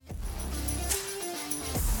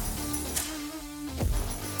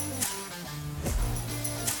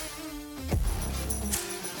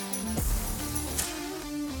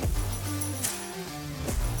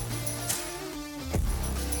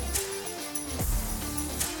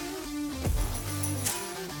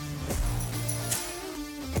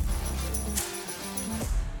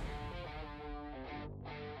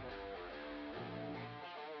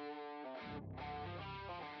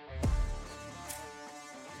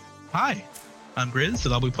Hi, I'm Grizz,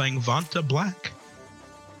 and I'll be playing Vanta Black.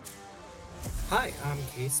 Hi, I'm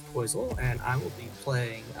Case Poisel, and I will be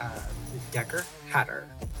playing Decker Hatter,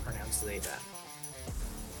 pronounced they them.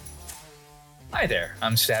 Hi there,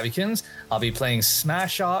 I'm Stabikins. I'll be playing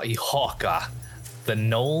Smashaw Ihawka, the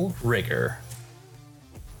Knoll Rigger.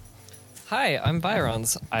 Hi, I'm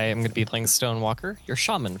Virons. I am going to be playing Stonewalker, your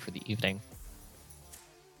shaman for the evening.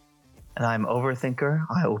 And I'm Overthinker.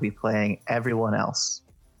 I will be playing everyone else.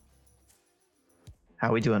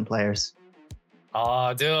 How we doing, players?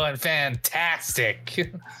 Oh, doing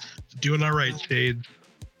fantastic. Doing all right, Shade.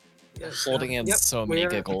 Yes, Holding in so many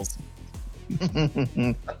giggles.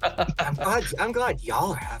 I'm glad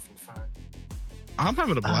y'all are having fun. I'm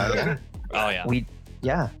having a blast. Oh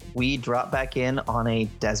yeah. We drop back in on a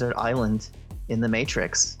desert island in the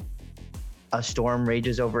Matrix. A storm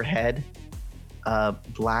rages overhead. A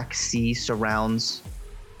black sea surrounds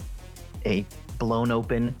a blown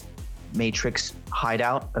open Matrix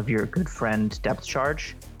hideout of your good friend Depth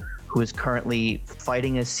Charge, who is currently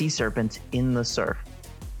fighting a sea serpent in the surf.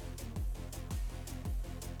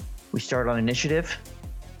 We start on initiative.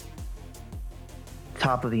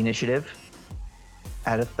 Top of the initiative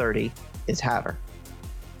at a 30 is Hatter.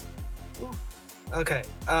 Okay.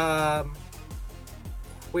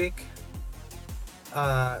 Quick.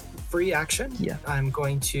 Free action. Yeah. I'm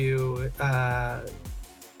going to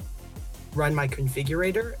run my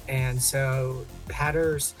configurator, and so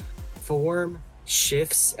Hatter's form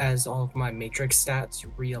shifts as all of my matrix stats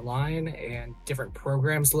realign and different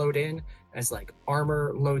programs load in, as like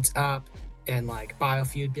armor loads up and like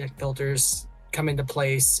biofeedback filters come into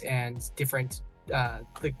place, and different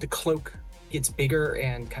the cloak gets bigger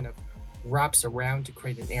and kind of wraps around to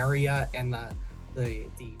create an area, and the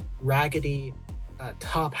raggedy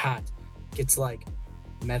top hat gets like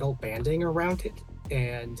metal banding around it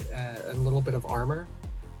and a little bit of armor.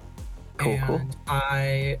 Cool.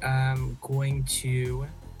 I am going to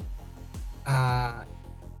I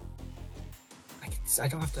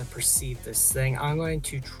don't have to perceive this thing. I'm going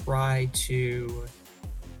to try to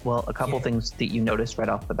Well, a couple things that you noticed right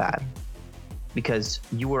off the bat, because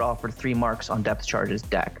you were offered 3 marks on Depth Charge's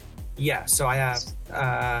deck. Yeah, so I have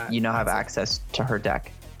You now have access to her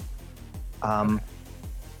deck.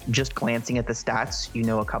 Just glancing at the stats, you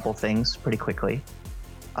know a couple things pretty quickly.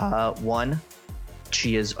 1,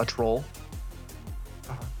 she is a troll.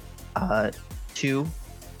 2,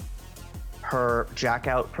 her jack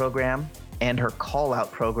out program and her call out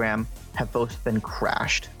program have both been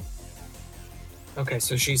crashed. Okay,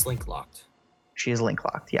 so she's link locked. She is link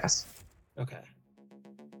locked, yes. Okay.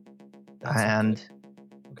 And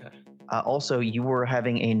okay. also, you were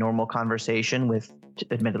having a normal conversation with,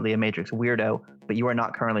 admittedly, a Matrix weirdo, but you are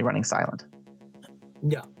not currently running silent.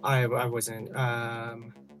 Yeah, I wasn't.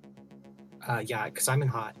 Yeah, because I'm in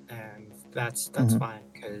hot, and that's fine.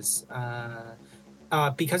 Because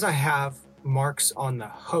I have marks on the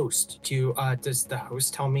host. Does the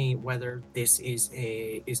host tell me whether this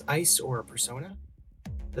is ice or a persona?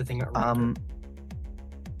 The thing around it?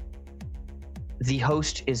 The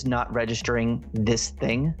host is not registering this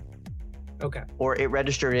thing. Okay. Or it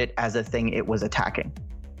registered it as a thing it was attacking.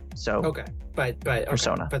 So okay, but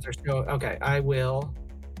persona. But there's no. Okay, I will.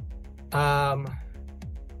 I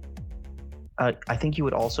think you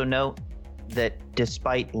would also note that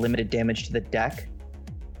despite limited damage to the deck,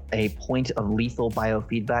 a point of lethal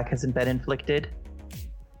biofeedback hasn't been inflicted.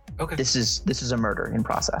 Okay. This is a murder in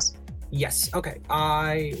process. Yes. Okay.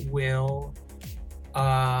 I will.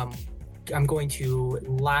 I'm going to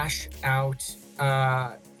lash out.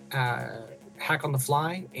 Hack on the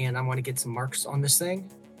fly, and I want to get some marks on this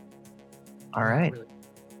thing. All right.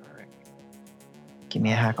 All right. Give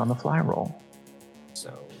me a hack on the fly roll.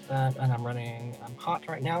 So that, and I'm hot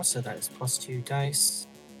right now, so that is +2 dice.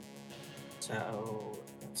 So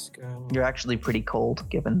let's go. You're actually pretty cold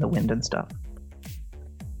given the wind and stuff.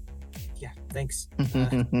 Yeah, thanks.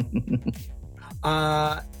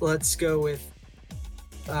 Let's go with.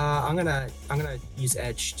 I'm gonna use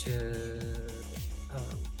edge to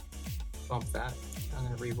bump that. I'm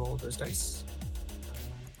gonna re-roll those dice.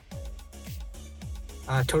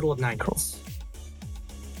 Total of 9 hits.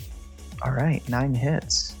 All right, 9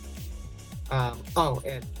 hits.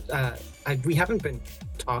 We haven't been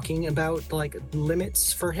talking about like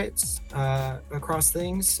limits for hits across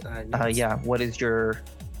things. Yeah. What is your?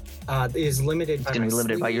 Is limited. It's gonna be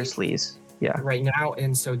limited by your sleeves. Yeah. Right now,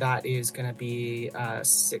 and so that is gonna be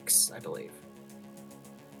 6, I believe.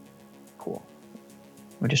 Cool.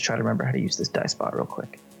 Let me just try to remember how to use this dice bot real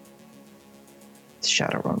quick. It's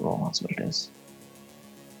Shadowrun roll. That's what it is.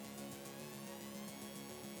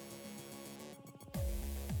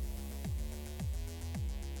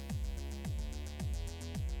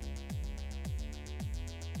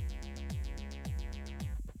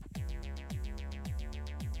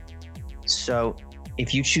 So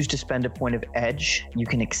if you choose to spend a point of edge, you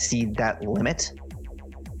can exceed that limit.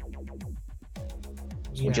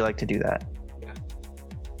 Would you like to do that? Yeah.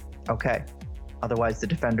 Okay. Otherwise, the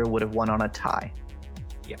defender would have won on a tie.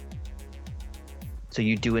 Yeah. So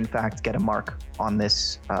you do, in fact, get a mark on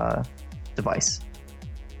this device.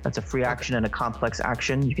 That's a free action and a complex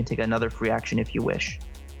action. You can take another free action if you wish.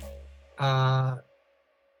 I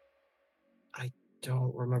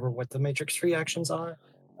don't remember what the Matrix free actions are.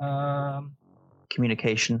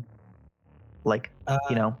 Communication. Like,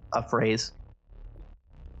 a phrase.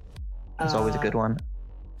 It's always a good one.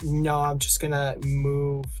 No, I'm just gonna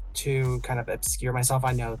move to kind of obscure myself.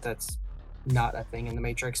 I know that's not a thing in the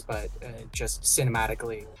Matrix, but just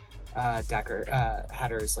cinematically,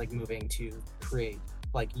 Hatter is like moving to create,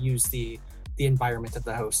 like use the environment of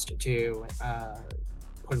the host to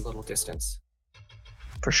put a little distance.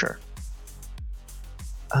 For sure.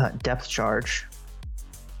 Depth charge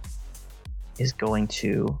is going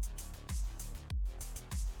to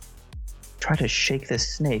try to shake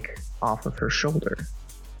this snake off of her shoulder.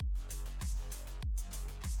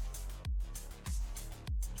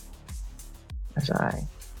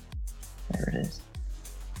 There it is.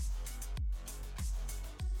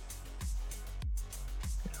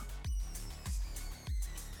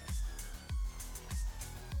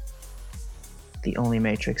 The only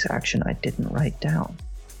Matrix action I didn't write down.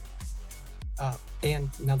 And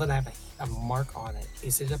now that I have a mark on it,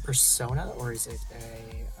 is it a persona or is it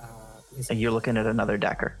a? You're looking at another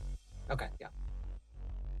Decker. Okay, yeah.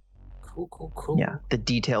 Cool. Yeah, the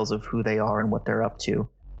details of who they are and what they're up to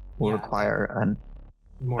will require an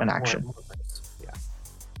action. More yeah.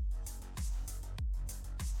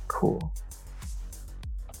 Cool.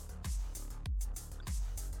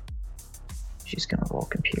 She's gonna roll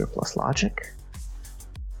computer plus logic.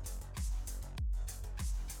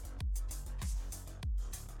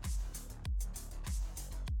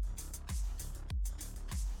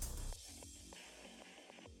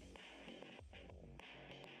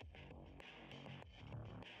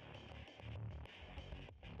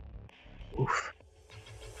 Oof.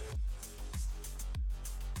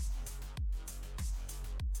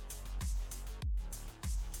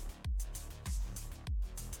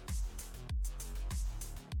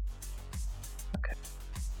 Okay.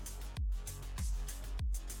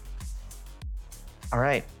 All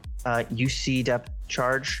right. You see depth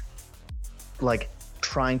charge, like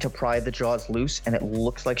trying to pry the jaws loose, and it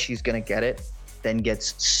looks like she's gonna get it, then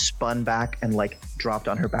gets spun back and like dropped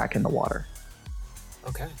on her back in the water.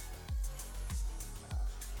 Okay.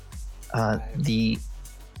 The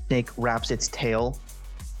snake wraps its tail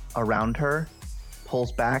around her,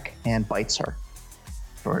 pulls back, and bites her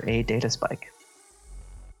for a data spike.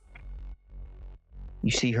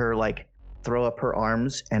 You see her like throw up her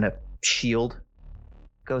arms, and a shield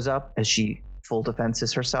goes up as she full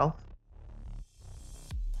defenses herself.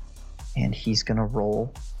 And he's gonna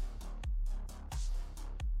roll.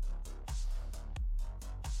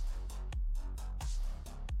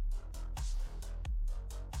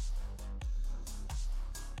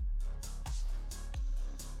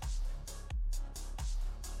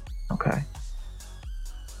 Okay.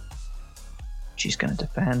 She's gonna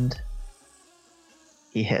defend.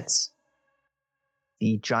 He hits.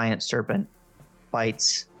 The giant serpent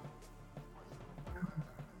bites.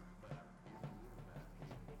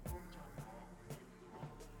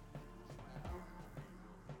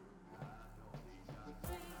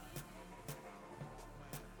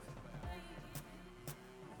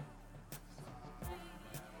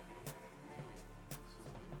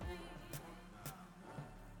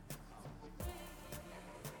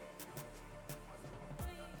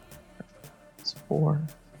 It's 4.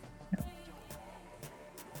 Yeah.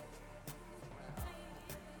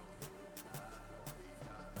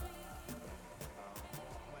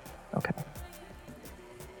 Okay.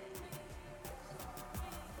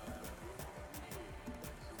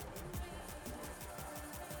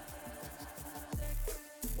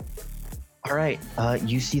 All right.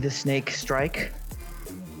 You see the snake strike.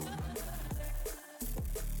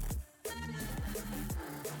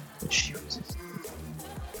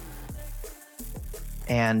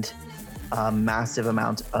 And a massive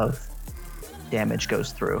amount of damage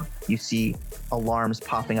goes through. You see alarms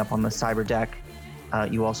popping up on the cyber deck.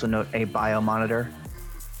 You also note a biomonitor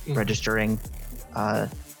registering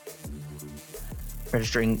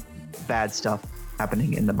bad stuff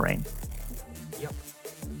happening in the brain. Yep.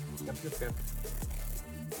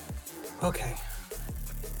 Okay.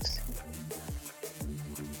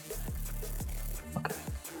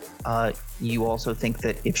 You also think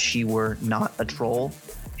that if she were not a troll,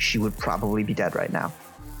 she would probably be dead right now.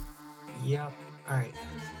 Yep. All right.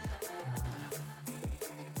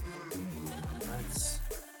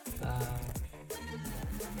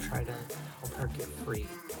 help her get free.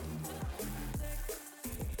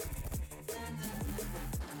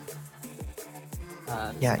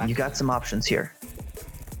 Yeah, you got some options here.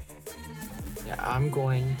 Yeah, I'm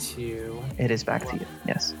going to. It is back to you.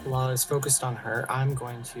 Yes. While it's focused on her, I'm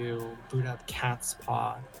going to boot up Cat's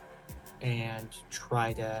Paw and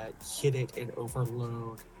try to hit it and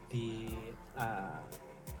overload the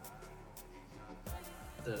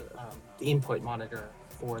input monitor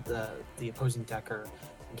for the opposing decker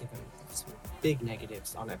and give him some big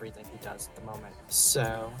negatives on everything he does at the moment.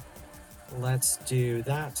 So let's do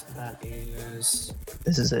that. That is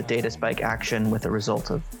This is a data spike action with a result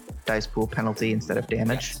of dice pool penalty instead of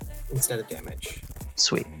damage. yes, instead of damage.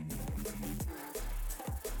 Sweet.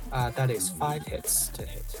 That is 5 hits to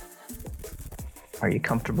hit. Are you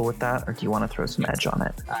comfortable with that, or do you want to throw some edge on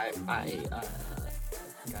it? I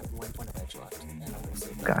got 1 point of edge left, and I'm gonna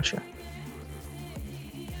save that. Gotcha.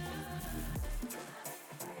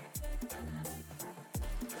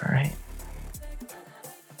 All right.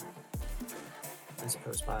 As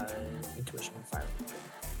opposed by intuition and fire.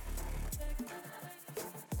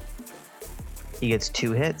 He gets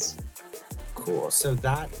 2 hits. Cool. So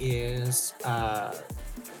that is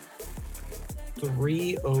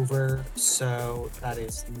 3 over. So that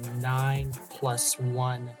is 9 plus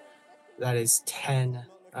 1. That is 10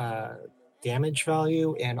 damage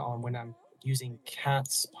value. And on when I'm using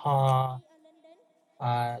Cat's Paw,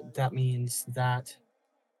 that means that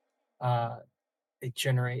it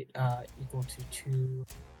generate equal to 2.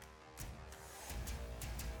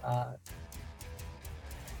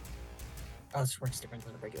 This works different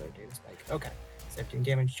than a regular data spike. Okay. So 15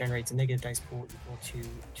 damage generates a negative dice pool equal to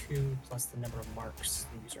 2 plus the number of marks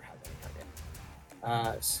the user has on the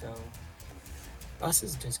target. So this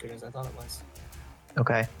isn't as good as I thought it was.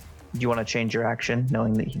 Okay. Do you want to change your action,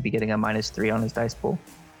 knowing that he'd be getting a -3 on his dice pool?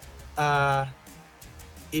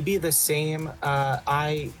 It'd be the same.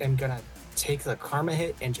 I am gonna take the karma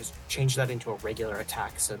hit and just change that into a regular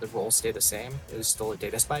attack, so the rolls stay the same. It is still a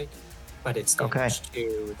data spike, but it's damage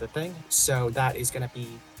to the thing. So that is gonna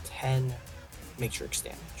be 10 matrix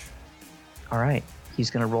damage. All right. He's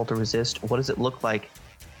going to roll to resist. What does it look like?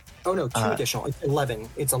 Oh no, 2 additional. It's 11.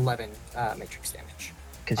 It's 11 matrix damage.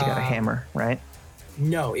 Because you got a hammer, right?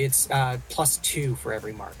 No, it's +2 for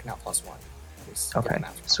every mark, not +1. Okay,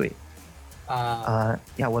 sweet.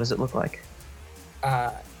 Yeah, what does it look like?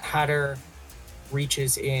 Hatter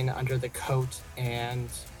reaches in under the coat and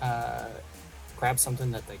grabs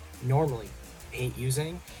something that they normally hate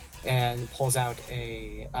using and pulls out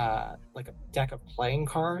a like a deck of playing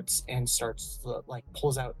cards and starts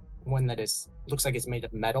pulls out one that looks like it's made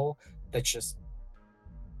of metal that's just,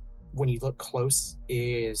 when you look close,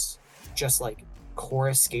 is just like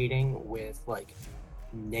coruscating with like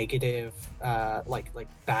negative like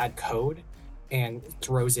bad code, and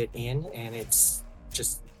throws it in, and it's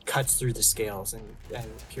just cuts through the scales and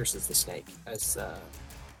pierces the snake as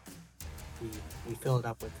we fill it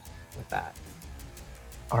up with that.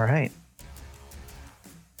 All right.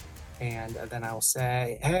 And then I'll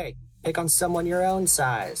say, hey, pick on someone your own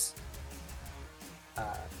size.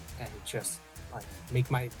 And just like make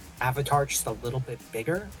my avatar just a little bit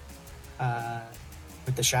bigger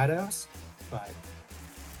with the shadows, but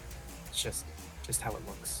it's just how it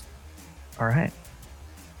looks. All right.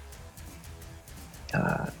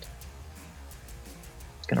 It's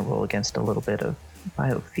going to roll against a little bit of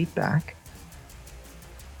biofeedback.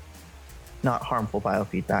 Not harmful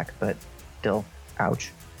biofeedback, but still,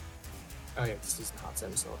 ouch. Oh yeah, this is hot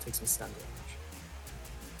sim, so I'll take some stun damage.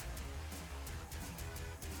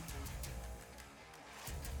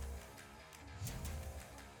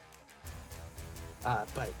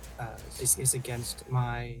 But this is against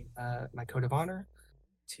my my code of honor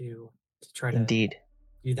to try to Indeed.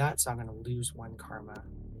 do that, so I'm going to lose 1 karma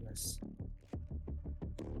in this.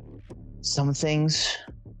 Some things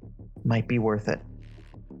might be worth it.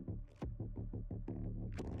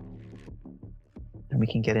 And we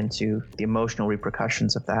can get into the emotional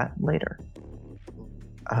repercussions of that later.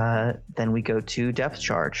 Then we go to Depth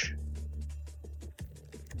Charge,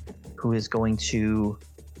 who is going to,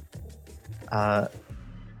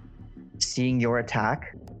 seeing your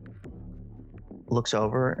attack, looks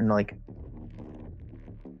over and like,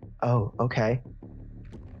 oh, okay.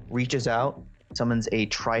 Reaches out, summons a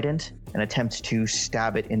trident, and attempts to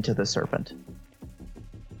stab it into the serpent.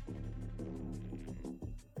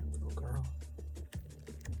 Little girl.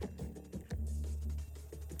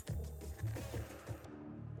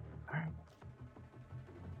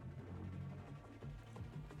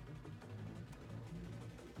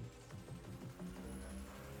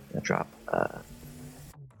 Gonna drop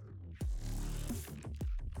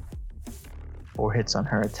 4 hits on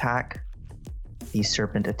her attack. The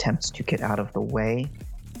serpent attempts to get out of the way.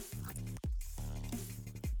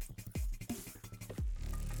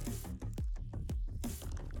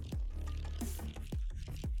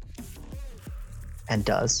 And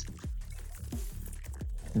does.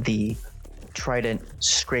 The trident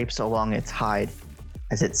scrapes along its hide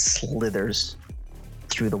as it slithers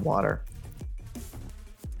through the water.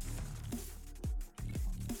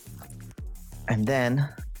 And then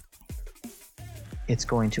it's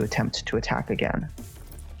going to attempt to attack again.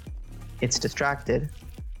 It's distracted,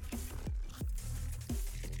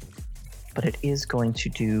 but it is going to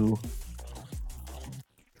do...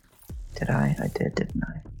 Did I? I did, didn't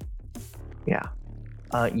I? Yeah.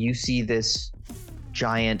 You see this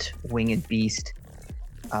giant winged beast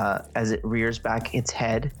as it rears back its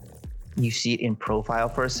head. You see it in profile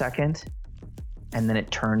for a second, and then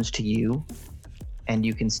it turns to you, and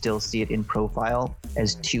you can still see it in profile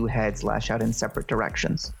as two heads lash out in separate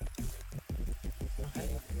directions.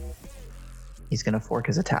 He's going to fork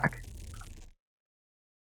his attack.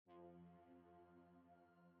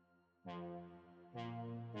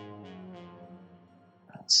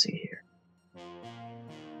 Let's see here.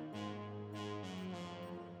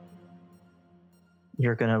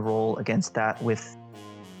 You're going to roll against that with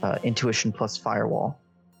intuition plus firewall.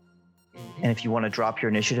 And if you want to drop your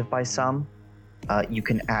initiative by some, you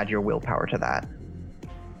can add your willpower to that.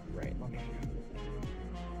 Right, let me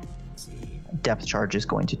see. Depth charge is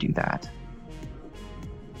going to do that.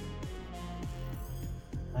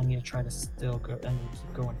 I need to try to still go and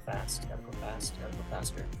keep going fast. Gotta go fast. Gotta go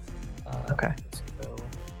faster. Okay. Let's go.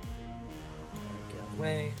 Get out of the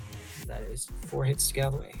way. That is 4 hits to get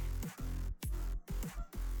out of the way.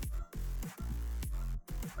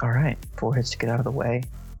 All right, 4 hits to get out of the way.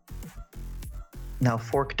 Now,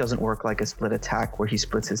 fork doesn't work like a split attack where he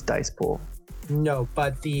splits his dice pool. No,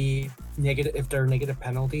 but the negative, if there are negative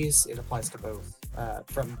penalties, it applies to both.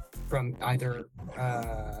 From either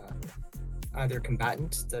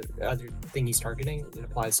combatant, the other thing he's targeting, it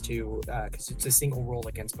applies to because it's a single roll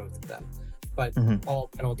against both of them. But all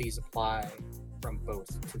penalties apply from both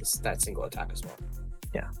to that single attack as well.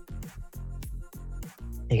 Yeah.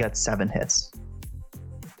 He got 7 hits.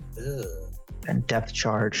 Ugh. And depth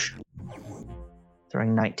charge,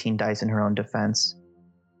 throwing 19 dice in her own defense,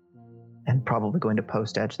 and probably going to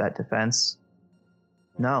post edge that defense.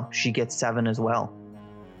 No, she gets 7 as well.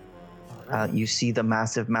 You see the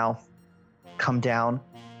massive mouth come down,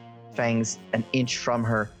 fangs an inch from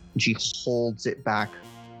her, and she holds it back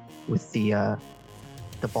with the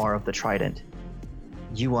bar of the trident.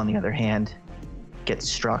 You, on the other hand, get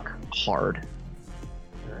struck hard.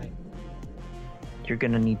 All right. You're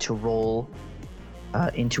gonna need to roll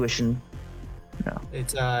intuition. No.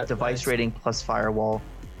 It's Device rating plus firewall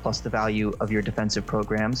plus the value of your defensive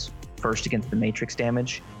programs, first against the matrix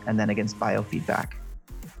damage and then against biofeedback.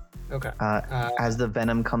 Okay. As the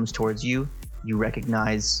venom comes towards you, you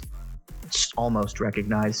almost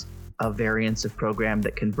recognize a variance of program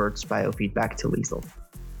that converts biofeedback to lethal.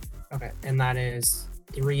 Okay, and that is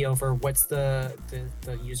 3 over. What's the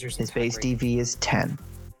user's His attack base rating? DV is 10,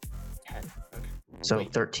 10. Okay. so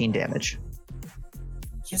Wait. 13 damage.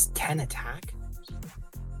 He has 10 attack.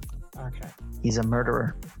 Okay. He's a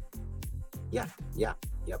murderer. Yep.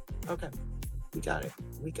 Okay. We got it.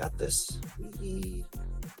 We got this. We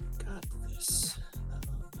got this.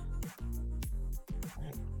 All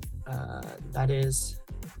right. That is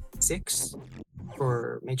 6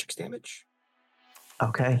 for matrix damage.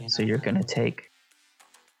 Okay, so you're gonna take...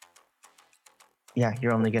 Yeah,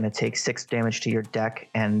 you're only gonna take 6 damage to your deck,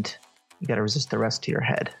 and you gotta resist the rest to your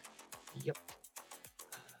head. Yep.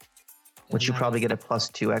 Which you probably get a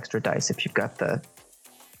 +2 extra dice if you've got the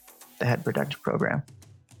head protector program.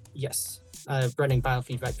 Yes. Running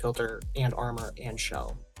biofeedback filter and armor and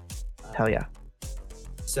shell. Hell yeah.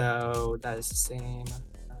 So that is the same.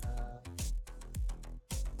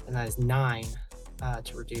 And that is 9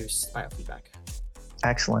 to reduce biofeedback.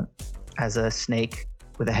 Excellent. As a snake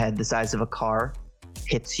with a head the size of a car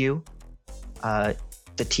hits you, the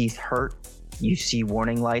teeth hurt. You see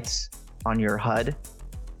warning lights on your HUD,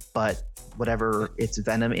 but whatever its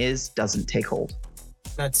venom is doesn't take hold.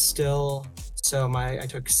 That's still so I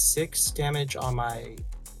took 6 damage on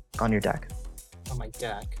On your deck.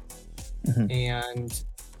 deck. Mhm. And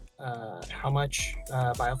how much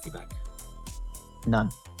biofeedback? None.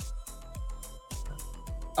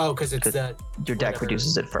 Oh, because it's Good. Your deck Whatever.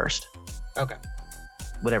 reduces it first. okay.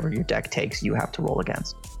 Whatever your deck takes, you have to roll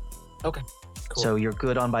against. Okay. Cool. So you're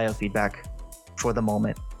good on biofeedback for the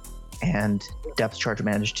moment, and depth charge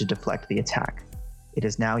managed to deflect the attack. It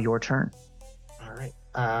is now your turn. All right.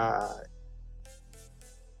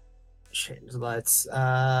 Shit. Let's.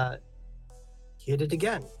 hit it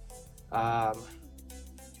again.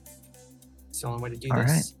 It's the only way to do All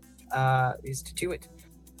this is to do it.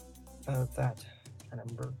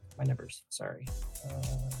 My numbers. Sorry.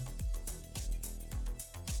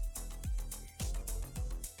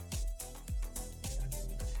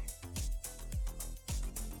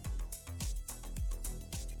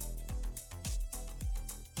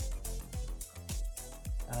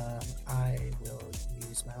 I will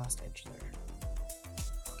use my last edge there.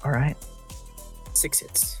 All right. 6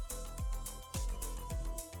 hits.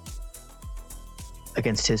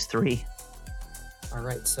 Against his 3. All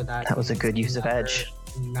right, so That was a is good use of another edge.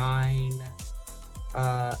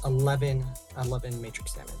 11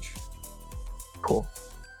 matrix damage. Cool.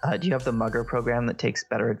 Do you have the Mugger program that takes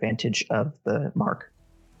better advantage of the mark?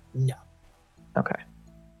 No. Okay.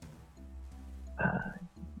 Gonna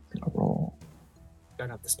roll. Don't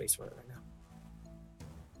have the space for it right now.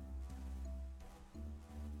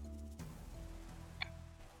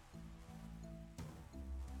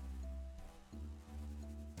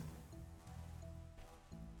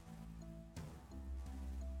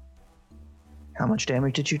 How much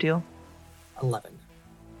damage did you deal? 11.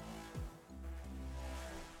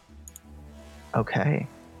 Okay.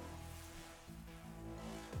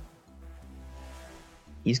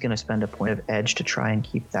 He's gonna spend a point of edge to try and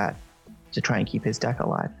keep his deck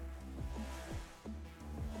alive.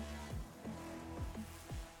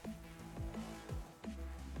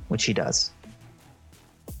 Which he does.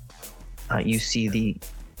 You see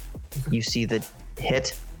the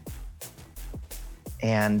hit,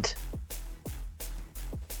 and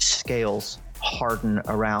scales harden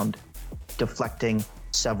around, deflecting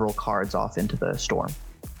several cards off into the storm.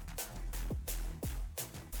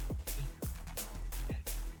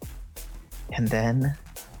 And then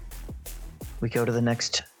we go to the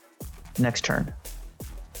next turn.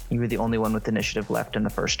 You were the only one with initiative left in the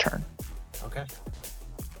first turn. Okay.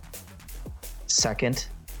 Second,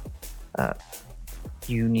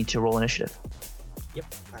 you need to roll initiative. Yep.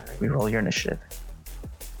 All right. Reroll your initiative.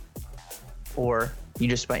 Or you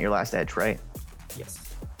just spent your last edge, right? Yes.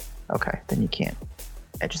 Okay, then you can't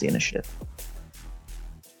edge the initiative.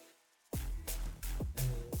 That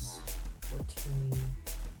is 14.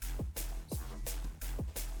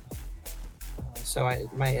 So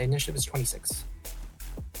my initiative is 26.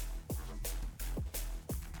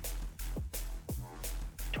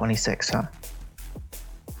 26, huh?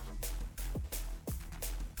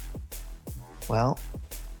 Well,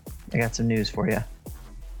 I got some news for you.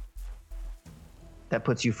 That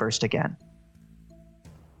puts you first again.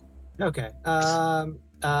 Okay.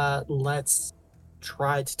 Let's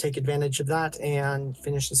try to take advantage of that and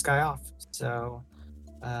finish this guy off. So,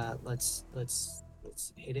 let's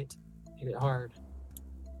hit it hard.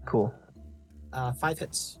 Cool. 5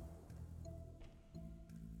 hits.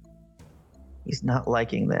 He's not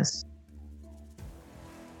liking this.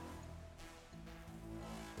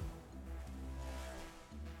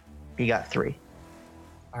 He got 3.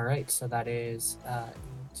 All right. So that is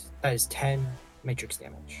 10 matrix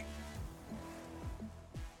damage.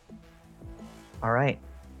 All right.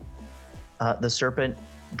 The serpent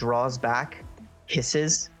draws back,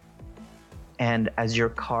 hisses, and as your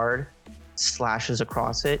card slashes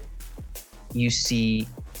across it, you see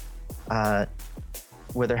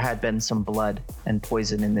where there had been some blood and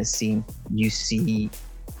poison in this scene, you see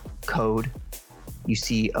code. You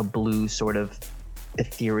see a blue sort of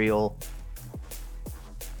ethereal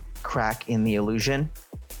crack in the illusion.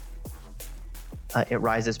 It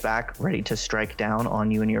rises back, ready to strike down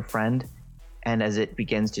on you and your friend. And as it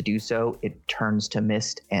begins to do so, it turns to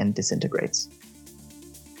mist and disintegrates.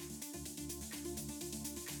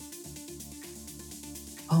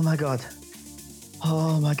 Oh my god.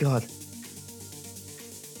 Oh my god.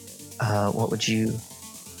 What would you...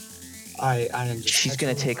 She's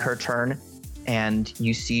going to take her turn, and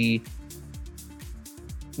you see,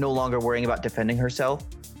 no longer worrying about defending herself,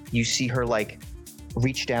 you see her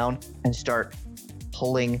reach down and start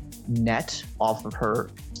pulling net off of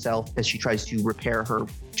herself as she tries to repair her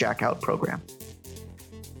jack-out program.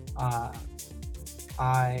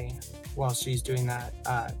 While she's doing that,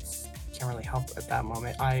 can't really help at that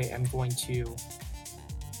moment. I am going to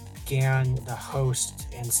scan the host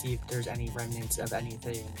and see if there's any remnants of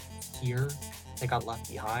anything here that got left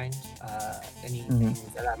behind. Anything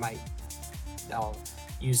that I might. I'll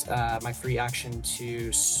use my free action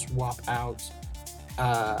to swap out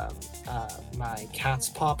my cat's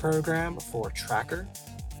paw program for tracker,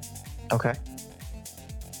 Okay.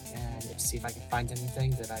 and see if I can find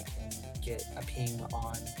anything that I can get a ping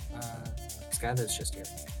on this guy that's just here.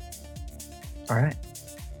 All right.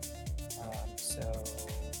 So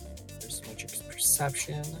there's matrix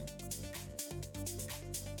perception.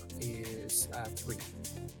 3.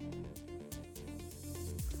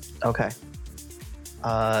 Okay.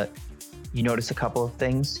 You notice a couple of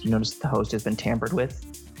things. You notice the host has been tampered with.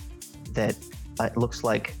 That it looks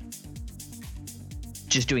like,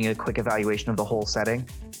 just doing a quick evaluation of the whole setting,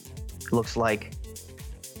 it looks like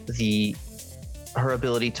her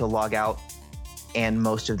ability to log out and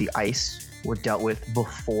most of the ice were dealt with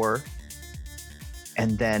before,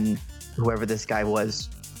 and then whoever this guy was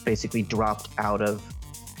basically dropped out of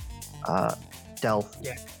stealth.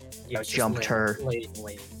 Yeah, it was just Jumped her.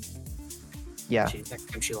 Late. Yeah, Next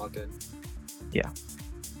time she logged in. Yeah.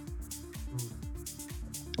 Mm.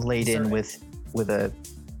 laid in Sorry. with a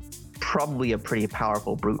probably a pretty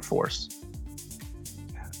powerful brute force.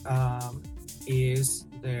 Is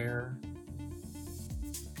there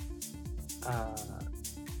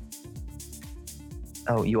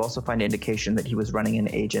Oh, you also find indication that he was running an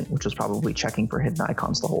agent, which was probably checking for hidden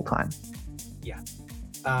icons the whole time.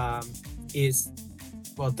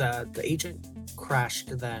 the agent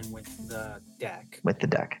crashed then with the deck, With the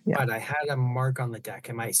deck, yeah. but I had a mark on the deck.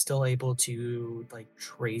 Am I still able to like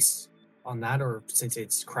trace on that, or since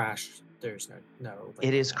it's crashed, there's no like,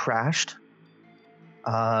 It is crashed.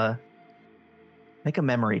 Make a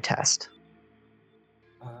memory test,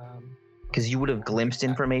 because you would have glimpsed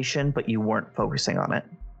information, but you weren't focusing on it.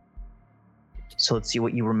 So let's see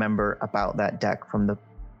what you remember about that deck from the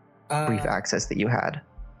brief access that you had.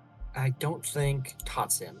 I don't think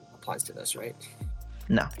Tatsim applies to this, right?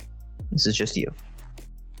 No, this is just you.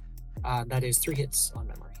 That is 3 hits on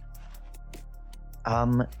memory.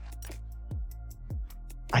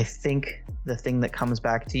 I think the thing that comes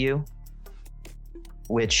back to you,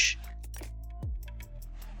 which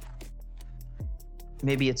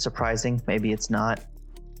maybe it's surprising, maybe it's not.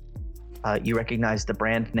 You recognize the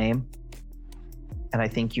brand name, and I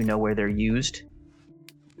think you know where they're used.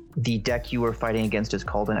 The deck you were fighting against is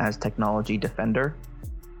called an As Technology Defender,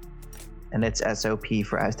 and it's SOP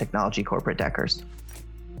for As Technology Corporate Deckers.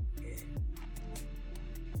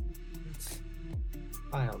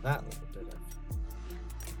 File that little bit of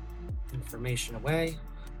information away,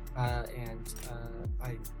 and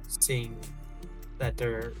I'm seeing that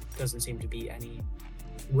there doesn't seem to be any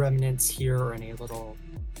remnants here or any little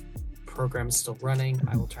programs still running.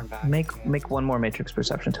 I will turn back. Make one more Matrix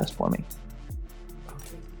Perception test for me.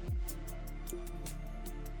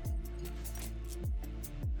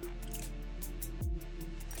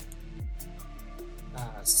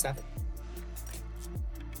 7.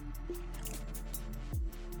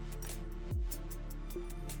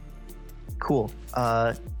 Cool.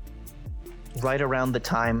 Right around the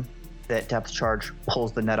time that Depth Charge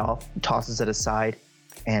pulls the net off, tosses it aside,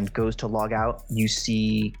 and goes to log out, you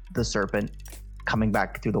see the serpent coming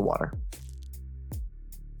back through the water.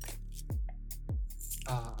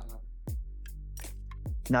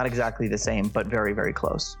 Not exactly the same, but very, very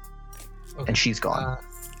close. Okay. And she's gone.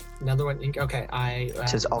 Another one. Okay,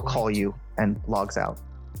 Says, I'll call you, and logs out.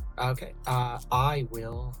 Okay. I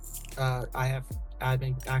will. I have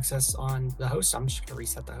admin access on the host. I'm just gonna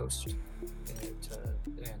reset the host and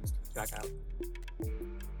back out.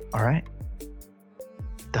 All right.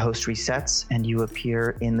 The host resets, and you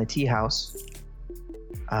appear in the tea house.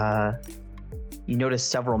 You notice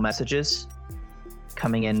several messages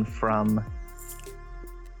coming in from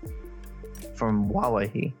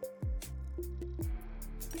Wawahi.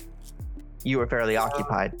 You were fairly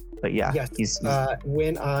occupied, but yeah, Yes. he's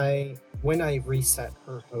When I reset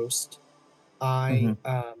her host, I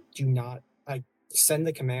do not. I send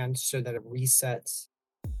the command so that it resets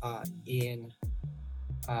in.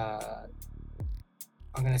 I'm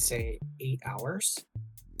gonna say 8 hours,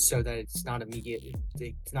 so that it's not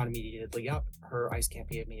immediately up. Her ice can't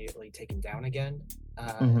be immediately taken down again.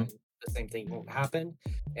 And the same thing won't happen,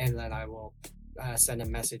 and then I will send a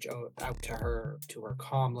message out to her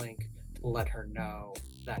comm link to let her know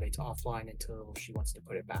that it's offline until she wants to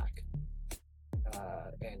put it back.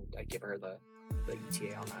 And I give her the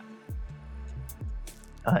ETA on that.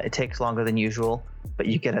 it takes longer than usual, but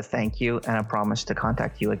you get a thank you and a promise to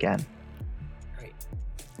contact you again. Great.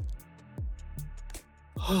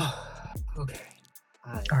 Okay.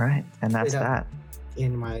 All right, and that's that.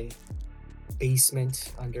 In my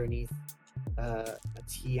basement underneath a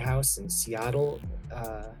tea house in Seattle,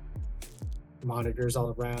 monitors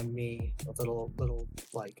all around me, a little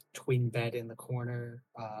like twin bed in the corner,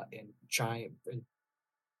 and giant and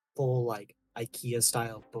full like IKEA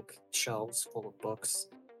style bookshelves full of books.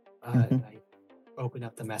 And I open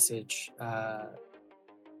up the message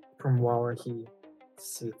from Wawahi to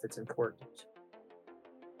see if it's important.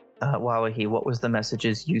 Wawahi, what was the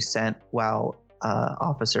messages you sent while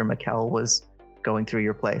Officer McKell was going through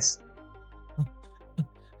your place?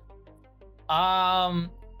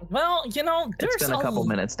 Well, there's It's been a couple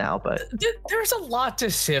minutes now, but there's a lot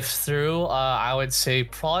to sift through. I would say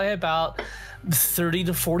probably about 30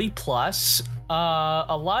 to 40 plus.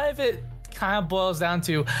 A lot of it kind of boils down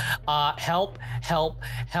to help.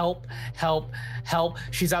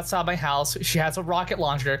 She's outside my house. She has a rocket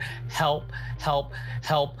launcher. Help.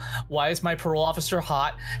 Why is my parole officer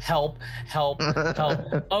hot? Help.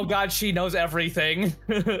 Oh God, she knows everything.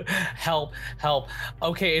 Help.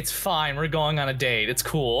 Okay, it's fine. We're going on a date. It's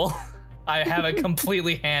cool. I have it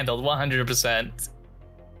completely handled 100%.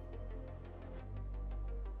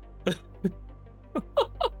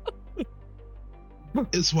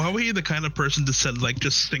 Is Huawei the kind of person to send like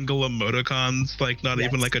just single emoticons, like not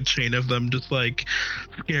even like a chain of them, just like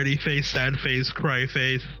scaredy face, sad face, cry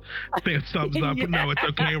face, thumbs up, no, it's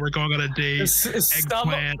okay, we're going on a date,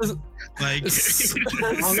 eggplant, like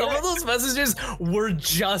some of those messages were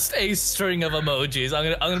just a string of emojis.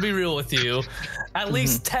 I'm gonna be real with you. At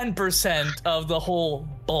least 10% of the whole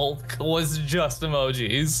bulk was just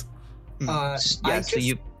emojis.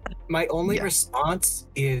 My only response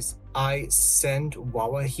is I send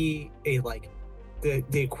Wawahi the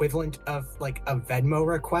equivalent of like a Venmo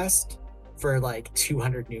request for like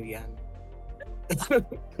 200 new yen.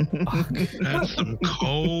 that's some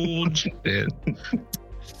cold shit.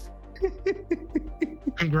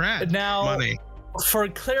 Congrats. Now, money. For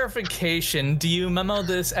clarification, do you memo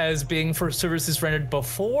this as being for services rendered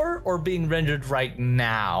before or being rendered right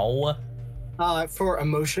now? For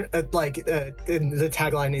emotion, the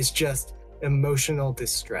tagline is just emotional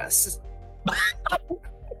distress.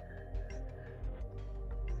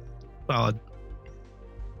 Solid.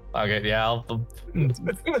 Okay, yeah, I'll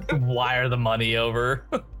wire the money over.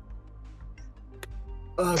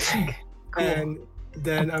 Okay, cool. And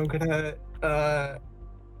then I'm gonna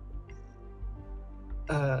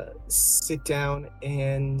sit down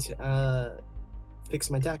and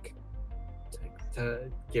fix my deck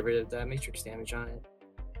to get rid of the matrix damage on it.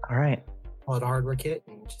 all right. Call it a hardware kit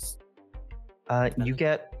and just. You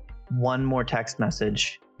get one more text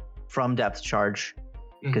message from Depth Charge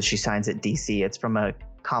because she signs it DC. It's from a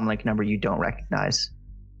comlink number you don't recognize.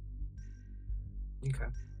 Okay,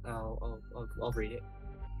 I'll read it.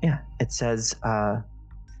 Yeah, it says,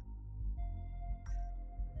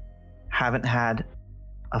 haven't had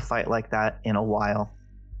a fight like that in a while.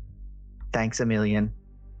 Thanks a million.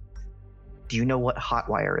 Do you know what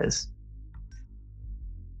Hotwire is?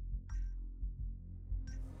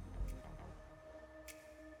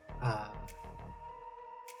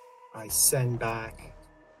 I send back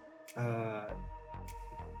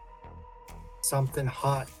something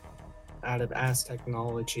hot out of Ass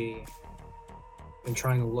Technology. Been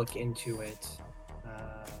trying to look into it.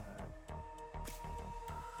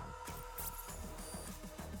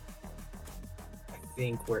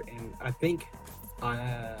 I think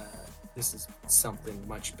this is something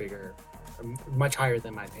much bigger, much higher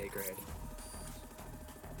than my pay grade.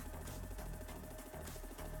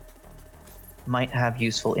 Might have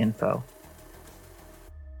useful info.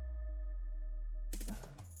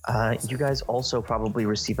 You guys also probably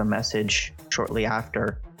receive a message shortly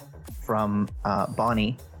after from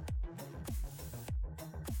Bonnie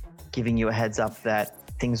giving you a heads up that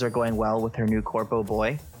things are going well with her new corpo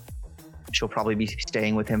boy. She'll probably be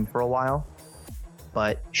staying with him for a while,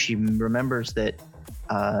 but she remembers that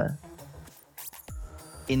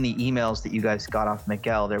in the emails that you guys got off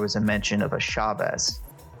Miguel, there was a mention of a Chavez,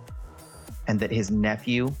 and that his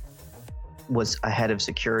nephew was a head of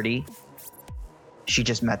security. She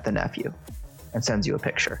just met the nephew and sends you a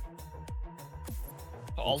picture.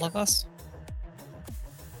 All of us?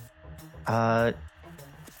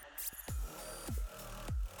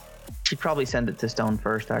 She'd probably send it to Stone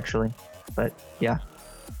first, actually. But yeah,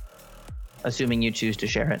 assuming you choose to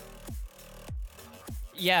share it.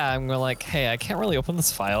 Yeah, I'm like, hey, I can't really open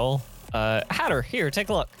this file. Hatter, here, take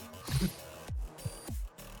a look.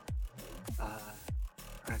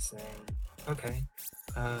 I say, okay.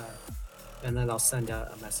 And then I'll send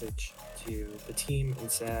out a message to the team and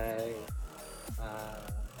say,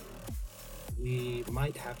 we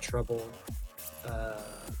might have trouble.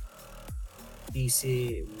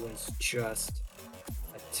 DC was just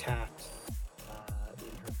attacked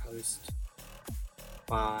in her post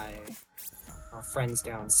by our friends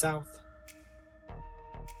down south.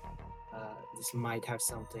 This might have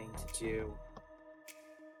something to do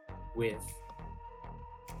with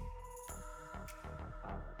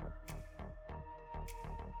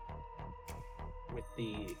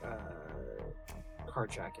the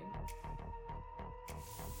carjacking.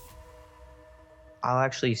 I'll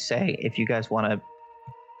actually say, if you guys want to,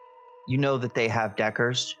 you know that they have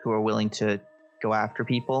deckers who are willing to go after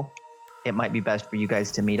people. it might be best for you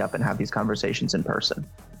guys to meet up and have these conversations in person.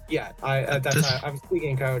 Yeah, I'm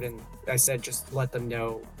speaking in code, and I said just let them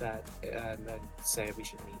know that, and then say we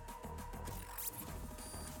should meet.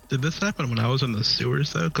 Did this happen when I was in the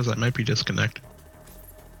sewers though? Because I might be disconnected.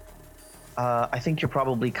 I think you're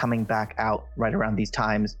probably coming back out right around these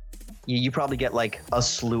times. You probably get like a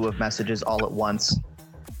slew of messages all at once.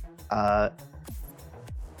 I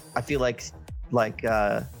feel like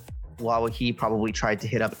Wawahi probably tried to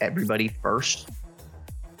hit up everybody first.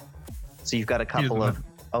 So you've got a couple of,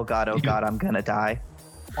 oh god, I'm gonna die.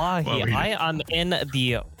 Wahi, I'm in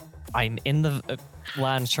the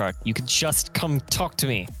land shark. You could just come talk to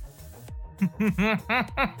me.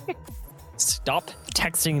 Stop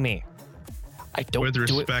texting me. I don't With do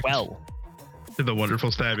it respect well. to the wonderful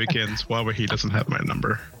Stabikins, Wawahi doesn't have my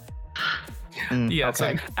number. Yeah,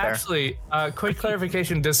 okay, so actually, quick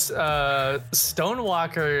clarification: does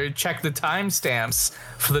Stonewalker check the timestamps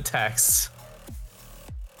for the texts?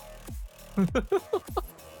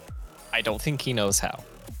 I don't think he knows how.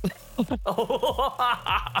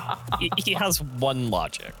 He has one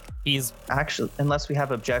logic. He's Actually, unless we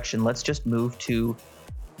have objection, let's just move to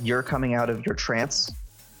you're coming out of your trance,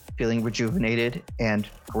 feeling rejuvenated and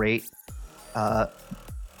great.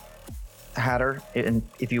 Hatter, and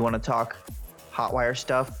if you want to talk Hotwire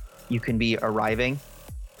stuff, you can be arriving.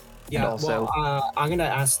 Yeah, And also, I'm gonna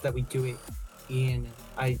ask that we do it in.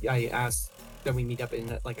 I asked that we meet up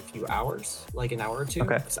in like a few hours, like an hour or two.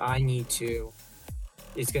 Okay. Because I need to.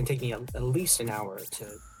 It's gonna take me at least an hour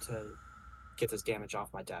to get this damage off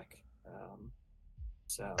my deck.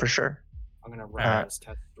 So for sure. I'm gonna run this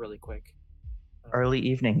test really quick. Early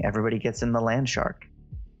evening, everybody gets in the land shark.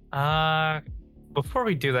 Before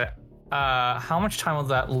we do that, how much time will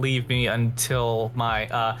that leave me until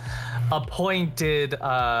my appointed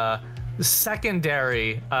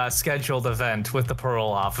secondary scheduled event with the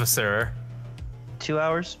parole officer? 2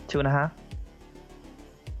 hours, 2.5.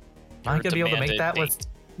 Am I gonna be able to make that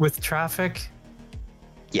with traffic?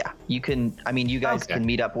 Yeah, you can. I mean, you guys Okay. can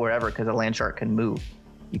meet up wherever because a land shark can move.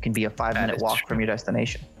 You can be a 5-minute is walk true. from your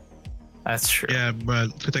destination. That's true. Yeah, but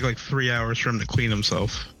it could take like 3 hours for him to clean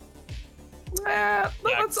himself.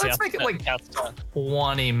 Let's make it like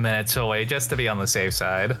 20 minutes away just to be on the safe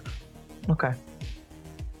side. Okay.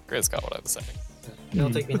 Grizz got what I was saying. It'll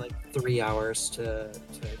take me like 3 hours to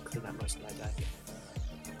clean up most of my deck.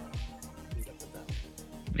 Meet up with them.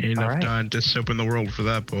 Ain't enough Alright. time to soap in the world for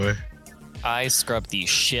that boy. I scrubbed the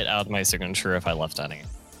shit out of my signature if I left any.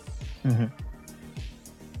 Mm-hmm.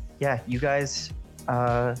 Yeah, you guys,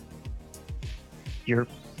 you're,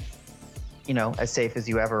 as safe as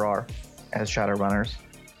you ever are as Shadowrunners,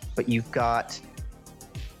 but you've got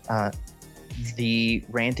the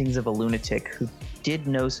rantings of a lunatic who did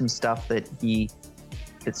know some stuff that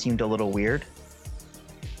seemed a little weird.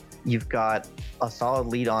 You've got a solid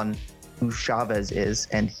lead on who Chavez is,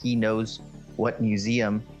 and he knows what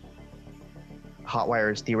museum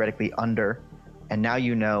Hotwire is theoretically under, and now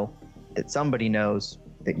you know that somebody knows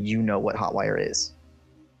that you know what Hotwire is.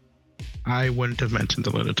 I wouldn't have mentioned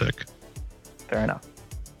the lunatic. Fair enough.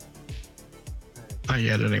 Not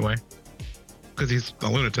yet, anyway. Because he's a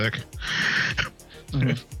lunatic.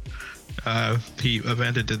 Mhm.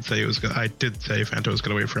 Vanta did say he was gonna. I did say Vanta was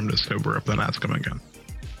gonna wait for him to sober up, then ask him again.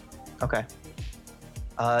 Okay.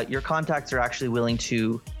 Your contacts are actually willing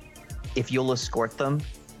to, if you'll escort them,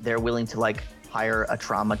 they're willing to hire a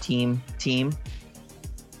trauma team.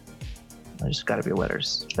 I just gotta be better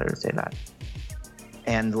to say that.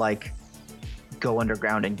 And go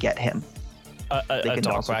underground and get him. A can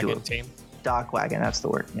dog also do wagon it. team. Dock wagon, that's the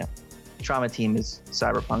word. Yeah. Trauma team is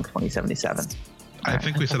Cyberpunk 2077. I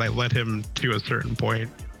think we said I led him to a certain point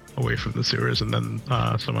away from the sewers, and then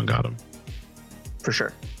someone got him. For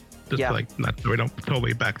sure. Just Yeah. not we don't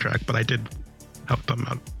totally backtrack, but I did help them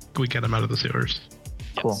out. We get him out of the sewers.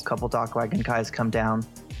 Cool. Yes. Couple dock wagon guys come down.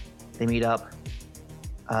 They meet up.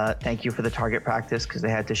 Thank you for the target practice because they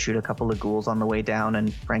had to shoot a couple of ghouls on the way down,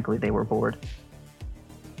 and frankly, they were bored.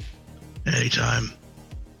 Anytime.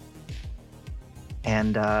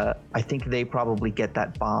 And I think they probably get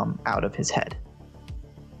that bomb out of his head.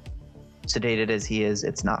 Sedated as he is,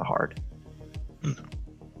 it's not hard.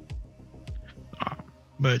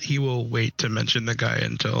 But he will wait to mention the guy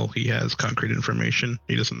until he has concrete information.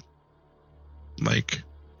 He doesn't like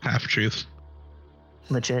half truths.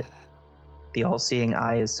 Legit. The all-seeing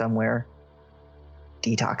eye is somewhere.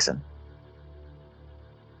 Detoxin.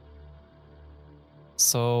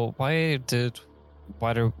 So why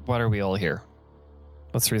are we all here?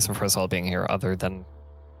 What's the reason for us all being here other than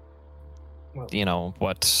Well,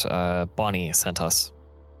 what Bonnie sent us?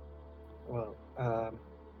 well,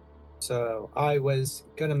 So I was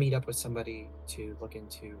gonna meet up with somebody to look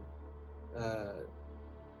into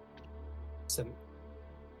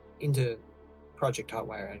into Project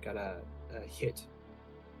Hotwire. I got a hit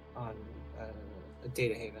on a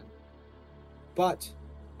data haven. But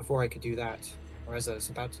before I could do that, or as I was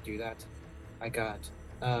about to do that, I got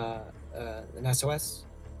an SOS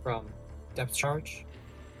from Depth Charge,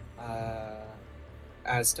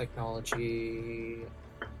 as technology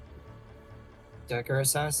Decker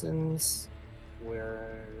assassins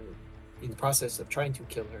were in the process of trying to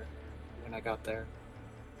kill her when I got there.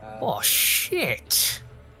 Oh shit!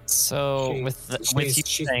 So She- with she's- you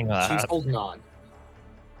she's- saying she's that, holding on,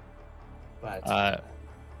 but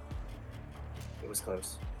it was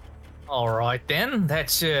close. All right then,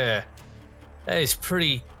 that is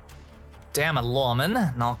pretty damn alarming.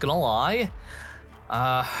 Not gonna lie.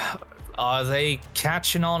 Are they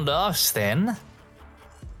catching on to us then?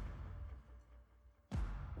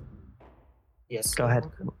 Yes. Go ahead.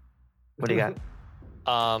 What do you got?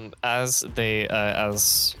 as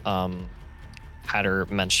Hatter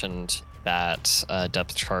mentioned that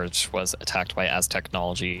Depth Charge was attacked by As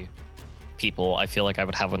Technology people, I feel like I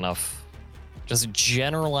would have enough just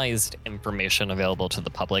generalized information available to the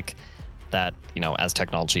public that, you know, As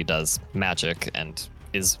Technology does magic and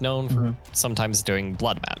is known for sometimes doing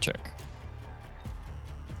blood magic.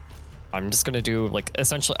 I'm just gonna do like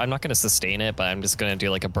essentially, I'm not gonna sustain it, but I'm just gonna do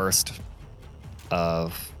like a burst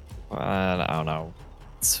of I don't know.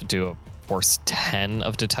 Let's do a force 10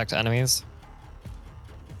 of detect enemies.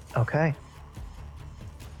 Okay.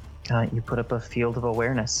 You put up a field of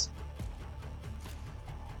awareness.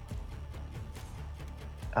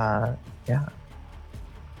 Yeah.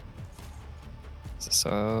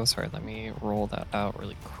 So sorry, let me roll that out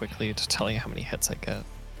really quickly to tell you how many hits I get.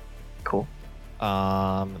 Cool.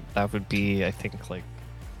 That would be, I think, like,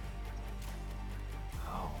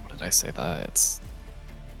 oh, what did I say that?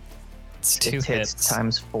 It's two It's hits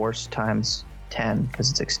times force times 10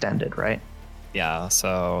 because it's extended, right? Yeah,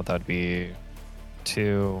 so that'd be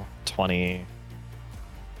 220,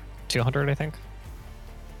 200, I think.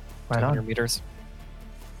 Right 200 on. meters.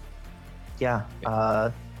 Yeah.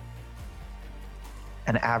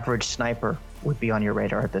 An average sniper would be on your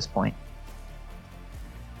radar at this point.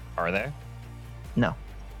 Are they? No.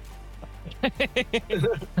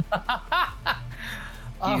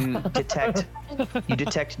 You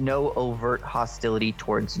detect no overt hostility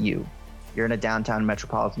towards you. You're in a downtown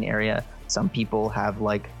metropolitan area. Some people have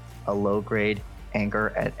like a low grade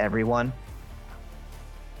anger at everyone.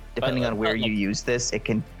 Depending on where you use this, it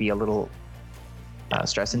can be a little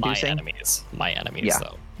stress inducing. My enemies, Yeah.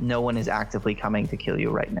 though. No one is actively coming to kill you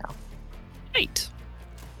right now. Great.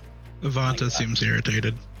 Vanta seems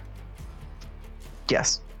irritated.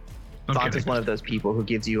 Yes. I'm Vanta's kidding. one of those people who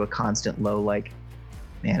gives you a constant low, like,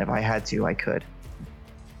 man, if I had to, I could.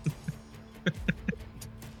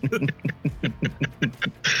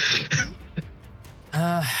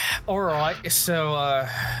 All right. So,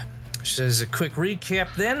 just as a quick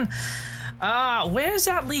recap, then, where does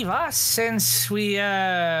that leave us? Since we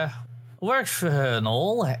worked for her and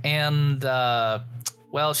all, and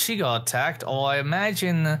well, she got attacked. I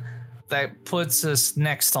imagine that puts us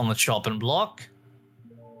next on the chopping block.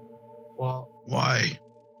 Well, Why?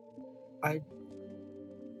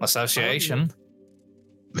 Association.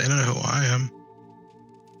 They don't know who I am.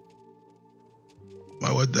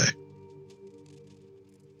 Why would they?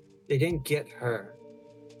 they didn't get her.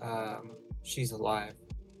 She's alive.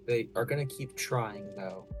 They are gonna keep trying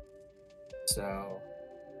though. So,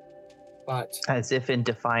 but As if in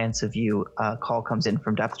defiance of you, a call comes in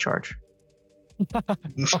from Depth Charge.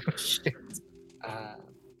 Oh shit!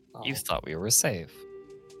 You thought we were safe.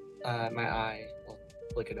 My eye will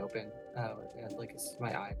flick it open. And like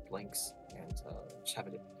my eye blinks and just have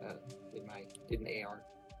it in the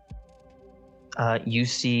AR. You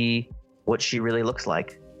see what she really looks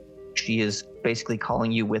like. She is basically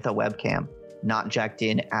calling you with a webcam, not jacked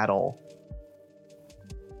in at all.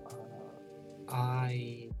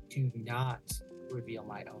 I do not reveal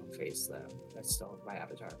my own face though. That's still my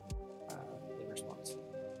avatar in response.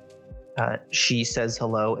 She says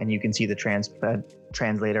hello, and you can see the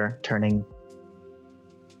translator turning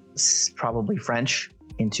probably French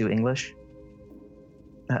into English.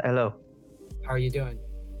 Hello. How are you doing?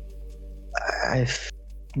 I've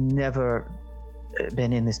never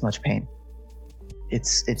been in this much pain.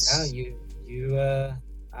 It's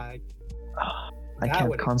I I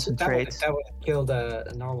can't concentrate. That would have killed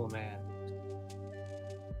a normal man.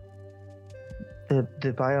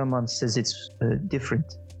 The biomon says it's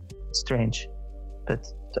different, strange, but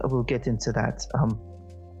we'll get into that.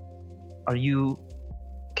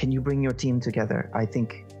 Can you bring your team together? I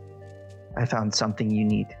think I found something you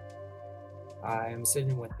need. I am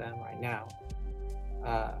sitting with them right now.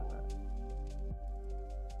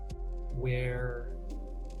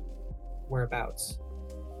 Whereabouts?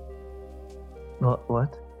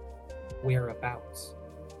 What? Whereabouts?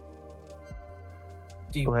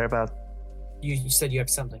 Do you? Whereabouts? You said you have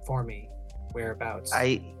something for me. Whereabouts?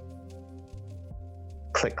 I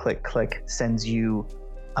click sends you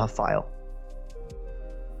a file.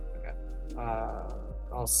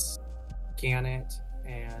 I'll scan it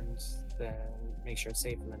and then make sure it's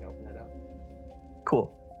safe and then open it up.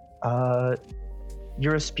 Cool.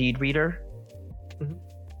 You're a speed reader. Mhm.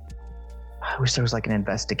 I wish there was like an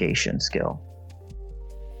investigation skill.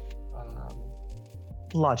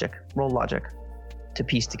 Logic. Roll logic to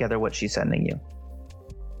piece together what she's sending you.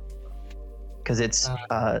 Because it's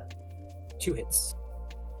 2 hits.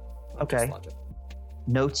 Okay. Just logic.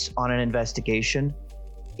 Notes on an investigation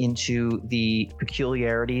into the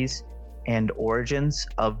peculiarities and origins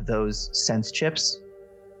of those sense chips.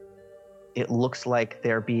 It looks like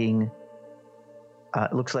they're being.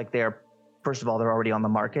 First of all, they're already on the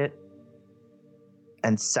market,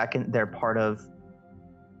 and second, they're part of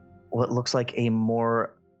what looks like a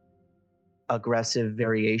more aggressive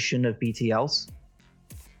variation of BTLs.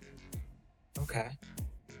 Okay.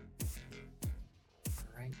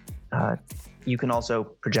 All right. You can also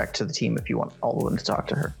project to the team if you want all of them to talk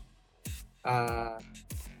to her.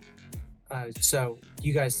 So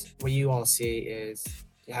you guys, what you all see is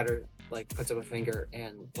Hatter like puts up a finger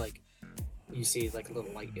and like you see like a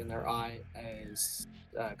little light in their eye as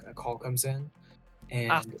a call comes in.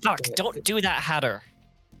 And Fuck! Don't do that, Hatter.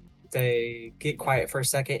 They get quiet for a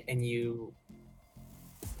second, and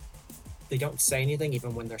they don't say anything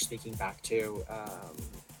even when they're speaking back to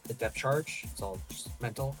the depth charge. It's all just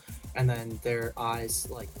mental, and then their eyes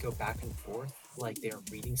like go back and forth, like they're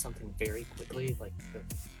reading something very quickly. Like the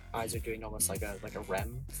eyes are doing almost like a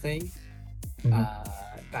REM thing,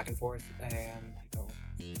 back and forth, and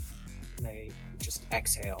they just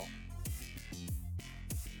exhale.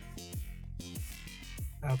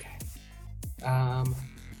 Okay.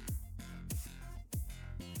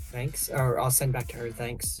 Thanks. Or I'll send back to her.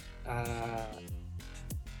 Thanks.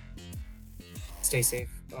 Stay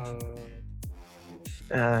safe.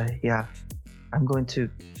 Yeah. I'm going to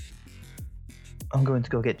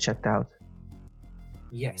go get checked out.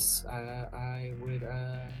 Yes, I would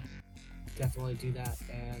definitely do that.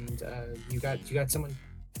 And you got someone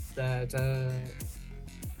that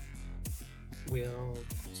will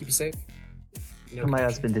keep you safe? No My connection?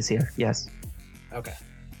 husband is here. Yes. Okay.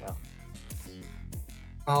 Well,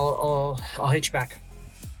 I'll hit you back.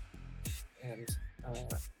 And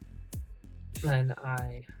then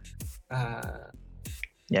I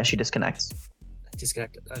Yeah, she disconnects.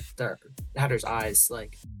 disconnect Hatter's eyes,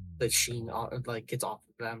 like the sheen like gets off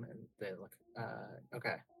of them, and they look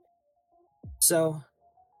okay. So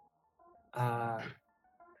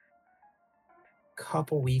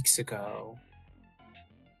couple weeks ago,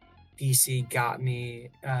 DC got me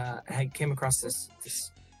had came across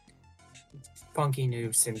this funky new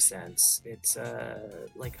SimSense. It's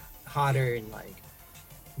like hotter and like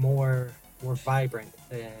more vibrant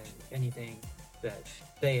than anything that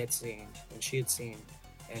they had seen and she had seen,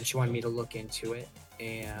 and she wanted me to look into it.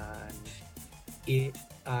 And it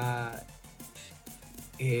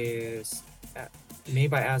is made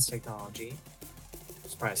by Az Technology.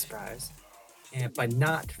 Surprise, surprise. But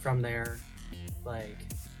not from their like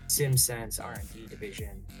SimSense R&D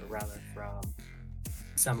division, but rather from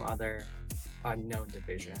some other unknown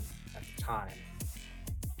division at the time.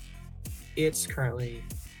 It's currently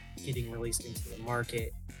getting released into the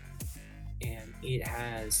market, and it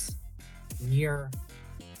has near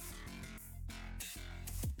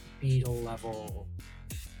beetle level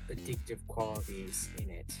addictive qualities in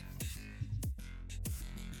it.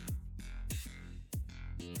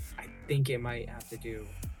 I think it might have to do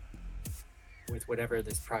with whatever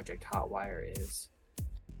this Project Hotwire is.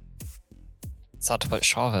 It's not what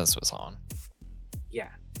Chavez was on. Yeah.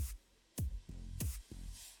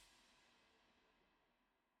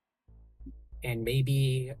 And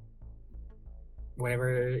maybe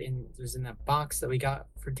whatever was in that box that we got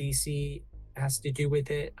for DC has to do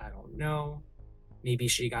with it. I don't know. Maybe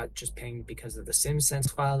she got just pinged because of the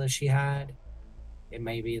SimSense file that she had. It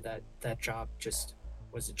may be that job just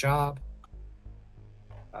was a job.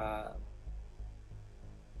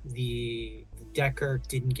 The Decker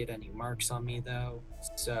didn't get any marks on me though,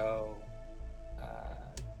 so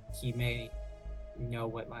he may know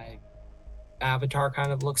what my avatar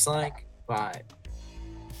kind of looks like, but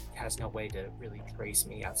has no way to really trace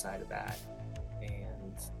me outside of that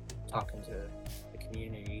and talking to the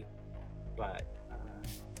community. But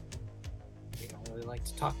really like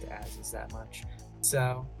to talk to Az's that much.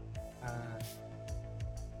 So,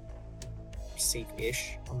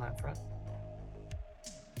 safe-ish on that front.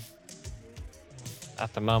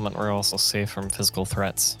 At the moment, we're also safe from physical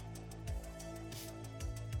threats.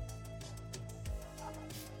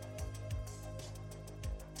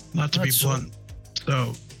 Not to be That's- blunt.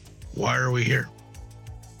 So, why are we here?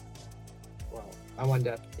 Well, I wanted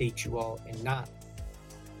to update you all and not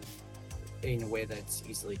in a way that's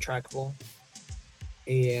easily trackable.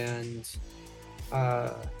 And,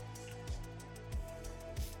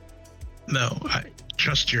 No, I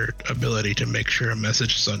trust your ability to make sure a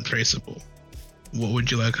message is untraceable. What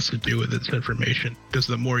would you like us to do with this information? Because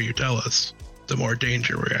the more you tell us, the more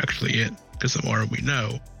danger we're actually in. Because the more we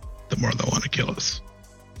know, the more they'll want to kill us.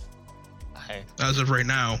 As of right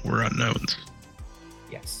now, we're unknowns.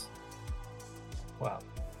 yes. Well,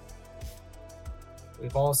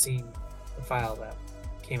 we've all seen the file that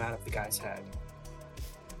came out of the guy's head.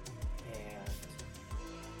 And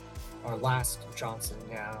our last Johnson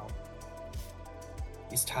now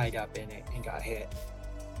is tied up in it and got hit.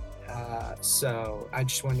 So I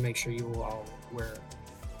just wanted to make sure you all were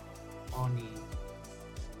on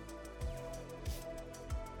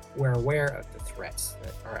we're aware of the threats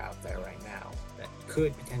that are out there right now that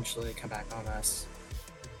could potentially come back on us.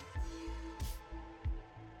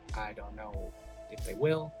 I don't know if they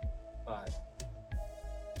will, but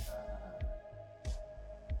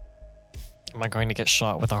Am I going to get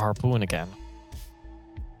shot with a harpoon again?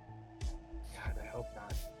 God, I hope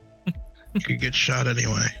not. You could get shot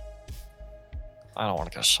anyway. I don't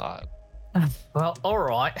want to get shot. Well, all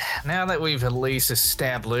right. Now that we've at least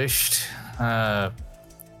established the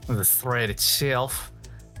threat itself,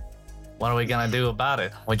 what are we gonna do about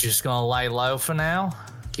it? We're just gonna lay low for now,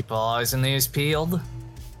 keep our eyes and ears peeled.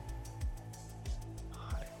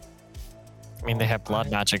 I mean, they have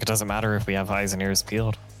blood magic. It doesn't matter if we have eyes and ears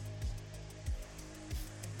peeled.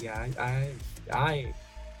 Yeah, I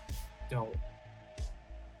don't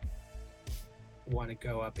want to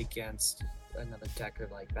go up against another decker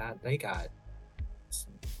like that. They got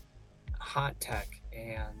some hot tech,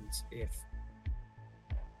 and if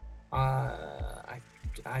I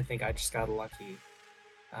think I just got lucky.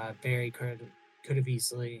 Barry could have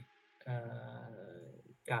easily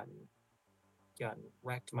gotten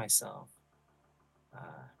wrecked myself.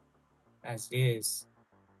 As it is,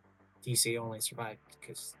 DC only survived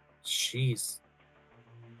because she's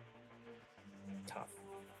tough.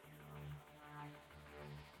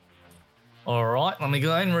 All right, let me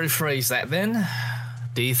go ahead and rephrase that then.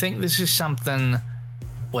 Do you think this is something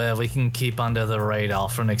where we can keep under the radar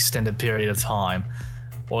for an extended period of time?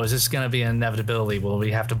 Or is this going to be an inevitability where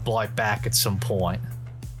we have to bite back at some point?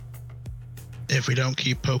 If we don't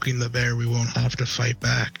keep poking the bear, we won't have to fight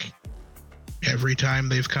back. Every time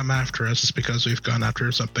they've come after us, it's because we've gone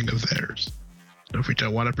after something of theirs. So if we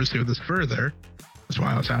don't want to pursue this further, that's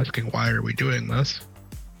why I was asking why are we doing this,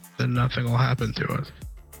 then nothing will happen to us.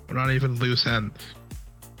 We're not even loose ends.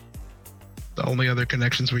 The only other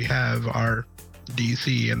connections we have are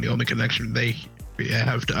DC, and the only connection they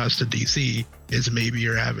have to us to DC is maybe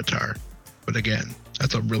your avatar. But again,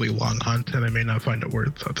 that's a really long hunt, and I may not find it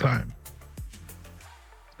worth the time.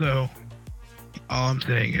 So, all I'm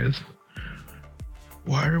saying is,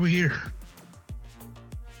 why are we here?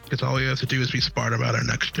 Because all we have to do is be smart about our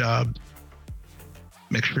next job.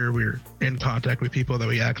 Make sure we're in contact with people that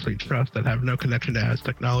we actually trust that have no connection to Az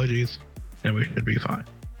Technologies, and we should be fine.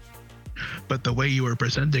 But the way you were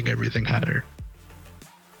presenting everything, Hatter,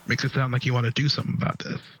 makes it sound like you want to do something about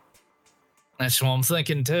this. That's what I'm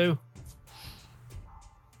thinking too.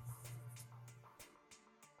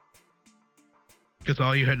 Because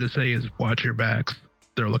all you had to say is, watch your backs.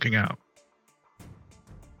 They're looking out.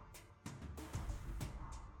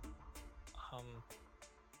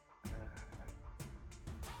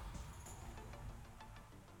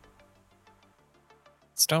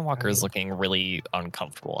 Stonewalker is looking really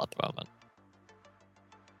uncomfortable at the moment.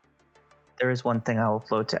 There is one thing I will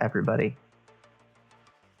float to everybody.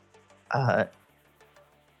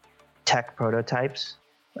 Tech prototypes,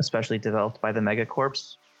 especially developed by the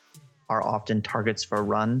Megacorps, are often targets for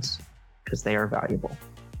runs because they are valuable.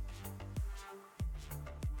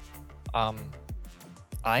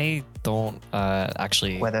 I don't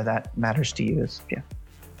actually. Whether that matters to you is, yeah.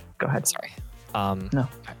 Go ahead. Sorry. No.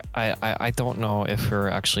 I don't know if we're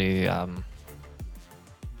actually going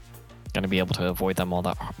to be able to avoid them all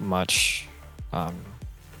that much.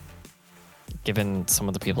 Given some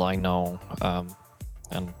of the people I know,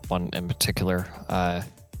 and one in particular,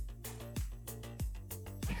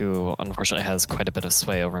 who unfortunately has quite a bit of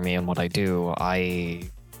sway over me and what I do,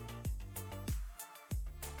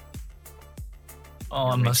 Oh,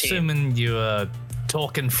 I'm routine. assuming you're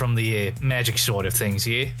talking from the magic sort of things,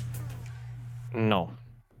 yeah? No.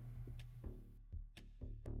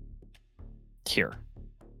 Here.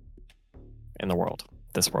 In the world.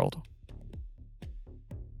 This world.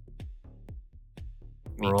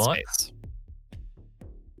 Meet Right. space.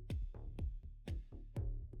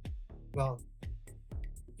 Well,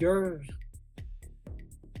 your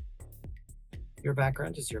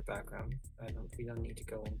background is your background. We don't need to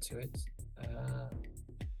go into it.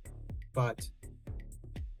 But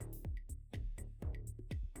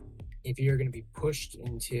if you're going to be pushed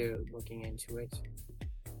into looking into it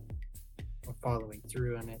or following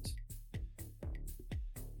through on it,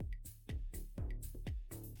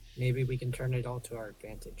 maybe we can turn it all to our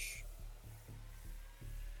advantage.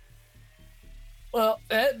 Well,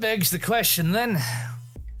 that begs the question then.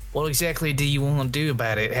 What exactly do you want to do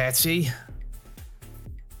about it, Hatsy?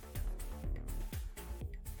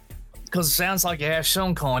 Because it sounds like you have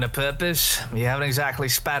some kind of purpose. You haven't exactly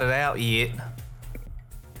spat it out yet.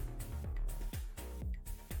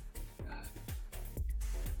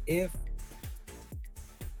 If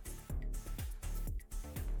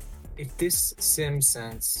this sim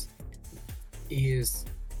sense is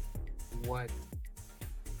what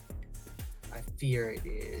I fear it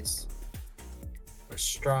is, or as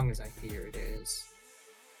strong as I fear it is,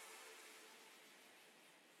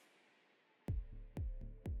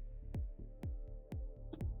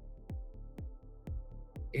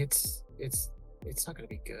 it's not gonna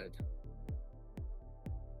be good.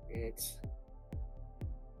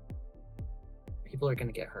 People are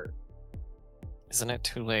gonna get hurt. Isn't it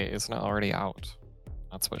too late? Isn't it already out?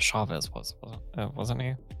 That's what Chavez was, wasn't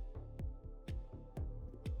he?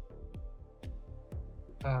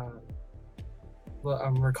 Well,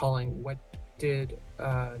 I'm recalling, what did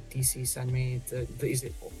DC send me? Is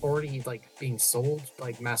it already like being sold,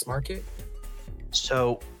 like mass market?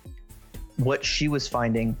 So, what she was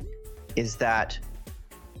finding is that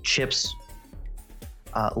chips,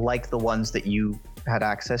 like the ones that you had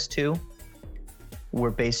access to,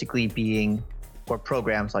 were basically being, or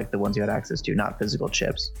programs like the ones you had access to, not physical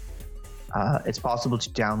chips. It's possible to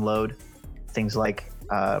download things like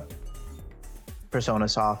Persona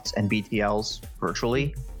Softs and BTLs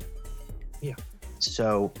virtually. Yeah.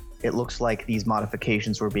 So it looks like these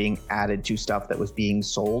modifications were being added to stuff that was being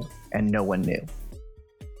sold and no one knew.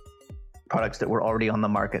 Products that were already on the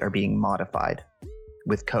market are being modified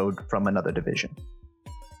with code from another division.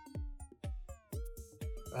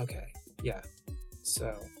 Okay, yeah.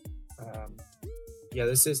 So, yeah,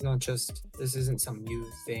 this isn't some new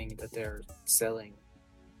thing that they're selling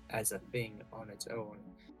as a thing on its own.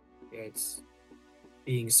 It's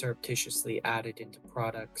being surreptitiously added into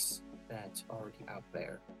products that are already out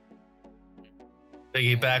there.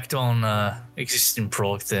 Piggybacked on existing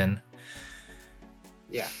product then.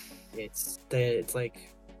 Yeah, it's like,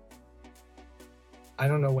 I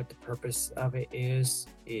don't know what the purpose of it is.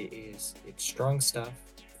 It's strong stuff.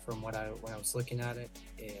 From when I was looking at it,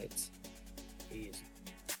 it is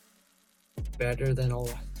better than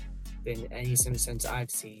any Simpsons I've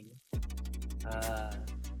seen.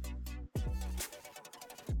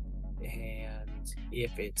 And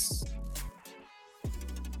if it's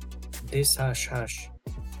this hush hush,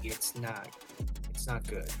 it's not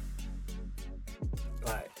good.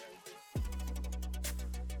 But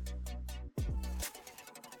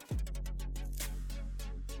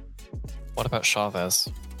What about Chavez?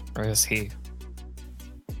 Where is he?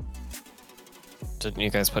 Didn't you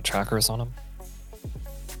guys put trackers on him?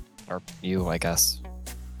 Or you, I guess.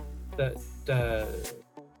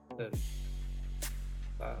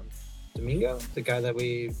 Domingo, the guy that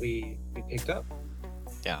we picked up.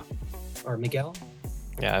 Yeah. Or Miguel.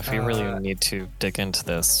 Yeah, if we really need to dig into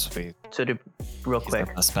this, So real he's quick,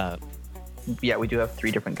 the best bet. yeah, we do have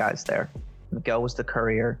 3 different guys there. Miguel was the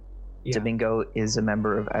courier. Yeah. Domingo is a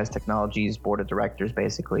member of As Technology's board of directors,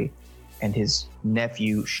 basically. And his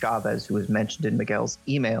nephew, Chavez, who was mentioned in Miguel's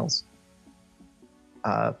emails,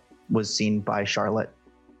 was seen by Charlotte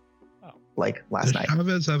like last Does night.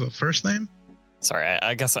 Chavez have a first name? Sorry,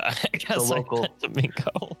 I guess I local- meant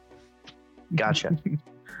Domingo. Gotcha.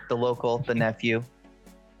 The local, the nephew,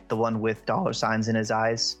 the one with $signs in his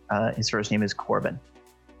eyes. His first name is Corbin.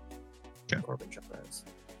 Corbin Chavez.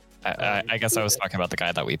 I guess I was talking about the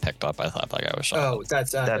guy that we picked up. I thought that guy was Chavez. Oh,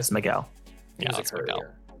 That's Miguel. He Yeah, was a that's Miguel.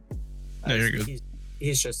 courier. No, you're good.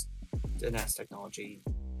 He's just an As Technology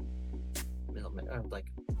middleman,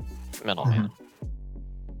 Middleman.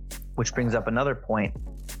 Which brings up another point.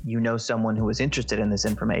 You know someone who was interested in this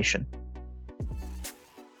information.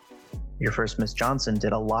 Your first Miss Johnson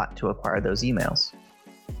did a lot to acquire those emails.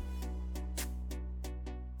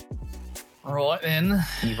 Right then.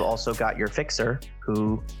 You've also got your fixer,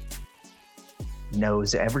 who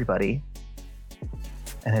knows everybody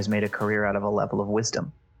and has made a career out of a level of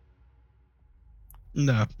wisdom.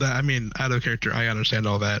 No, I mean, out of character, I understand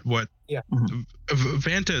all that. What? Yeah.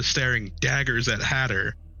 Vanta is staring daggers at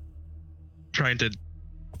Hatter, trying to,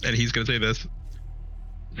 and he's going to say this.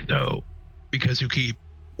 No, because you keep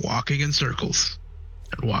walking in circles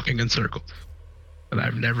and walking in circles, and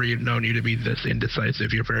I've never even known you to be this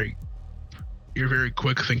indecisive. You're a very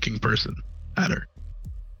quick-thinking person, Hatter.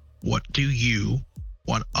 What do you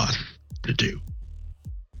want us to do?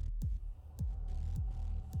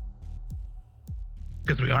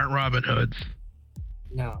 Because we aren't Robin Hoods.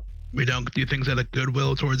 No. We don't do things out of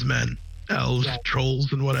goodwill towards men, elves, Yeah.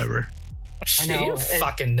 trolls, and whatever. I You know, don't and-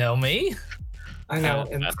 fucking know me. I know.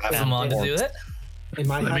 Yeah, and, that's I'm on to do it. and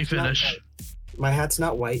my Let me hat's not finish. white. My hat's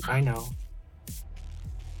not white. I know.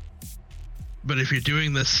 But if you're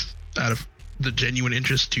doing this out of the genuine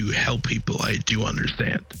interest to help people, I do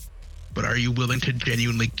understand. But are you willing to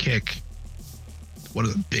genuinely kick one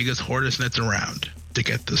of the biggest hardest nets around to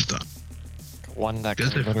get this done? One that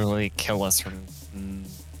Does could it- literally kill us from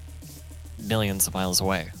millions of miles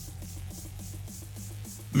away.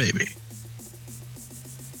 Maybe.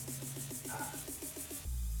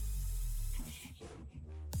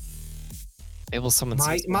 It will summon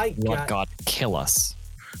My blood gut- god kill us.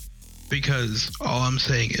 Because all I'm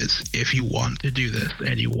saying is, if you want to do this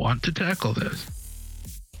and you want to tackle this,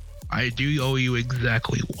 I do owe you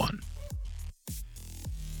exactly one.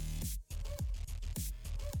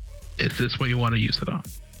 Is this what you want to use it on?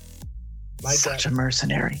 My Such gut, a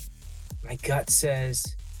mercenary. my gut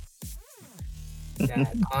says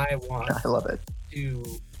that I want I love it. to.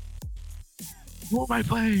 Who am I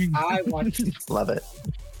playing? I want to Love it.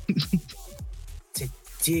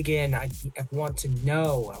 dig in. I want to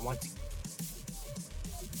know. I want to.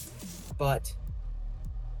 But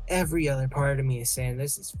every other part of me is saying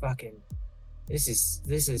this is fucking. This is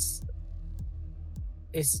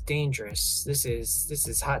dangerous. This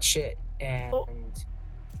is hot shit, and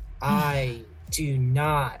I do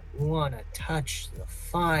not want to touch the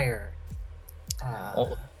fire.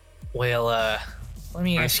 Oh, well, let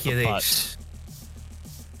me Press ask you the this.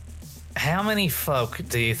 How many folk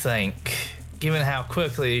do you think, given how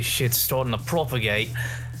quickly this shit's starting to propagate,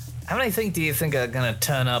 how many do you think are gonna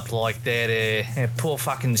turn up like that poor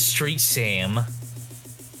fucking Street Sam?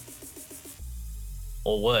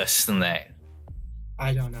 Or worse than that?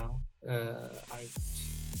 I don't know.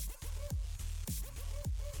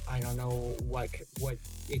 I don't know what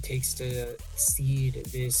it takes to seed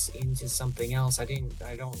this into something else. I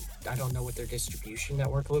don't know what their distribution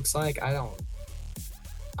network looks like.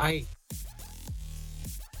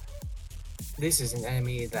 This is an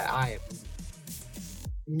enemy that I have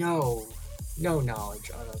no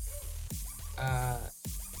knowledge of.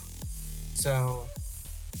 So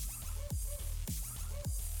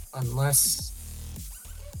unless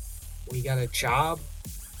we got a job,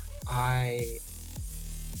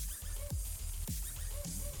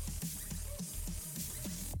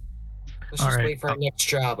 let's All just right. wait for our next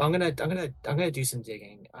job. I'm gonna do some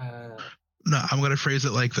digging. No, I'm going to phrase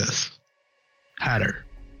it like this. Hatter.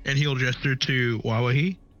 And he'll gesture to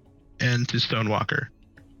Wawahi and to Stonewalker.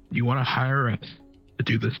 You want to hire us to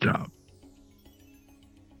do this job?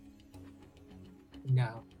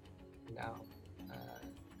 No.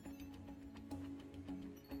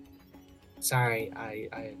 Sorry,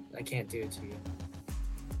 I can't do it to you.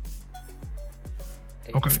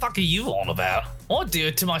 Okay. What the fuck are you on about? I'd do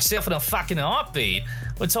it to myself in a fucking heartbeat.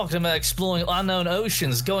 We're talking about exploring unknown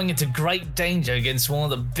oceans, going into great danger against one of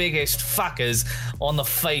the biggest fuckers on the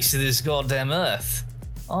face of this goddamn earth.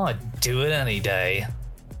 I'd do it any day.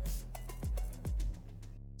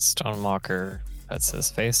 Stonewalker puts his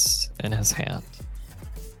face in his hand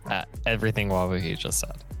at everything Wawahi just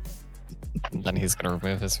said. And then he's gonna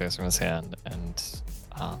remove his face from his hand and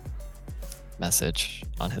message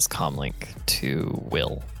on his comlink to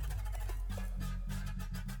Will.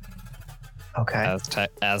 Okay.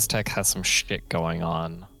 Aztec has some shit going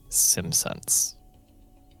on. SimSense.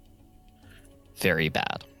 Very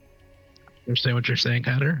bad. Understand what you're saying,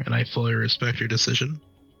 Hatter, and I fully respect your decision.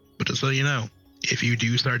 But just so you know, if you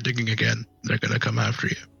do start digging again, they're going to come after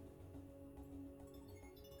you.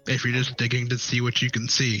 If you're just digging to see what you can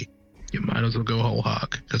see, you might as well go whole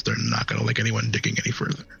hog, because they're not going to like anyone digging any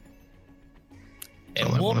further. That's all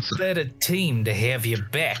And I wanna what say. better team to have your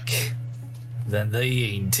back than the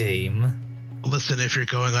Yin team? Listen, if you're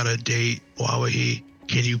going on a date, Wawahi,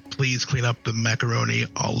 can you please clean up the macaroni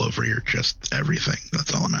all over your just everything?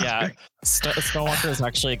 That's all I'm asking. Stonewalker is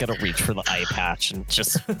actually gonna reach for the eye patch and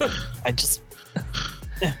just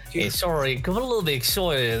Hey, sorry, got a little bit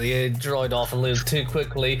excited. The droid off a little too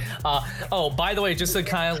quickly. By the way, just to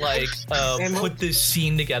kind of like put this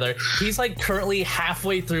scene together, he's like currently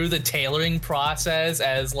halfway through the tailoring process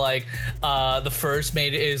as like the first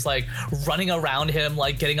mate is like running around him,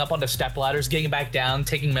 like getting up onto step ladders, getting back down,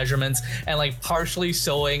 taking measurements, and like partially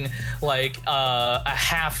sewing like a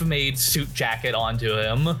half-made suit jacket onto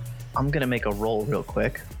him. I'm gonna make a roll real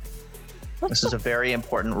quick. This is a very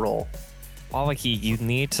important roll. Wallaki, you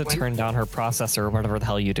need to turn down her processor or whatever the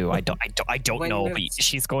hell you do. I don't know, but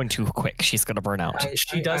she's going too quick. She's gonna burn out.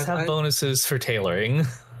 She does have bonuses for tailoring.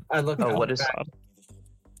 I look. Oh, what is?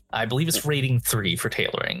 I believe it's rating 3 for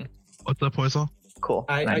tailoring. What's up, Poisel? Cool.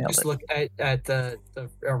 I just look at the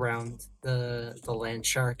around the land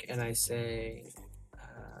shark and I say,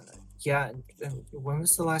 yeah. When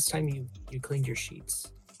was the last time you cleaned your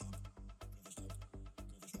sheets?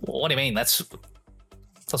 What do you mean? That's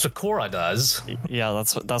what Cora does. Yeah,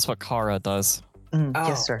 that's what Kara does.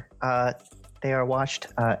 Yes, sir. They are washed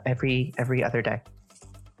every other day.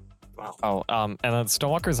 Wow. And then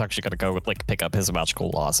Stonewalker's actually gonna go like pick up his magical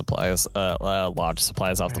lodge supplies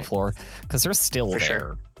off the floor because they're still For there.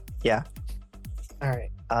 sure. Yeah. All right.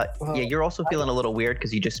 Well, yeah, you're also feeling a little weird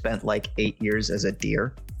because you just spent like 8 years as a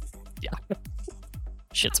deer.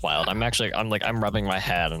 Shit's wild. I'm rubbing my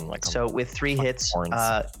head and like. So with 3 hits, horns.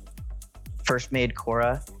 First Maid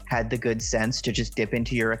Cora had the good sense to just dip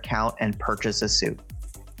into your account and purchase a suit.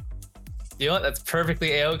 You know what? That's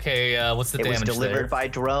perfectly a-okay. What's the It damage was delivered there? by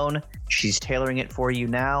drone. She's tailoring it for you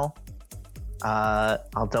now.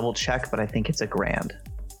 I'll double check, but I think it's $1,000.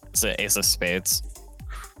 It's an Ace of Spades.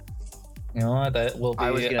 You know what? That will be.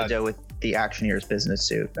 I was gonna go with the Actioneer's business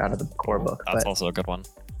suit out of the core book. That's But also a good one.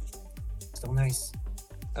 still nice.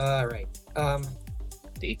 All right.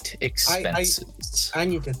 Date expenses. I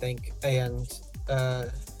need to think, and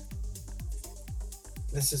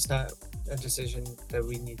this is not a decision that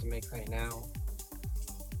we need to make right now.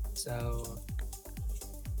 So,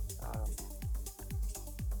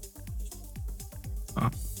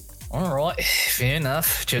 All right, fair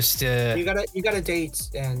enough. Just you got a date,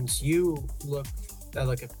 and you look. I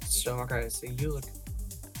look at Stonewalker. I say, you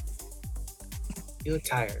look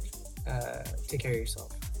tired. Take care of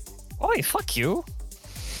yourself. Oi, fuck you.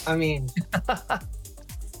 I mean,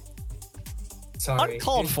 sorry.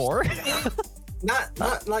 Uncalled for.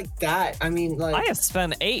 Not like that. I mean, like I have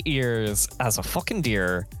spent 8 years as a fucking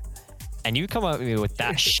deer, and you come at me with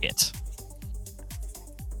that shit.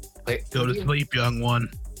 Go to sleep, young one.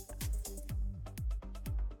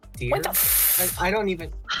 deer. What the I don't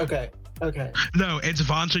even. Okay. No, it's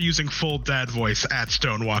Vanta using full dad voice at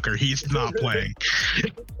Stonewalker. He's not playing.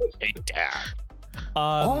 Hey, Dad.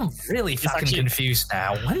 I'm really fucking actually- confused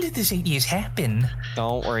now. When did this 8 years happen?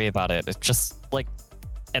 Don't worry about it. It's just like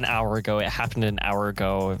an hour ago. It happened an hour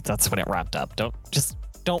ago. That's when it wrapped up. Don't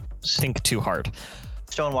think too hard.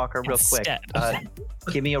 Stonewalker, real quick. Instead.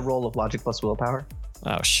 Give me a roll of logic plus willpower.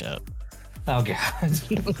 Oh shit. Oh god.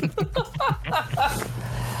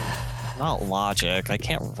 Not logic. I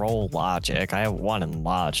can't roll logic. I have 1 in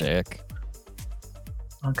logic.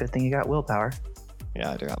 Oh, good thing you got willpower.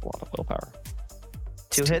 Yeah, I do have a lot of willpower.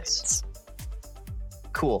 2 hits.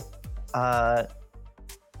 Cool. Vanta's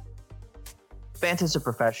a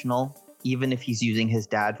professional. Even if he's using his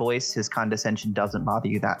dad voice, his condescension doesn't bother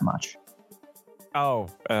you that much. Oh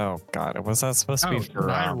god. Was that supposed to Oh, be for can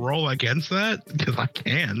I roll against that? Because I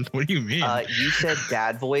can. What do you mean? You said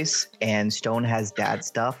dad voice, and Stone has dad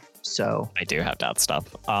stuff, so I do have that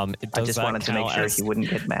stuff. I just wanted to make sure he wouldn't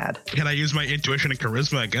get mad. Can I use my intuition and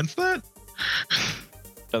charisma against that?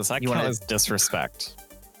 Does that You count wanna- as disrespect?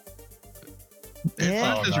 It's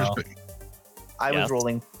not Oh, no. disrespect. I Yes. was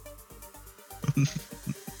rolling.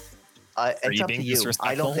 Are It's you up being to you.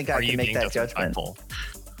 disrespectful? I don't think Or I are you can make being that judgment. disrespectful?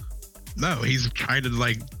 No, he's trying to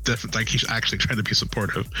like he's actually trying to be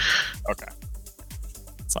supportive. Okay.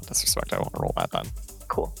 It's not disrespect. I won't roll that then.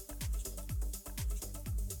 Cool.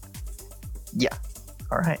 Yeah.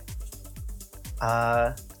 All right.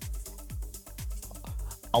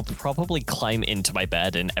 I'll probably climb into my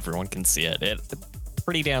bed and everyone can see it.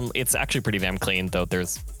 It's actually pretty damn clean, though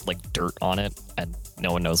there's like dirt on it and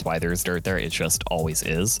no one knows why there's dirt there. It just always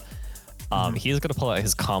is. He's going to pull out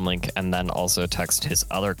his comlink and then also text his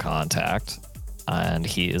other contact. And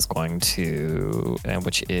he is going to,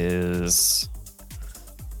 which is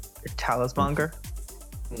Talismonger.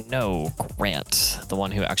 no Grant, the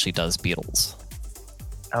one who actually does beetles.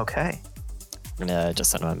 Okay. I'm gonna just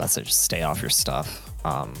send him a message. Stay off your stuff.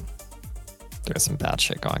 There's some bad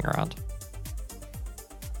shit going around.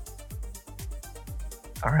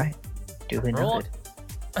 All right. Duly Right. noted.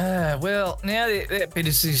 Well, now that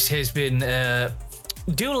business has been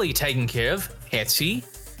duly taken care of. Hetzy,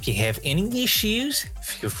 if you have any issues,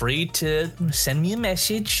 feel free to send me a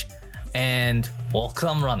message and we'll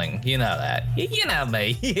come running. You know that. You know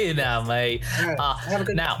me. You know me. All right, have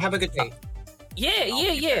a good day.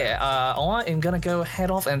 Yeah. I am gonna go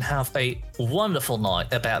head off and have a wonderful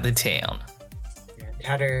night about the town. Yeah,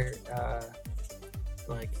 Hatter,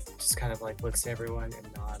 just kind of looks at everyone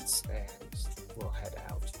and nods, and we'll head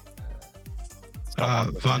out.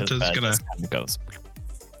 Vanta's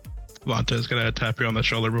gonna tap you on the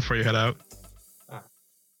shoulder before you head out.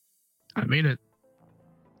 I mean it.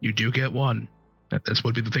 You do get one. This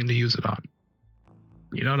would be the thing to use it on.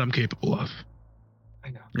 You know what I'm capable of. I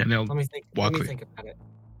know. And he'll Let me think about it.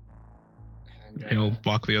 And, he'll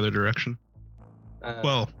walk the other direction.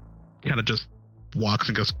 Well, kind of just walks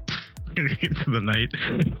and goes into the night.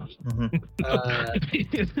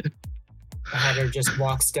 Hatter just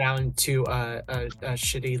walks down to a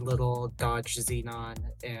shitty little Dodge Xenon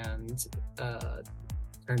and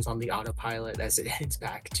turns on the autopilot as it heads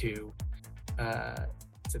back to the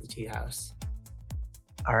tea house.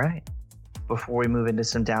 All right. Before we move into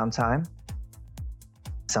some downtime,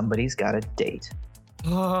 somebody's got a date.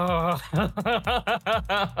 Yep.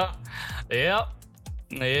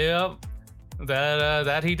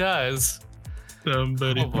 That he does.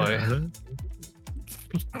 Somebody. Oh boy.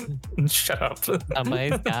 Shut up.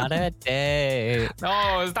 Somebody's got a date.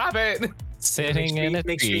 No, stop it. Sitting in a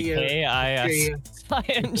tree.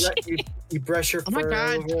 You brush your fur. Oh my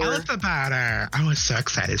god, over. tell us about her. I was so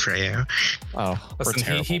excited for you. Oh,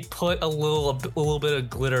 Listen, he put a little bit of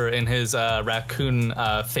glitter in his raccoon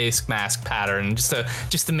face mask pattern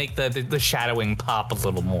just to make the shadowing pop a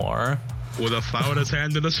little more. With a flower in his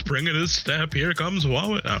hand and a spring in his step, here comes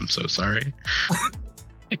Wallet. I'm so sorry.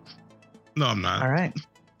 No, I'm not. All right.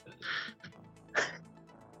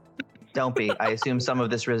 Don't be. I assume some of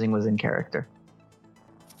this rizzing was in character.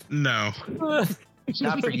 No.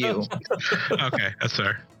 Not for you. Okay, that's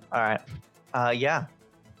fair. All right. Yeah.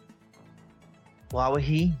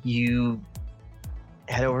 Wawahi, you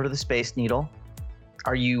head over to the Space Needle.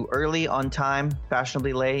 Are you early, on time,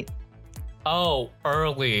 fashionably late? Oh,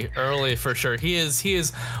 early for sure. He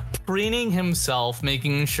is preening himself,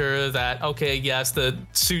 making sure that, okay, yes, the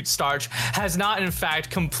suit starch has not in fact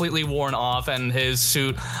completely worn off and his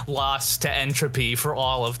suit lost to entropy for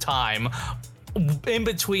all of time. In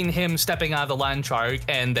between him stepping out of the land shark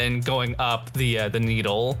and then going up the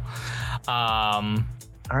needle. All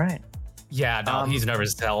right. Yeah, no, he's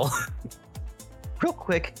nervous as hell. Real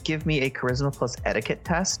quick, give me a charisma plus etiquette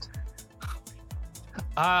test.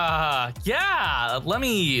 Yeah. Let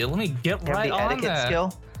me get Have right the on etiquette that.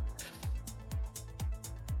 skill.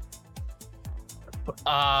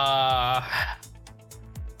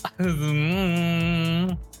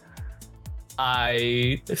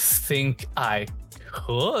 I think I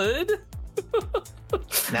could.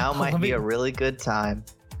 Now might be a really good time.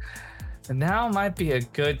 Now might be a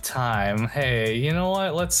good time. Hey, you know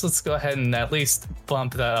what? Let's go ahead and at least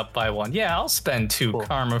bump that up by one. Yeah, I'll spend 2 Cool.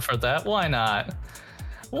 karma for that. Why not?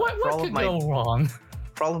 What all could of my- go wrong?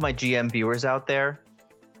 For all of my GM viewers out there,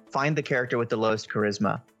 find the character with the lowest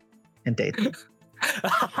charisma and date them.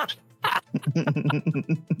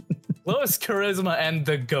 Lowest charisma and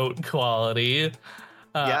the goat quality.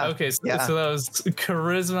 Yeah, Okay, so yeah. that was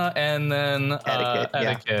charisma and then Etiquette, yeah.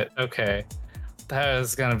 etiquette. Okay, that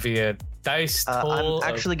is gonna be a dice toll.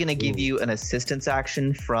 I'm actually going to give you an assistance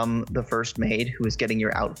action from the first maid who is getting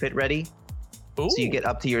your outfit ready. Ooh, So you get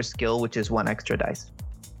up to your skill, which is 1 extra dice.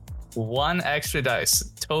 1 extra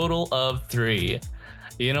dice, total of 3.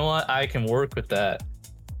 You know what? I can work with that.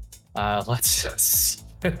 Let's just see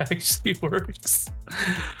if it actually works.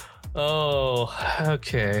 Oh,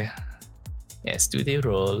 okay. Yes, do the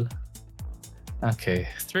roll. Okay,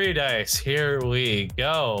 3 dice. Here we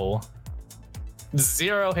go.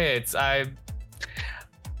 0 hits. I'm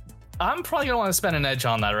probably gonna want to spend an edge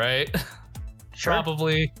on that, right? Sure.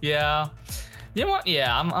 Probably, yeah. You know what?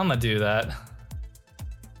 Yeah, I'm gonna do that.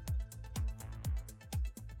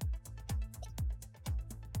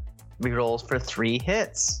 Rerolls for 3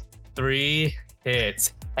 hits. 3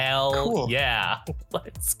 hits. Hell Cool. yeah.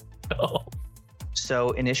 Let's go. So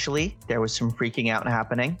initially, there was some freaking out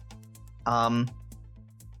happening.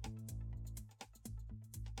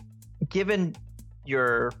 Given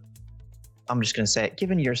your, I'm just going to say it,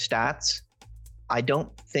 given your stats, I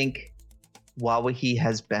don't think Wawahi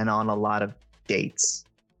has been on a lot of dates.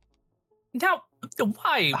 Now,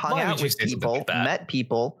 why? Hung why out would you with say something people, like that? met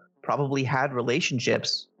people, probably had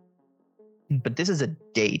relationships. But this is a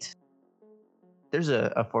date. There's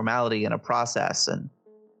a formality and a process, and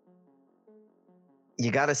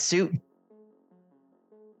you got a suit.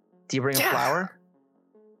 Do you bring a flower?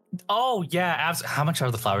 Oh yeah, how much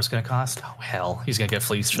are the flowers going to cost? Oh hell, he's going to get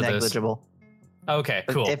fleeced for Negligible. this. Okay,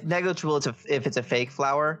 cool. If negligible, if it's a fake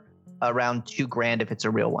flower, around $2,000 if it's a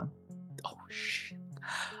real one. Oh shit.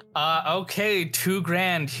 Okay,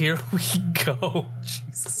 $2,000. Here we go.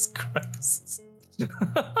 Jesus Christ.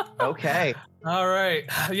 Okay. All right.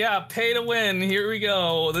 Yeah, pay to win. Here we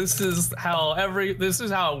go. This is how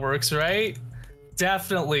it works, right?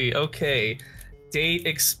 Definitely. Okay. Date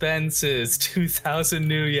expenses, 2,000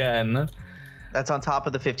 new yen. That's on top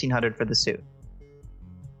of the 1,500 for the suit.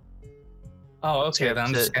 Oh, okay. So Then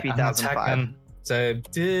I'm it's just 3,500. So I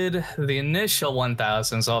did the initial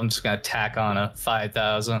 1,000, so I'm just gonna tack on a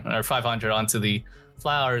 5,000 or 500 onto the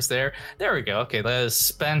flowers there. There we go. Okay, that is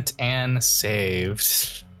spent and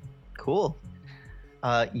saved. Cool.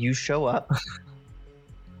 You show up.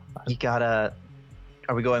 You gotta.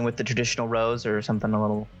 Are we going with the traditional rose or something a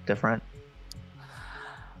little different?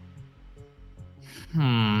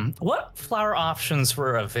 What flower options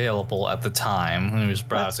were available at the time when he was Let's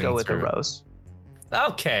browsing? go with the through? rose.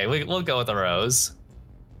 Okay, we'll go with the rose.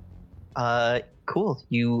 Cool.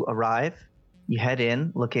 You arrive. You head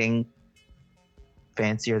in looking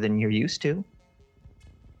fancier than you're used to.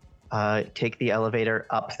 Take the elevator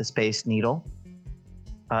up the Space Needle.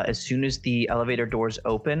 As soon as the elevator doors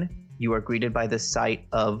open, you are greeted by the sight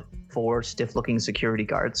of 4 stiff-looking security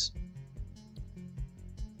guards.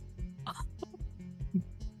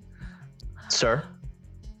 Sir?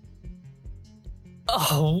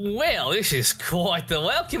 Oh, well, this is quite the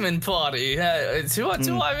welcoming party. To what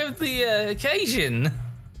do I have the occasion?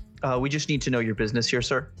 We just need to know your business here,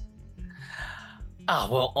 sir.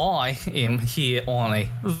 Well, I am here on a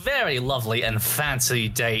very lovely and fancy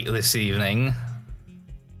date this evening.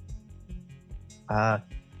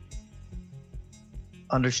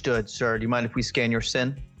 Understood, sir. Do you mind if we scan your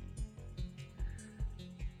SIN?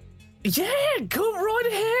 Yeah, go right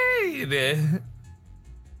ahead.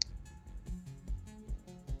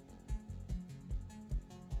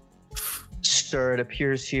 Sir, it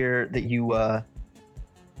appears here that you,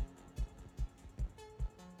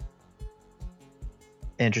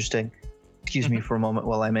 Interesting. Excuse me for a moment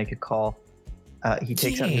while I make a call. He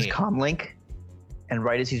takes out his comm link, and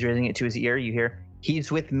right as he's raising it to his ear, you hear,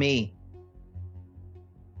 "He's with me."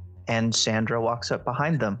 And Sandra walks up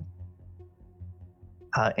behind them.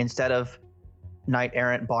 Instead of knight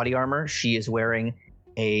errant body armor, she is wearing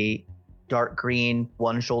a dark green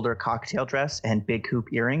one-shoulder cocktail dress and big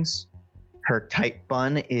hoop earrings. Her tight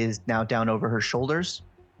bun is now down over her shoulders.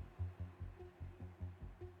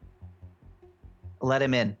 Let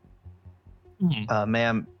him in.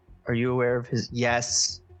 Ma'am, are you aware of his...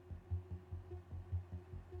 Yes.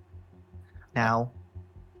 Now.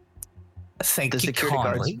 Thank The you security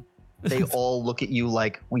kindly. guards, they all look at you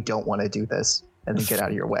like, we don't want to do this, and then get out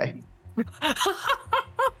of your way.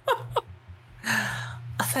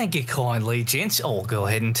 Thank you kindly, gents. I'll go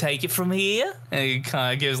ahead and take it from here. And he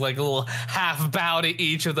kind of gives like a little half bow to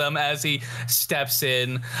each of them as he steps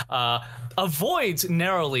in. Avoids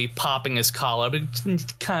narrowly popping his collar, but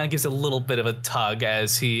kind of gives a little bit of a tug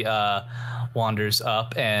as he wanders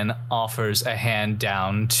up and offers a hand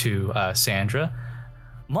down to Sandra.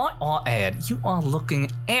 Might I add, you are looking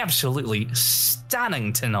absolutely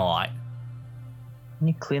stunning tonight. Can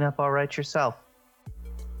you clean up all right yourself?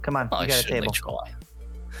 Come on, I you got a certainly table. try.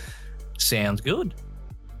 Sounds good.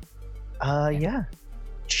 Yeah.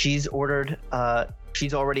 She's ordered,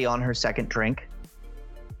 she's already on her second drink.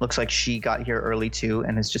 Looks like she got here early too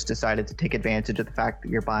and has just decided to take advantage of the fact that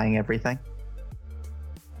you're buying everything.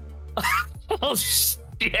 Oh,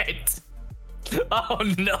 shit. Oh,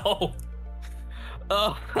 no.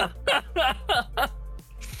 Oh.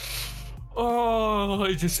 Oh,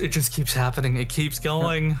 it just keeps happening. It keeps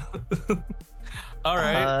going. All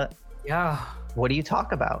right. Yeah. What do you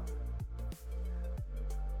talk about?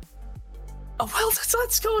 Oh, well,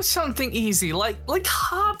 let's go with something easy, like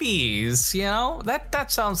hobbies. You know,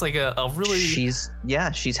 that sounds like a really. She's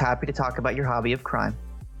happy to talk about your hobby of crime.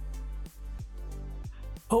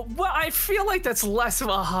 Oh, well, I feel like that's less of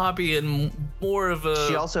a hobby and more of a.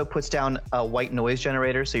 She also puts down a white noise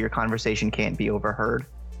generator so your conversation can't be overheard.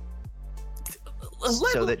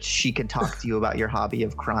 So that she can talk to you about your hobby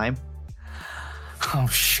of crime. Oh,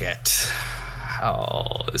 shit. Oh,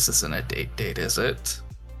 this isn't a date, is it?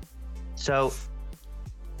 So,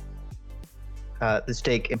 the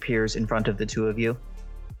stake appears in front of the two of you.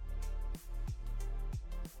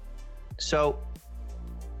 So,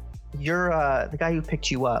 you're the guy who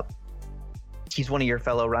picked you up. He's one of your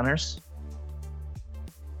fellow runners.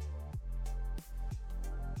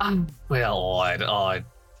 Well, I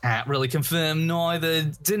can't really confirm neither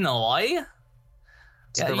deny.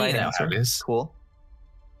 It's the right answer. Cool.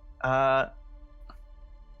 And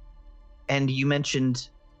you mentioned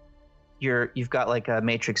you've got like a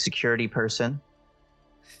Matrix security person,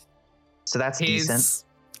 so that's decent. His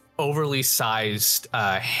overly sized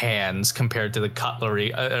hands compared to the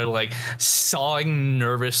cutlery are like sawing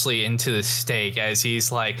nervously into the steak as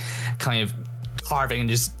he's like kind of carving and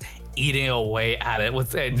just eating away at it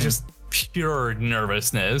with just pure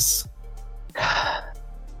nervousness.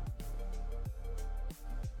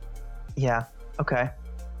 Yeah. Okay.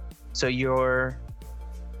 So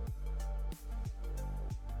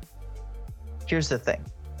here's the thing.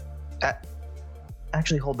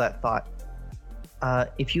 Actually, hold that thought.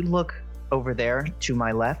 If you look over there to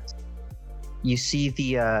my left, you see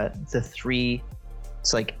the three.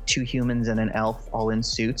 It's like 2 humans and an elf, all in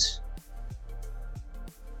suits.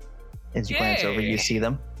 As you glance over, you see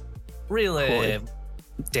them. Really Cool.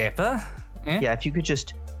 dapper. Yeah, if you could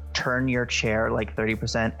just turn your chair like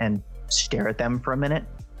 30% and stare at them for a minute,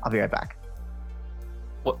 I'll be right back.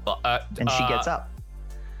 What, And she gets up.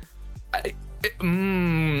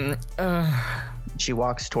 She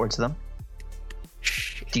walks towards them.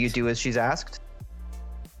 Do you do as she's asked?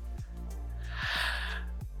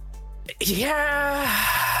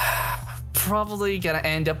 Yeah, probably gonna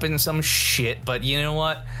end up in some shit, but you know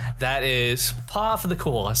what? That is par for the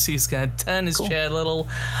course. He's gonna turn his chair a little,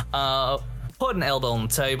 put an elbow on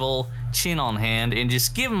the table, chin on hand, and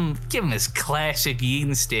just give him his classic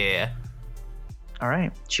Eden stare. All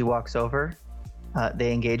right. She walks over.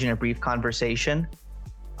 They engage in a brief conversation.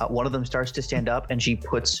 One of them starts to stand up, and she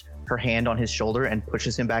puts her hand on his shoulder and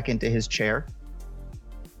pushes him back into his chair.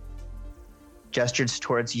 Gestures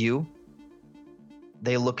towards you.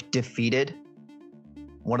 They look defeated.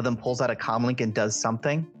 One of them pulls out a comlink and does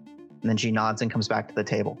something, and then she nods and comes back to the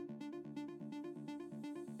table.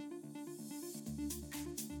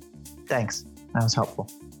 Thanks. That was helpful.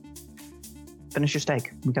 Finish your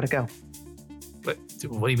steak. We gotta go. What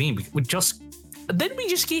do you mean? Didn't we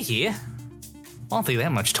just get here? I don't think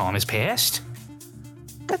that much time has passed.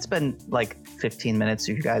 That's been like 15 minutes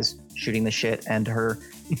of you guys shooting the shit, and her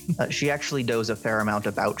she actually knows a fair amount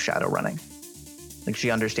about shadow running. Like,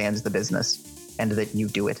 she understands the business and that you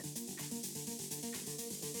do it.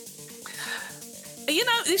 You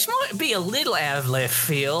know, this might be a little out of left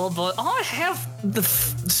field, but I have the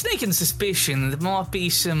sneaking suspicion there might be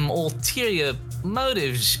some ulterior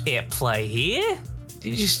motives at play here.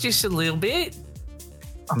 Just a little bit.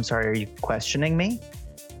 I'm sorry, are you questioning me?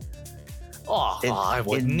 I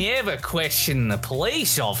would never question the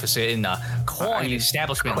police officer in a coin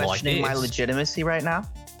establishment like this. Questioning my legitimacy right now?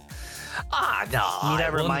 No. Need I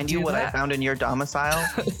remind you what I found in your domicile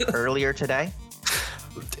earlier today?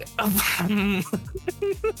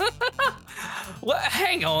 Well,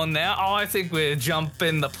 hang on now. I think we're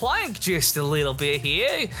jumping the plank just a little bit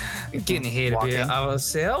here. Getting ahead of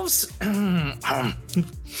ourselves.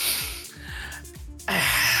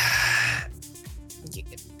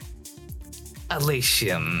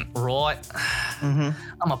 Elysium, right? Mm-hmm.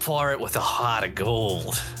 I'm a pirate with a heart of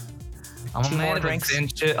gold. I'm a man of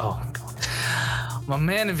adventure. Oh, God. I'm a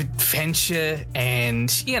man of adventure and,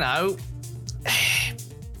 you know,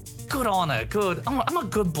 good honor, good. I'm a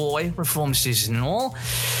good boy, reform citizen and all.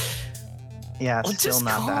 Yeah, still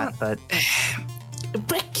not that, but...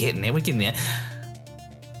 We're getting there.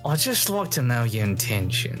 I'd just like to know your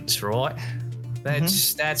intentions, right?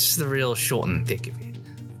 That's the real short and thick of it.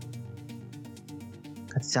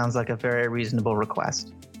 That sounds like a very reasonable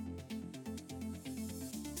request.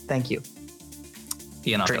 Thank you.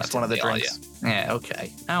 You're not Drinks one of the drinks. Yeah,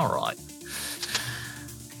 okay. All right.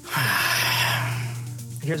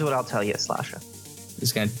 Here's what I'll tell you, Slasha.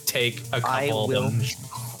 He's going to take a couple of them.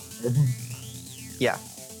 Yeah.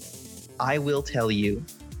 I will tell you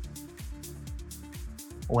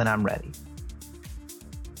when I'm ready.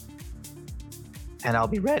 And I'll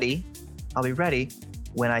be ready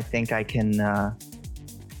when I think I can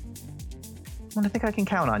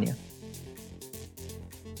count on you.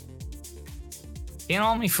 Count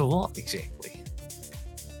on me for what exactly?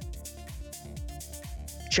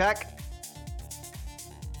 Check.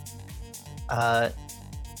 All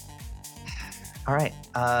right.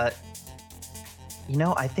 You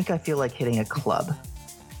know, I think I feel like hitting a club.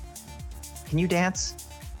 Can you dance?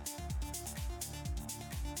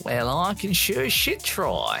 Well, I can sure shit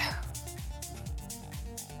try.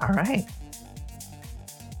 All right.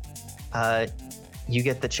 You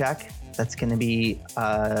get the check. That's going to be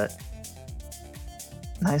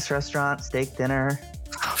nice restaurant, steak dinner.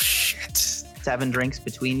 Oh, shit. 7 drinks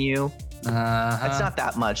between you. It's not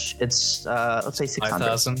that much. It's, let's say 600.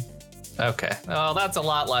 5,000? Okay. Oh, that's a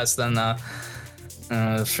lot less than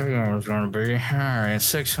The figure was going to be, all right,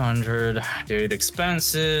 600. Dude,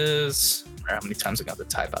 expenses. How many times I got to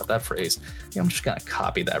type out that phrase? Yeah, I'm just going to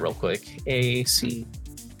copy that real quick. AC.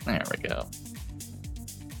 There we go.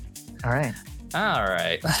 All right. All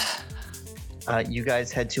right. You guys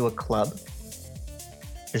head to a club.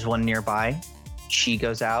 There's one nearby. She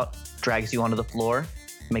goes out, drags you onto the floor.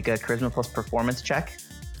 Make a charisma plus performance check.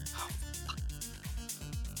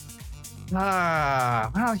 Well,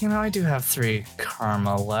 I do have 3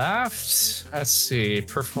 karma left. Let's see, You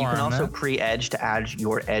performance. can also pre-edge to add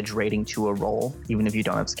your edge rating to a roll, even if you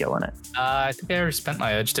don't have skill in it. I think I already spent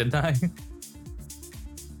my edge, didn't I?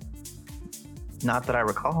 Not that I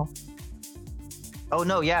recall. Oh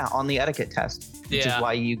no, yeah, on the etiquette test, which is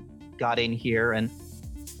why you got in here. And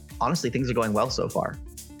honestly, things are going well so far.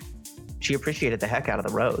 She appreciated the heck out of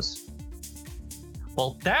the rose.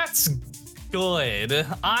 Well, that's good.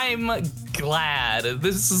 I'm glad.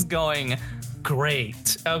 This is going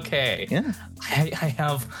great. Okay. Yeah. I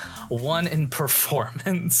have 1 in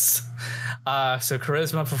performance. So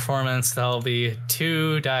charisma performance, that'll be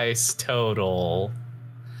 2 dice total.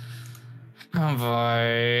 Oh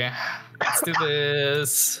boy. Let's do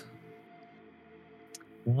this.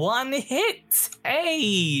 1 hit.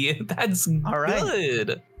 Hey, that's All right.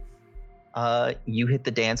 good. You hit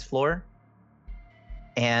the dance floor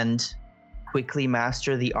and quickly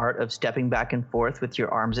master the art of stepping back and forth with your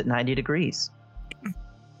arms at 90 degrees.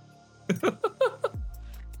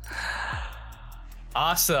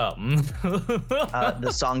 Awesome.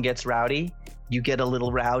 The song gets rowdy. You get a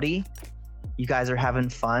little rowdy. You guys are having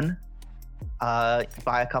fun. Buy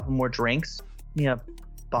a couple more drinks.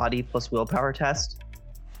 Body plus willpower test.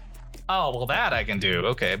 Oh, well, that I can do.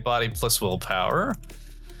 Okay, body plus willpower.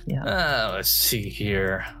 Yeah. Let's see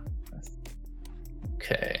here.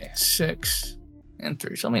 Okay, 6 and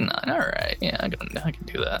 3, so 9. All right, yeah, I can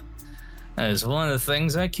do that. That is one of the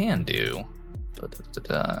things I can do.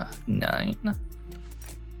 9.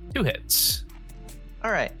 2 hits.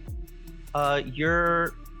 All right.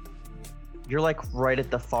 You're like right at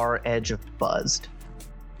the far edge of buzzed.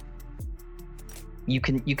 You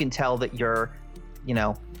can tell that you're,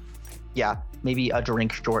 maybe a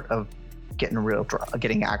drink short of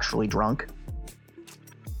getting actually drunk.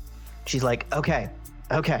 She's like, okay.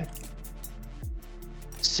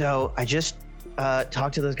 So I just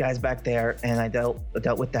talked to those guys back there, and I dealt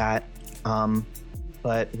with that.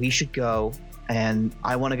 But we should go, and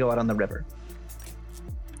I want to go out on the river.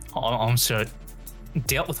 I'm sorry.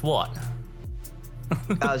 Dealt with what?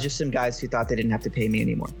 Just some guys who thought they didn't have to pay me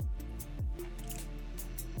anymore.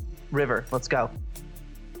 River, let's go.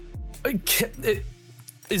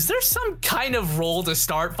 Is there some kind of role to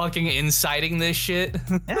start fucking inciting this shit?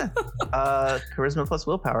 Yeah. Charisma plus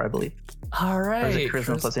willpower, I believe. All Or right. is it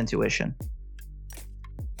charisma plus intuition?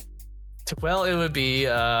 Well, it would be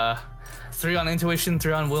 3 on intuition,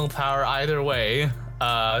 3 on willpower, either way.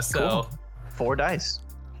 Cool. 4 dice.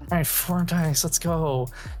 All right, 4 dice. Let's go.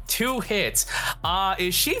 2 hits.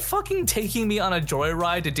 Is she fucking taking me on a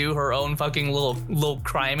joyride to do her own fucking little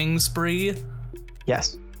criming spree?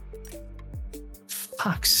 Yes.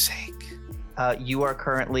 Fuck's sake. You are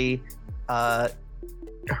currently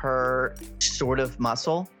her sort of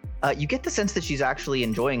muscle. You get the sense that she's actually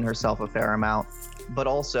enjoying herself a fair amount, but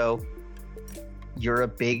also you're a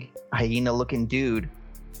big hyena-looking dude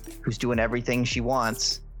who's doing everything she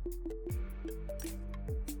wants.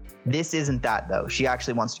 This isn't that, though. She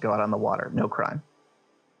actually wants to go out on the water. No crime.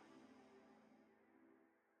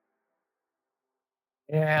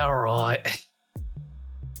 Yeah, right.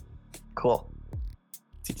 Cool.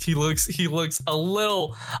 He looks a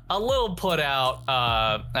little put out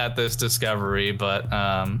at this discovery, but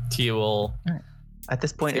he will. At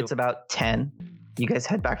this point, it's about 10. You guys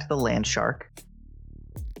head back to the Land Shark.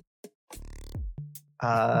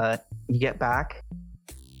 You get back.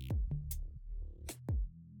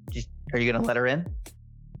 Are you gonna let her in?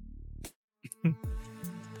 All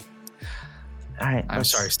right. I'm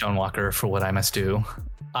sorry, Stonewalker, for what I must do.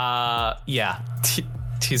 Yeah,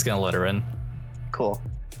 he's gonna let her in. Cool.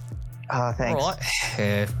 Thanks. All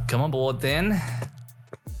right, come on board then.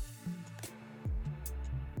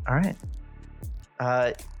 All right.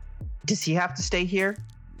 Does he have to stay here?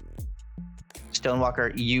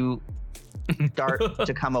 Stonewalker, you start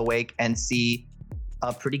to come awake and see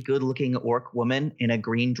a pretty good-looking orc woman in a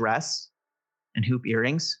green dress and hoop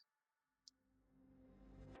earrings.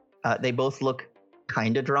 They both look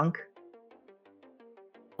kind of drunk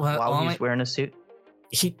while he's wearing a suit.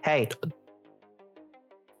 Hey.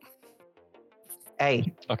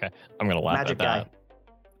 Okay, I'm gonna laugh Magic at that.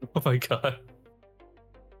 Oh my god.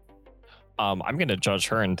 I'm gonna judge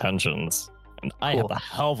her intentions And I have Cool. a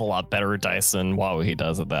hell of a lot better dice than he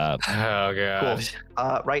does at that. Oh god.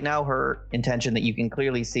 Cool. Right now, her intention that you can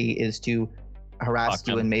clearly see is to harass Fuck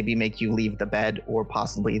you him. and maybe make you leave the bed or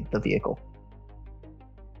possibly the vehicle.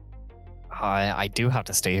 I do have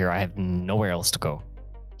to stay here. I have nowhere else to go.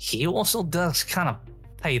 He also does kind of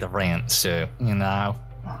pay the rent, so you know.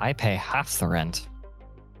 I pay half the rent.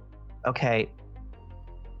 Okay.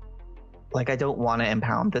 Like, I don't want to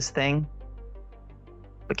impound this thing,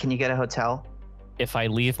 but can you get a hotel? If I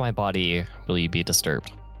leave my body, will you be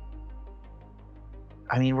disturbed?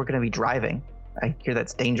 I mean, we're going to be driving. I hear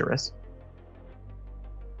that's dangerous.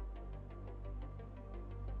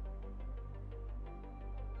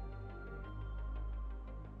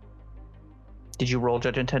 Did you roll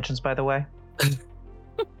judge intentions, by the way?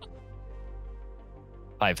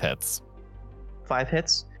 5 hits. 5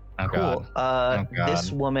 hits? Oh Cool. god. Oh, This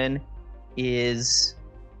God. woman is,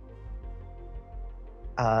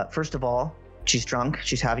 first of all, she's drunk.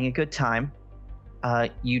 She's having a good time.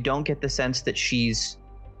 You don't get the sense that she's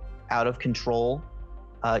out of control.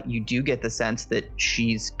 You do get the sense that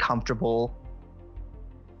she's comfortable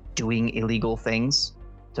doing illegal things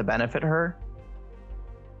to benefit her.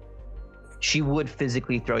 She would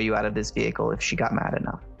physically throw you out of this vehicle if she got mad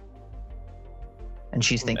enough. And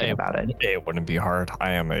she's thinking about it. It wouldn't be hard.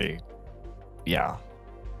 I am a... Yeah.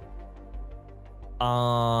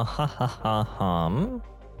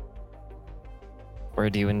 Where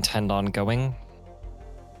do you intend on going?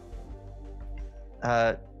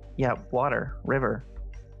 Yeah, water, river.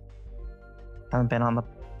 Haven't been on the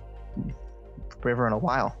river in a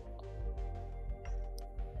while.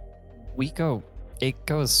 It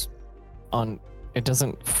goes on... It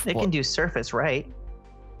doesn't... They can do surface, right?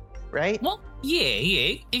 Right? Well,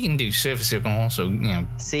 yeah. You can do surface. You can also,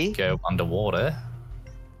 See? go underwater.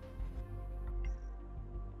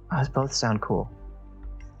 Those both sound cool.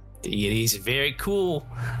 It is very cool.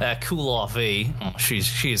 Cool RV. Oh,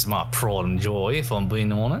 she's my pride and joy, if I'm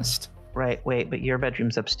being honest. Right, wait, but your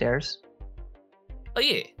bedroom's upstairs? Oh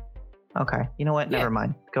yeah. Okay, you know what? Yeah. Never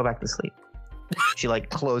mind. Go back to sleep. She, like,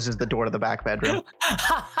 closes the door to the back bedroom.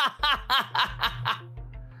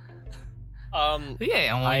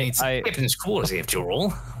 Yeah, I mean, it's Captain's quarters after all.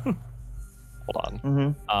 Hold on.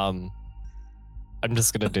 Mm-hmm. I'm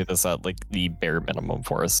just gonna do this at like the bare minimum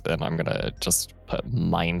first, and I'm gonna just put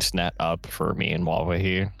mind net up for me and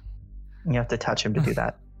Wawahi. You have to touch him to do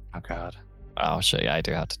that. Oh god. Oh shit, yeah, I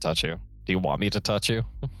do have to touch you. Do you want me to touch you?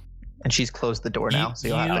 And she's closed the door now, so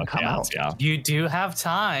you'll have to come out. Yeah. You do have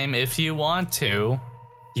time if you want to.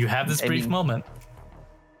 You have this I brief mean- moment.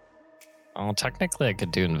 Oh, technically, I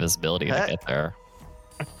could do invisibility to get there.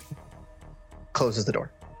 Closes the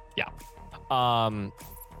door.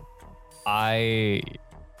 I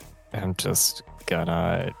am just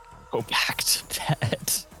gonna go back to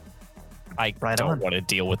bed. I Right don't on. want to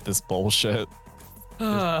deal with this bullshit.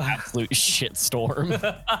 Absolute shitstorm.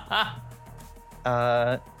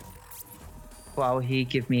 Well, he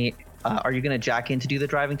give me. Are you gonna jack in to do the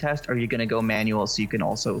driving test, or are you gonna go manual so you can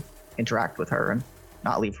also interact with her and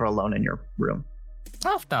not leave her alone in your room?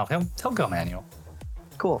 Oh no, he'll go manual.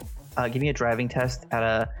 Cool. Give me a driving test at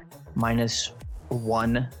a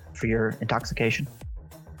 -1 for your intoxication.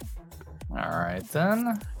 All right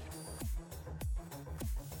then.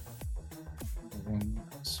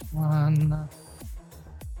 This one.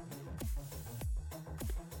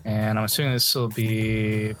 And I'm assuming this will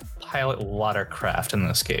be pilot watercraft in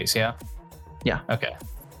this case, yeah? Yeah. Okay.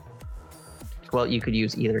 Well, you could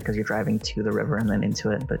use either because you're driving to the river and then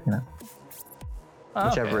into it, but you know,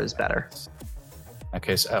 whichever Okay. is better.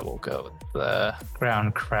 Okay, so I will go with the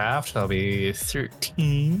ground craft. That'll be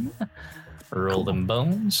 13. Roll them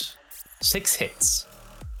bones. 6 hits.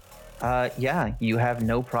 Yeah, you have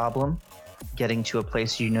no problem getting to a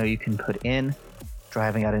place you know you can put in,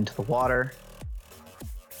 driving out into the water.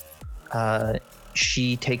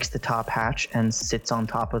 She takes the top hatch and sits on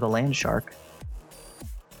top of the land shark.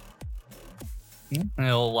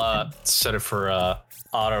 He'll set it for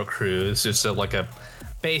auto cruise, just like a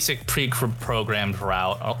basic pre-programmed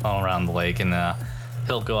route around the lake, and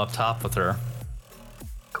he'll go up top with her.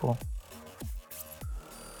 Cool.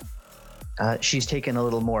 She's taken a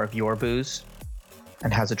little more of your booze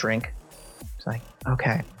and has a drink. It's like,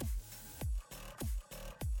 okay.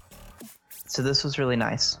 So this was really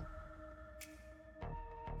nice.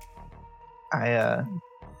 I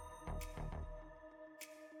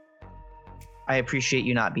appreciate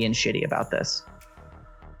you not being shitty about this.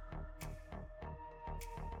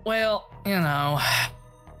 Well, the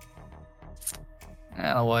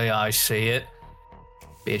way I see it,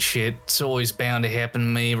 bitch shit's always bound to happen to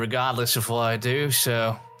me regardless of what I do,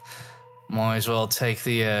 so might as well take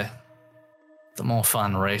the the more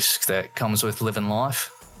fun risk that comes with living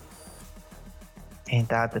life. Ain't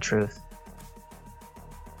that the truth?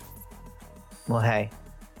 Well, hey.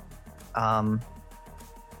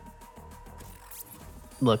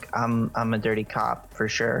 Look, I'm a dirty cop for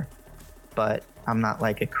sure, but I'm not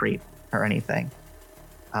like a creep or anything.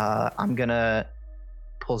 I'm gonna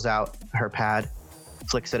pulls out her pad,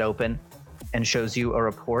 flicks it open, and shows you a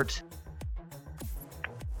report.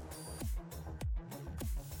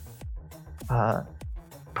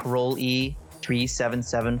 Parolee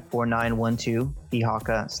 3774912,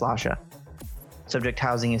 Ihaka Slasha. Subject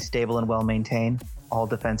housing is stable and well maintained. All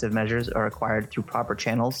defensive measures are acquired through proper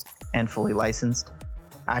channels and fully licensed.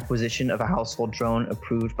 Acquisition of a household drone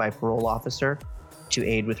approved by parole officer to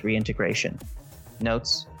aid with reintegration.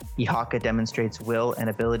 Notes: Ihaka demonstrates will and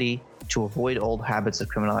ability to avoid old habits of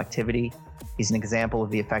criminal activity. He's an example of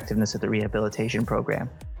the effectiveness of the rehabilitation program.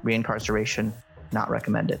 Reincarceration not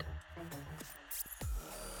recommended.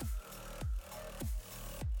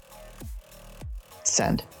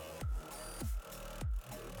 Send.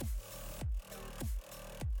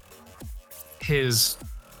 His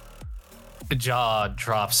jaw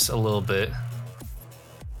drops a little bit.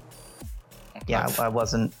 Yeah, I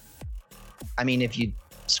wasn't. I mean, if you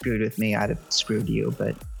screwed with me, I'd have screwed you,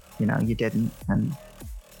 but you didn't. And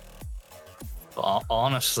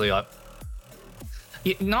honestly,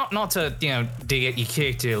 not to dig at your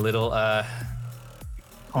character a little. I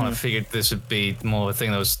kind of figured this would be more of a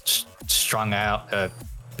thing that was strung out a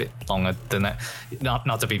bit longer than that.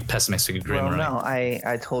 Not to be pessimistic or grim. Well, right? no,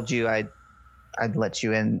 I told you I'd let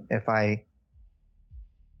you in if I,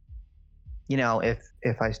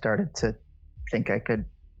 if I started to think I could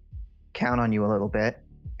count on you a little bit.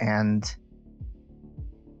 And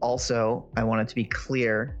also, I wanted to be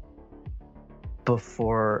clear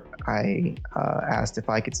before I asked if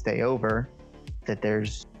I could stay over that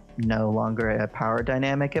there's no longer a power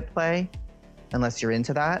dynamic at play, unless you're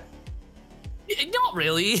into that. Not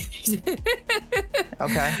really.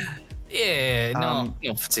 Okay. Yeah, not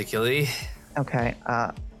particularly. Okay.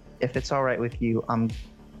 If it's all right with you, I'm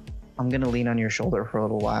gonna lean on your shoulder for a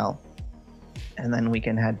little while, and then we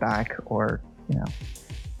can head back, or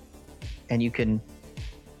and you can.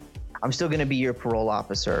 I'm still gonna be your parole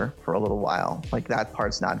officer for a little while. Like, that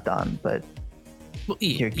part's not done, but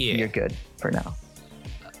you're good for now.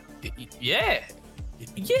 Yeah.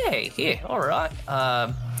 All right.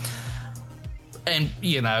 And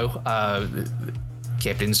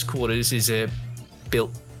captain's quarters is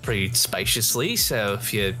built pretty spaciously, so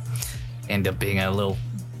if you end up being a little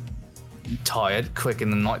tired quicker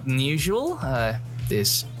than usual,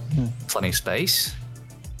 there's plenty of space.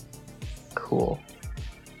 Cool.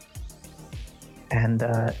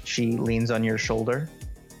 And she leans on your shoulder,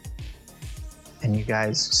 and you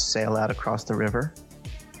guys sail out across the river,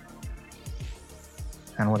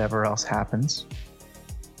 and whatever else happens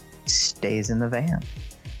stays in the van.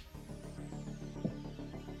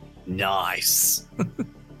 Nice.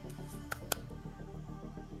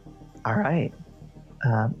 All right.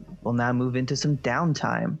 We'll now move into some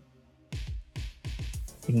downtime.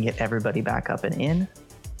 We can get everybody back up and in.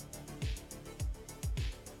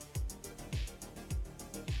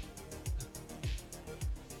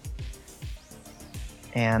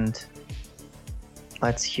 And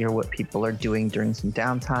let's hear what people are doing during some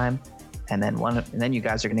downtime, and then you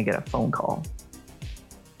guys are going to get a phone call.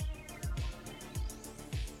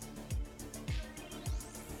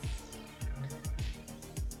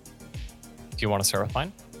 Do you want to start with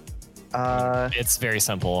mine? It's very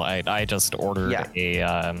simple. I just ordered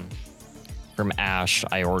from Ash.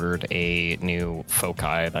 I ordered a new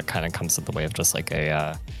foci that kind of comes in the way of just like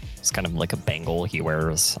it's kind of like a bangle he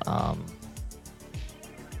wears.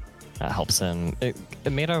 That helps him. It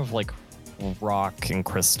made out of like rock and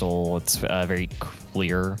crystal. It's very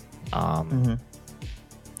clear.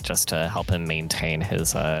 Just to help him maintain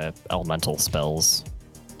his elemental spells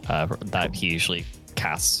that he usually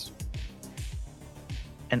casts.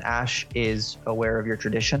 And Ash is aware of your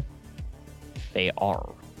tradition? They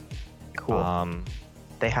are. Cool.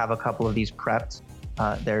 They have a couple of these prepped.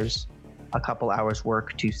 There's a couple hours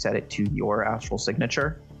work to set it to your astral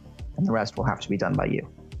signature, and the rest will have to be done by you.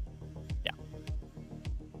 Yeah.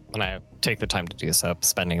 And I take the time to do so,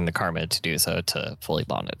 spending the karma to do so to fully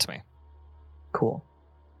bond it to me. Cool.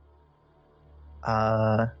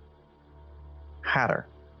 Hatter.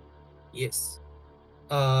 Yes.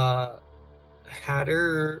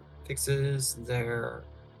 Hatter fixes their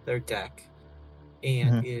deck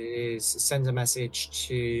and sends a message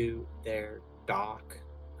to their dock.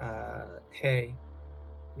 Hey,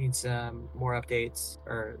 need some more updates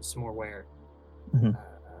or some more wear.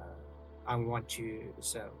 I want you,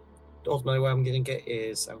 so ultimately what I'm going to get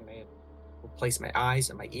is I'm going to replace my eyes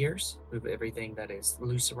and my ears, move everything that is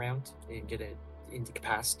loose around, and get it into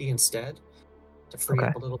capacity instead to free Okay.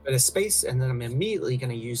 up a little bit of space. And then I'm immediately going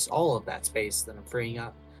to use all of that space that I'm freeing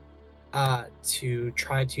up to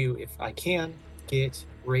try to, if I can, get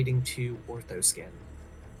rating 2 ortho skin.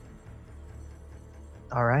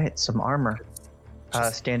 All right, some armor.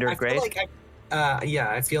 Standard I grade. feel like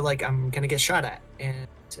I feel like I'm gonna get shot at, and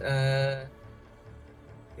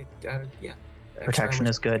yeah. Protection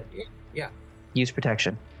is good. Yeah. Use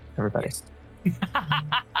protection, everybody. Yes.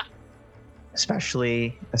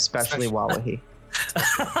 Especially Wawahi.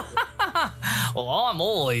 Well, I'm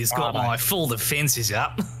always got my full defenses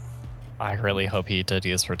up. I really hope he did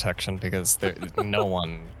use protection because no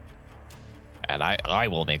one, and I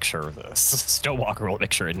will make sure of this. Stonewalker will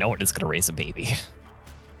make sure no one is going to raise a baby.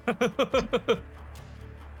 All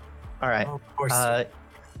right. Oh, of course. Uh,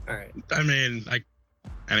 All right. I mean,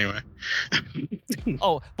 anyway.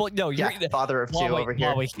 Oh, well, no, yeah, you're father of two over here.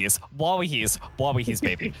 Wawahi's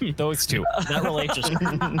baby. Those two. That relationship.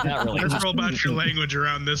 Let's roll back your language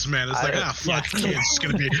around this man. It's like, fuck, kids. It's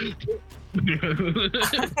gonna be.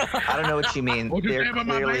 I don't know what you mean. What'd you They're say about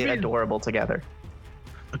my clearly baby? adorable together.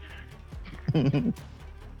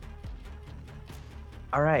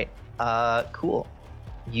 All right. Cool.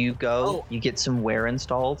 You go. You get some wear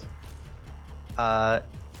installed. Yeah.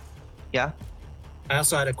 I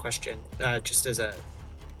also had a question, just as a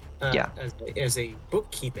as a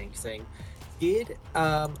bookkeeping thing. Did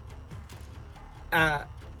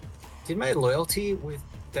my loyalty with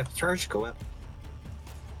depth charge go up?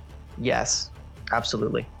 Yes.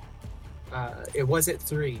 Absolutely. It was at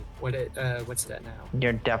 3. What's that now?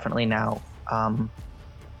 You're definitely now. I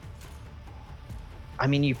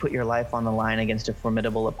mean, you put your life on the line against a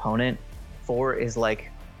formidable opponent. 4 is like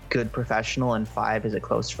good professional, and 5 is a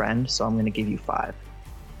close friend. So I'm going to give you 5.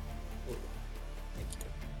 Ooh, thank you.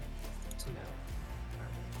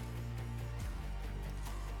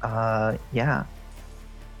 To know. Yeah.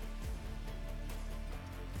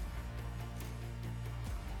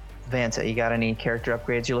 Vanta, you got any character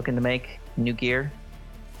upgrades you're looking to make? New gear?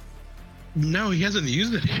 No, he hasn't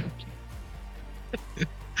used it.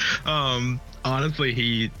 Honestly,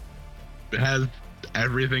 he has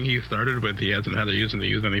everything he started with. He hasn't had to use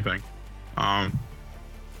anything.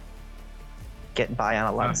 Getting by on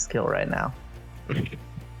a lot of skill right now. It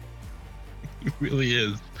really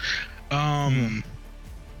is. No,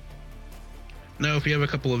 if you have a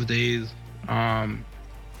couple of days, I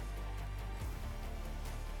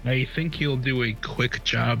think he'll do a quick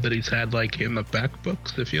job that he's had like in the back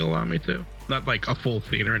books, if you allow me to. Not like a full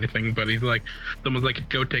scene or anything, but he's like, someone's like,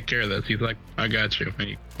 go take care of this. He's like, I got you. And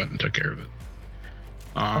he went and took care of it.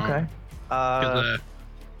 Okay. 'Cause,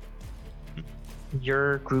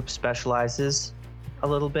 Your group specializes a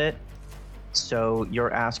little bit, so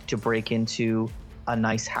you're asked to break into a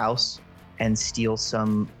nice house and steal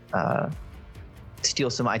some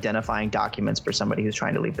identifying documents for somebody who's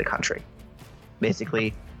trying to leave the country.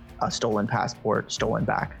 Basically, a stolen passport, stolen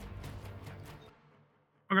back.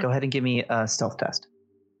 Okay. Go ahead and give me a stealth test.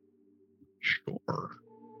 Sure.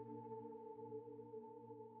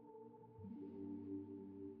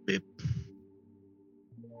 Beep.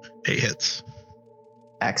 8 hits.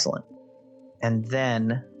 Excellent. And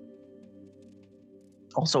then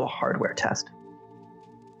also a hardware test.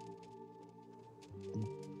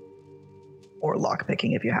 Or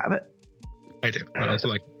lockpicking if you have it. I do. But also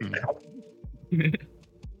like,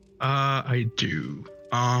 I do.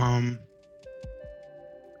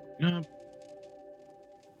 Yeah.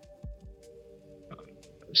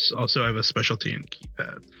 Also, I have a specialty in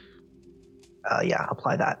keypads. Yeah,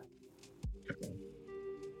 apply that.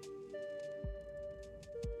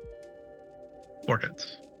 Four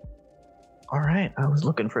hits. All right, I was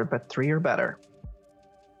looking for but 3 or better.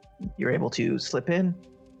 You're able to slip in,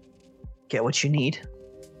 get what you need,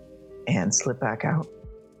 and slip back out.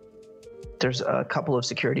 There's a couple of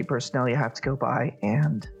security personnel you have to go by,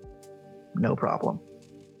 and no problem.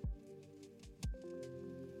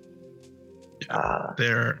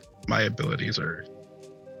 My abilities are.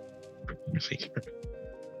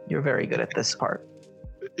 You're very good at this part.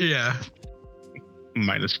 Yeah.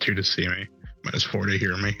 -2 to see me. -4 to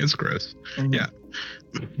hear me. It's gross. Mhm. Yeah.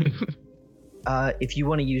 If you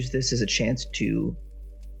want to use this as a chance to...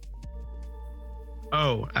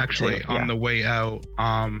 Oh, actually, Yeah. on the way out,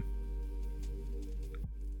 I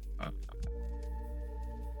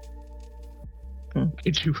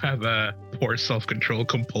do have a poor self-control,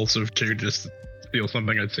 compulsive to just steal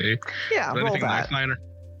something I see. Yeah, Is roll anything that. nice, Niner?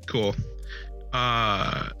 Cool.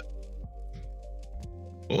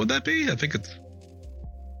 What would that be? I think it's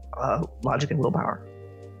Logic and willpower.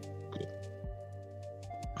 cool.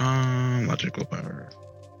 Logical power.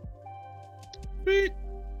 Sweet.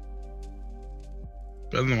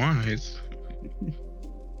 Better than wise.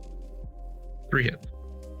 3 hits.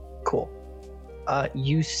 Cool.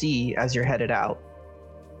 You see as you're headed out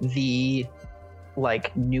the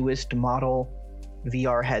like newest model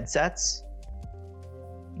VR headsets.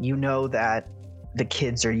 You know that the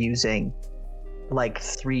kids are using like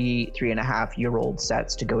 3.5-year-old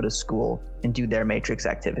sets to go to school and do their Matrix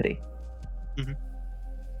activity. Mhm.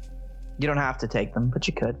 You don't have to take them, but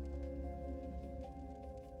you could.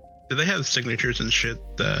 Do they have signatures and shit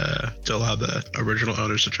to allow the original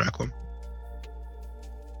owners to track them?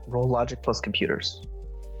 Roll logic plus computers.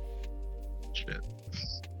 Shit.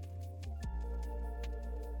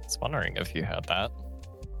 I was wondering if you had that.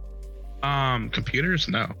 Computers?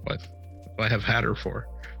 No. What do I have Hatter for?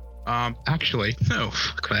 Actually, no.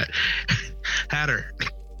 Fuck that. Hatter.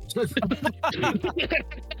 Oh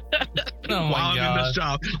my While I'm in god. this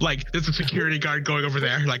job, like, there's a security guard going over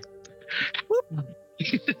there, like.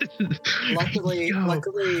 Luckily, Yo.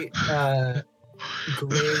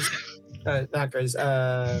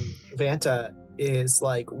 Vanta is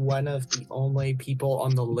like one of the only people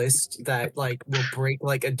on the list that like will break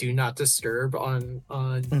like a do not disturb on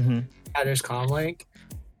Mm-hmm. Hatter's comlink.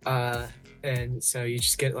 And so you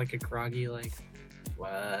just get like a groggy like,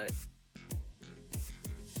 what?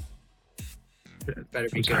 Better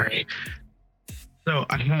be I'm sorry. So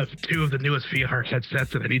I have 2 of the newest VR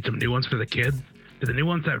headsets, and I need some new ones for the kids. Do the new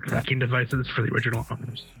ones have tracking devices for the original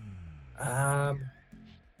owners?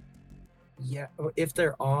 Yeah, if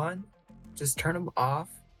they're on, just turn them off,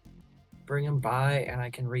 bring them by, and I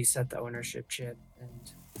can reset the ownership chip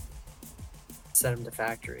and set them to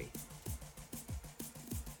factory.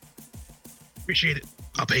 Appreciate it.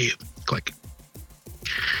 I'll pay you. Click.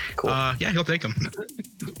 Cool. Yeah, he'll take them.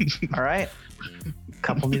 All right.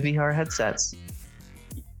 Couple new VR headsets.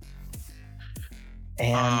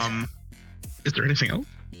 And Is there anything else?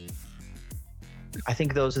 I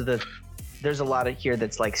think those are there's a lot of here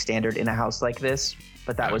that's like standard in a house like this,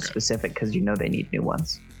 but that was Okay. specific because you know they need new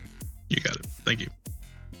ones. You got it. Thank you.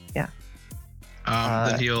 Yeah.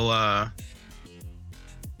 Then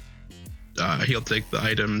he'll take the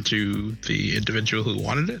item to the individual who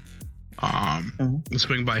wanted it.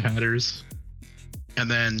 Swing by Hatters, and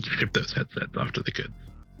then ship those headsets off to the kids.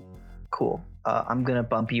 Cool. I'm gonna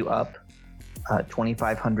bump you up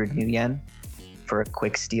 2,500 new yen for a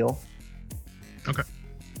quick steal, Okay.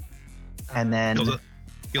 and then He'll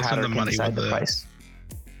send Hatter the can money decide with the the price.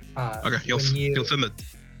 Okay. He'll send the.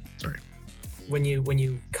 Sorry. when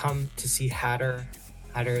you come to see Hatter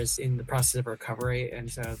is in the process of recovery,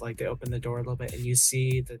 and so like they open the door a little bit, and you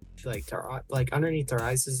see that like their like underneath their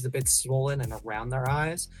eyes is a bit swollen and around their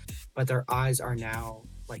eyes, but their eyes are now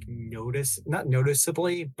like not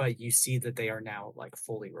noticeably, but you see that they are now like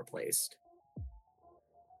fully replaced.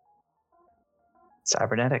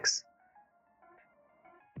 Cybernetics.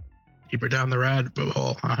 Keep her down the rabbit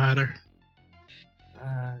hole, huh, Hatter?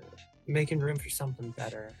 Making room for something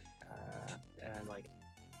better, and I like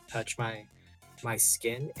touch my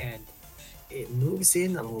skin, and it moves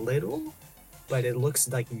in a little, but it looks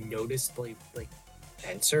like noticeably like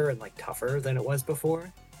denser and like tougher than it was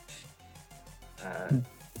before.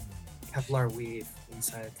 Kevlar weave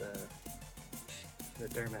inside the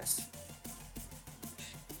dermis.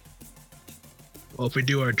 Well, if we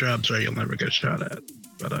do our jobs right, you'll never get shot at.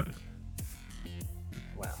 But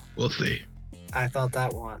Well, we'll see. I thought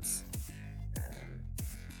that once.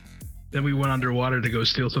 Then we went underwater to go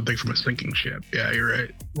steal something from a sinking ship. Yeah, you're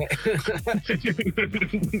right.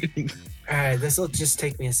 All right, this will just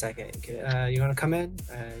take me a second. You want to come in?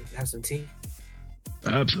 Have some tea?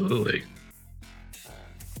 Absolutely.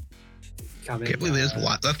 Come in. Can't believe there's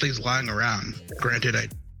that thing's lying around. Granted, I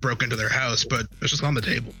broke into their house, but it's just on the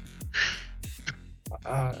table.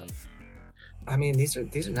 I mean, these are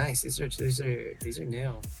nice. These are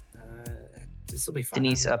new. This will be fun.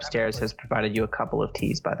 Denise upstairs has provided you a couple of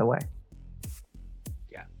teas, by the way.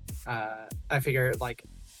 I figure like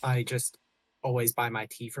I just always buy my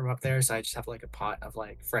tea from up there, so I just have like a pot of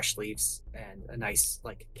like fresh leaves and a nice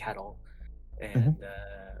like kettle, and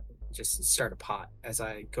just start a pot as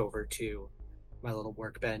I go over to my little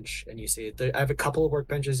workbench. And you see, I have a couple of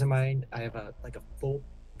workbenches in mine. I have a full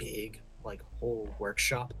big like whole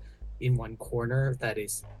workshop in one corner that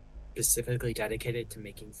is specifically dedicated to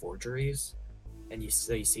making forgeries. And you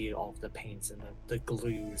see all of the paints and the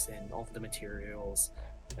glues and all of the materials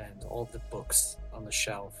and all of the books on the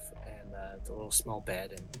shelf and the little small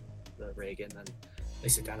bed and the rig, and then they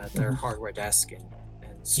sit down at their hardware desk and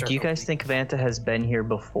start. Do you guys opening- think Vanta has been here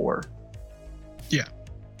before? Yeah.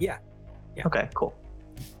 Yeah. Okay, cool.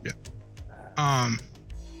 Um,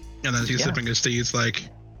 And as he's Yeah. sipping his tea, he's like,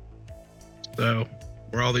 so,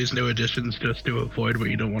 were all these new additions just to avoid what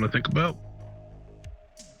you don't want to think about?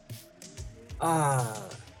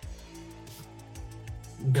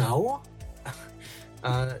 No.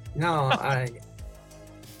 No,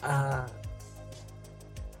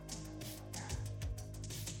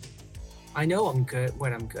 I know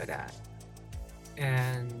what I'm good at.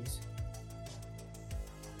 And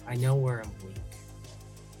I know where I'm weak.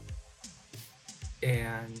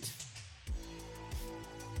 And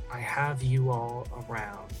I have you all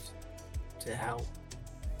around to help.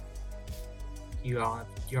 You're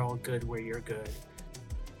all good where you're good.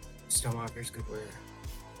 Stonewalker's good where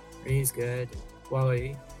he's good.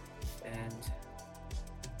 Chloe.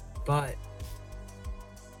 But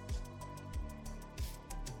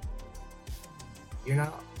you're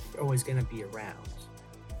not always gonna be around.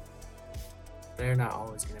 They're not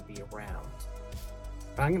always gonna be around.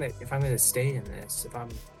 If I'm gonna stay in this, if I'm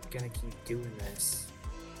gonna keep doing this,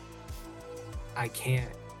 I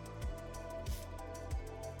can't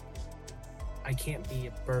be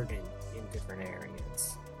a burden in different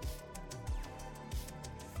areas.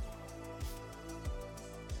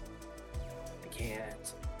 I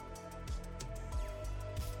can't.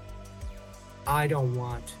 I don't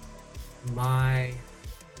want my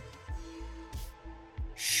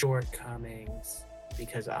shortcomings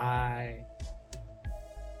because I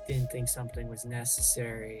didn't think something was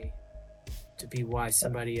necessary to be why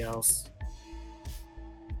somebody else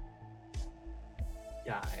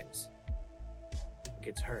dies,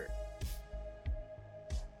 gets hurt.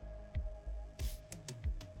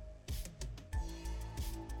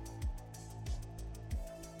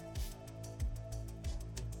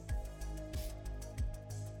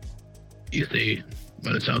 You see,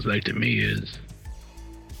 what it sounds like to me is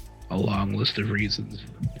a long list of reasons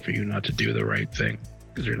for you not to do the right thing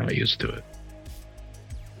because you're not used to it.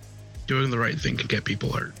 Doing the right thing can get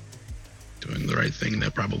people hurt. Doing the right thing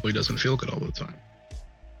that probably doesn't feel good all the time.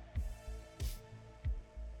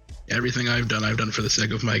 Everything I've done for the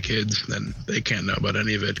sake of my kids, then they can't know about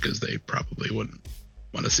any of it because they probably wouldn't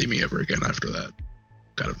want to see me ever again after that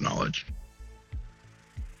kind of knowledge.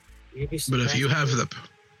 But if you have the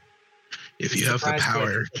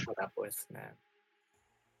power, to put up with, man.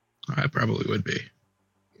 I probably would be.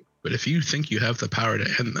 But if you think you have the power to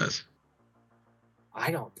end this,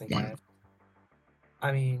 I don't think One.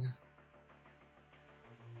 I mean,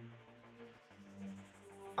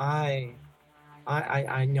 I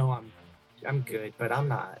know I'm good, but I'm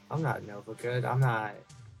not Nova good. I'm not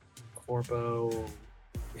Corpo.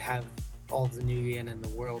 Have all the new yen in the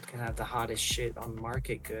world, can have the hottest shit on the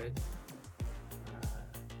market good.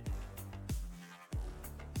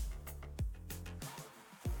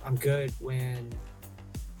 I'm good when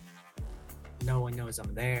no one knows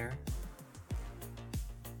I'm there.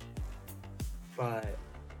 But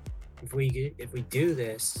if we do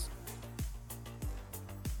this,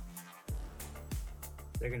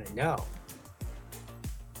 they're gonna know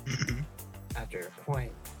after a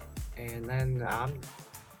point, and then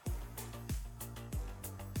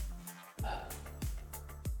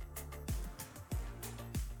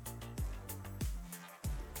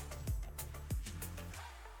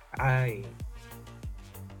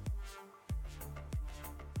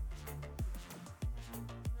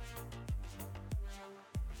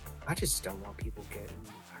I just don't want people getting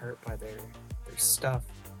hurt by their stuff.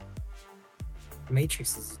 The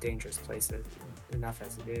Matrix is a dangerous place enough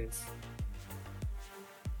as it is.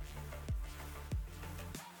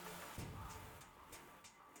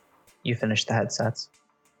 You finished the headsets.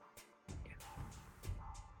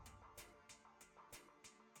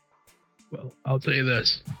 well, I'll tell you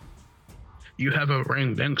this. You have a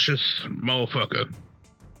rambunctious motherfucker.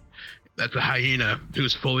 That's a hyena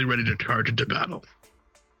who's fully ready to charge into battle.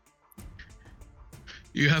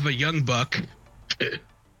 You have a young buck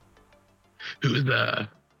who's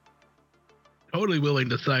totally willing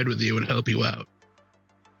to side with you and help you out.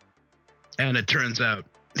 And it turns out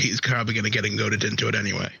he's probably going to get goaded into it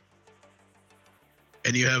anyway.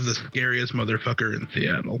 And you have the scariest motherfucker in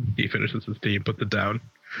Seattle. He finishes his tea, puts it down,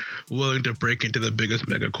 willing to break into the biggest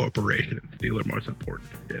mega corporation and steal our most important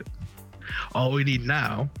shit. All we need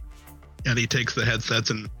now, and he takes the headsets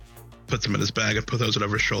and puts them in his bag and puts those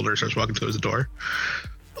over his shoulder, starts walking towards the door.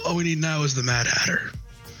 All we need now is the Mad Hatter.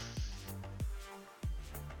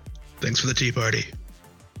 Thanks for the tea party.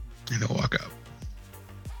 And he'll walk out.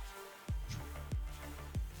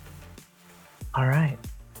 All right.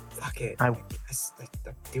 Fuck it. I'm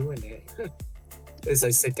doing it. As I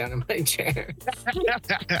sit down in my chair.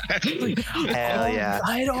 Hell yeah.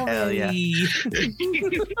 Right Hell yeah. already.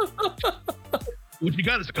 What you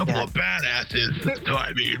got is a couple of badasses. So,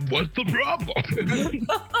 I mean, what's the problem?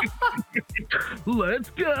 Let's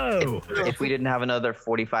go. If we didn't have another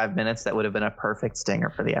 45 minutes, that would have been a perfect stinger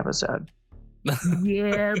for the episode.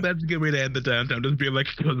 Yeah, that's a good way to end the downtown. Just being like,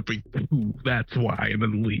 "Ooh, that's why," and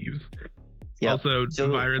then leaves. Yep. Also,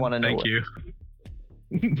 Still Byron, wanna know thank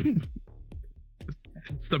you.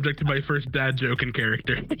 Subject to my first dad joke in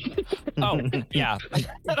character. Oh, yeah.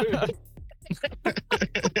 I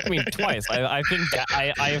mean, twice. I've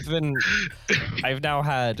now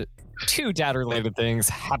had 2 dad-related things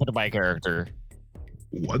happen to my character.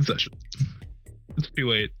 One session. It's too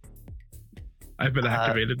late. I've been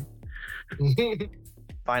activated.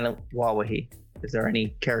 Final Wawahi. Is there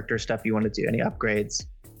any character stuff you want to do? Any upgrades?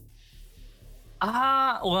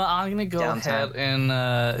 Well, I'm gonna go Downtime. ahead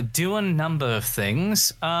and do a number of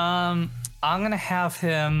things. I'm gonna have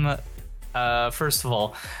him, first of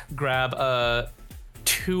all, grab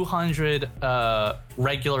 200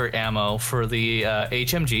 regular ammo for the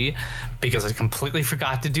HMG because I completely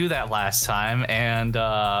forgot to do that last time. And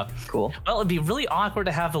Cool. well, it'd be really awkward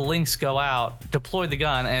to have the links go out, deploy the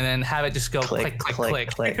gun, and then have it just go click, click,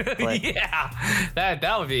 click. click. Yeah,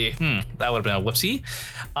 that would be that would have been a whoopsie.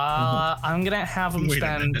 I'm gonna have him Wait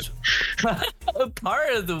a spend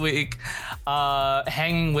part of the week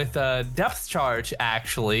hanging with Depth Charge,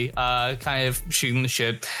 actually, kind of shooting the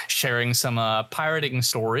shit, sharing some pirating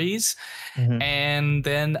stories, and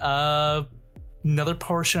then another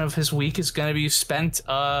portion of his week is going to be spent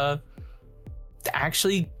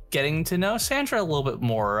actually getting to know Sandra a little bit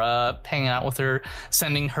more, hanging out with her,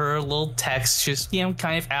 sending her little texts, just, you know,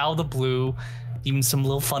 kind of out of the blue, even some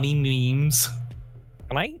little funny memes.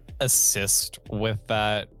 Can I assist with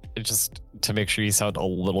that just to make sure you sound a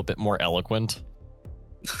little bit more eloquent?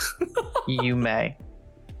 You may.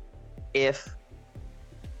 If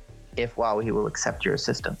Wawahi will accept your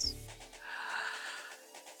assistance.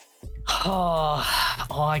 Oh,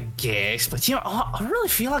 I guess, but you know, I really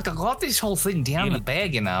feel like I got this whole thing down in the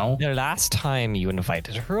bag, you know. The last time you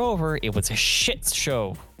invited her over, it was a shit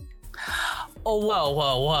show. Oh,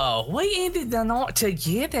 whoa. We ended the night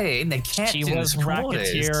together in the She captain's was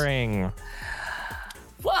quarters. racketeering.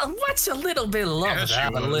 Well, what's a little bit of love Yeah, she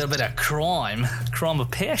without a was. little bit of crime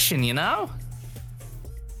of passion, you know?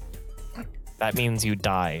 That means you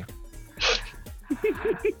die.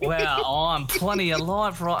 Well, I'm plenty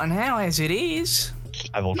alive right now as it is.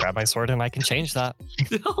 I will grab my sword and I can change that.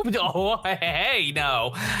 Oh, hey,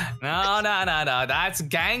 no. That's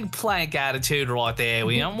gangplank attitude right there.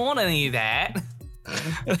 We don't want any of that.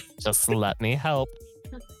 Just let me help.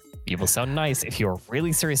 You will sound nice if you're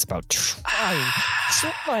really serious about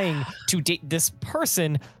trying to date this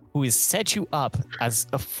person who has set you up as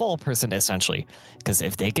a fall person, essentially. Because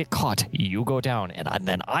if they get caught, you go down, and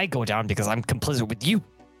then I go down because I'm complicit with you.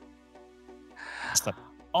 So,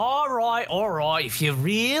 All right. If you're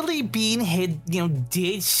really being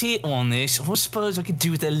dead set on this, I suppose I could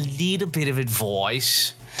do with a little bit of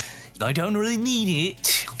advice. I don't really need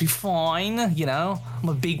it. I'll be fine, you know. I'm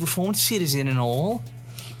a big reformed citizen and all.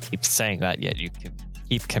 keep saying that, yet you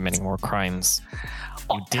keep committing more crimes.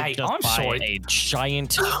 You did Hey, just I'm buy sorry. a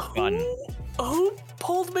giant gun. Who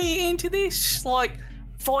pulled me into this? Like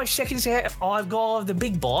 5 seconds out, I've got the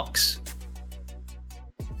big box.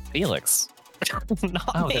 Felix.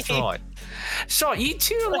 Not Oh, me. that's right. So you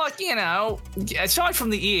two, like, you know, aside from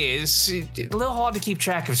the ears, a little hard to keep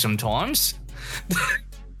track of sometimes.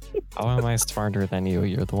 How am I smarter than you?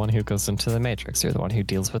 You're the one who goes into the Matrix. You're the one who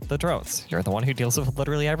deals with the drones. You're the one who deals with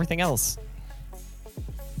literally everything else.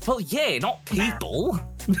 Well, yeah, not people.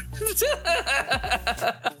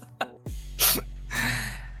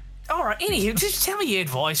 All right, anywho, just tell me your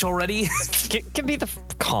advice already. Give me the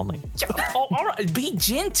calming. Oh, all right, be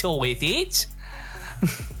gentle with it.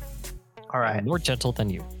 All right. I'm more gentle than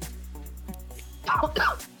you.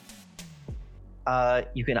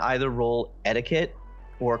 You can either roll etiquette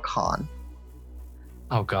or con.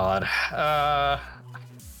 Oh God. I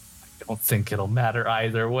don't think it'll matter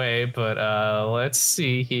either way, but let's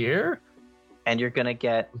see here. And you're gonna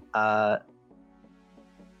get Dylan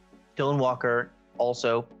Walker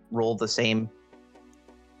also roll the same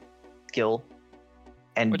skill,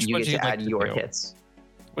 and Which you would get you to like add to your do? hits.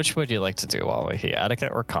 Which would you like to do, Wawahi?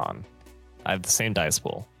 Etiquette or con? I have the same dice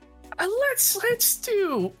pool.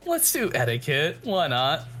 Let's do etiquette. Why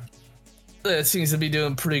not? That seems to be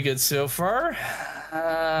doing pretty good so far.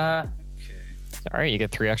 All right, you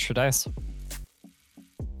get 3 extra dice.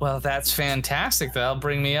 Well, that's fantastic. That'll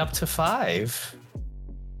bring me up to 5.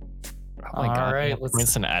 Oh my All god! right, Let's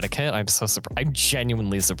rinse and etiquette. I'm so surprised. I'm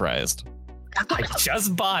genuinely surprised. I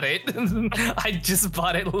just bought it. I just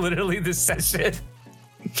bought it literally this session.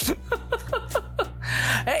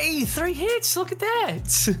 Hey, 3 hits. Look at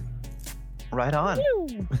that. Right on.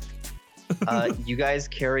 You guys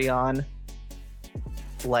carry on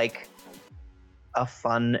like a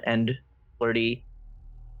fun and flirty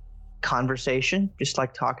conversation, just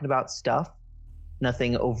like talking about stuff.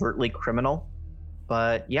 Nothing overtly criminal,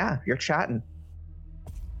 but yeah, you're chatting.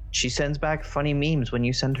 She sends back funny memes when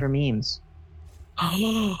you send her memes.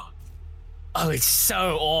 Oh, it's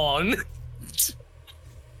so on.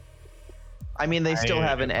 I mean, they still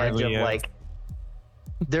have an it edge really of is. like,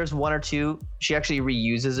 there's one or two. She actually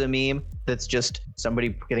reuses a meme that's just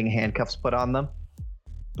somebody getting handcuffs put on them.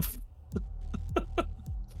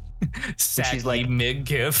 Saggy she's like- mid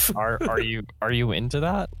gif. Are you into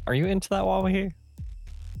that? Are you into that while we're here?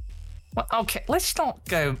 Well, okay, let's not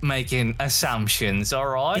go making assumptions, all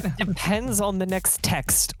right? It depends on the next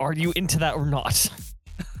text. Are you into that or not?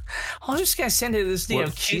 I was just gonna send it this Well,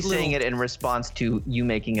 cute she's little. saying it in response to you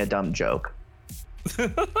making a dumb joke.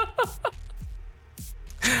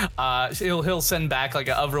 He'll send back like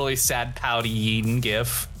a really sad pouty Eden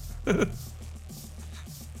gif.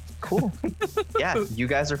 Cool. Yeah, you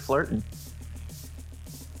guys are flirting.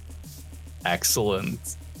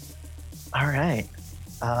 Excellent. All right.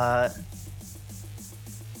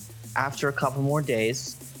 After a couple more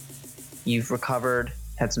days, you've recovered,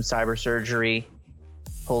 had some cyber surgery,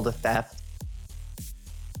 pulled a theft,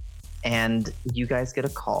 and you guys get a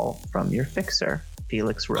call from your fixer,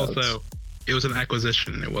 Felix Rhodes. Also, it was an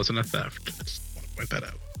acquisition. It wasn't a theft. Just want to point that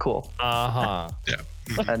out. Cool. Uh-huh.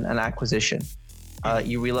 An acquisition.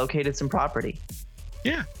 You relocated some property.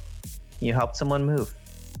 Yeah. You helped someone move.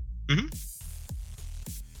 Mhm.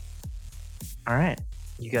 All right.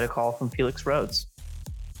 You get a call from Felix Rhodes.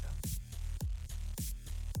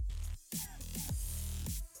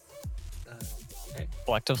 Okay.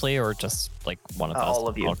 Collectively or just like one of us? All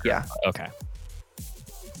of you, Okay. yeah. Okay.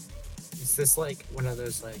 Is this like one of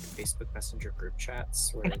those like Facebook Messenger group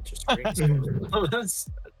chats where it just rings all of us?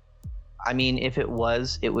 I mean, if it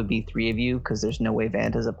was, it would be 3 of you because there's no way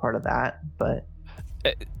Vanta's a part of that. But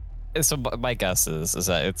So my guess is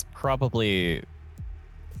that it's probably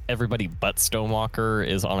everybody but Stonewalker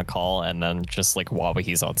is on a call, and then just like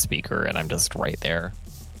Wabahe's on speaker, and I'm just right there.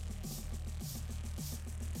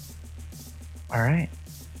 all right.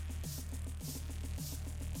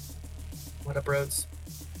 What up, Rhodes?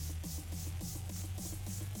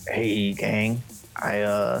 Hey, gang.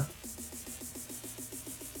 I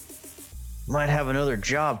might have another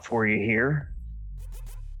job for you here.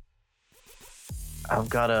 I've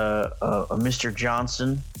got a Mr.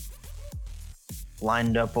 Johnson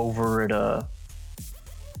lined up over at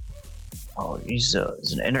he's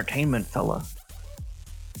an entertainment fella.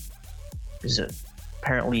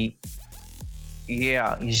 Apparently,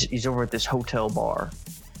 yeah, he's over at this hotel bar,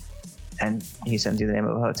 and he sends you the name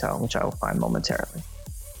of a hotel, which I will find momentarily.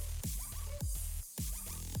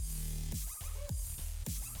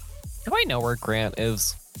 Do I know where Grant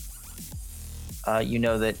is? You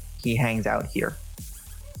know that he hangs out here.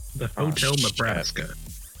 The Hotel shit. Nebraska.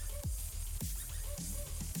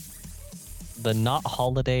 The not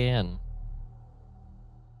Holiday Inn.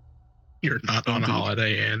 You're not on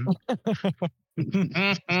Holiday Inn.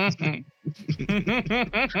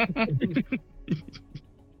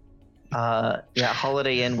 Yeah,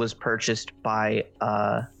 Holiday Inn was purchased by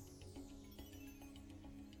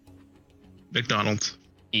McDonald's.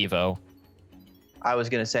 Evo. I was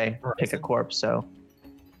gonna say pick a Horizon? corpse, so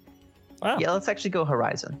Wow. yeah, let's actually go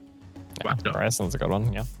Horizon. Yeah, Horizon's a good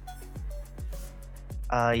one, yeah.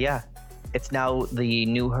 Yeah, it's now the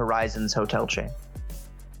new Horizons hotel chain.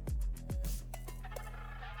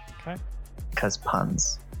 Okay. Because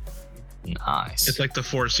puns. Nice. It's like the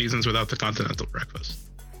Four Seasons without the continental breakfast.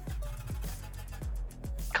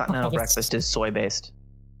 Continental Oh, that's- breakfast is soy based.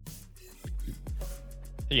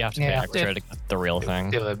 You have to pay Yeah. extra to get the real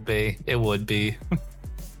thing. It would be. It would be.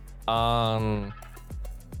 All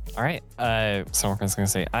right. So I'm just gonna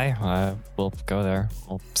say, we'll go there.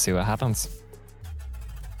 We'll see what happens.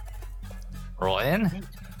 Roll in.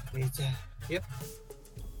 Yep.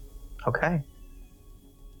 Okay.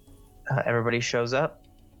 Everybody shows up.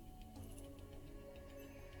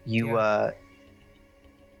 You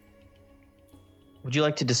would you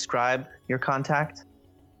like to describe your contact,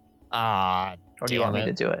 or do you want me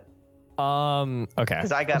to do it? Okay.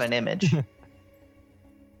 Because I got an image.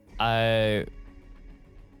 I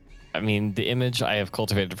mean, the image I have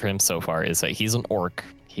cultivated for him so far is that he's an orc.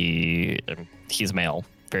 He's male,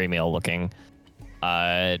 very male looking.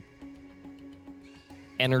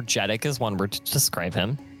 Energetic is one word to describe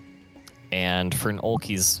him, and for an orc,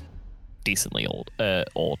 he's decently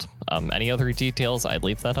old. Any other details? I'd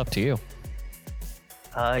leave that up to you.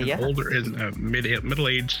 Yeah. Older is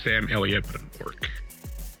middle-aged Sam Elliott, but an orc.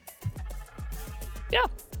 Yeah,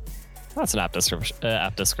 that's an apt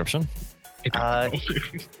description. He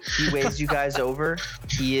waves you guys over.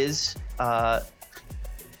 He's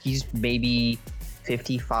maybe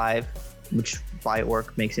 55, which by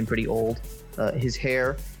orc makes him pretty old. His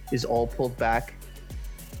hair is all pulled back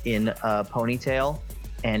in a ponytail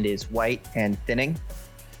and is white and thinning.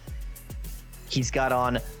 He's got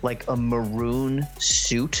on like a maroon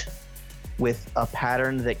suit with a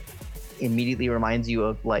pattern that immediately reminds you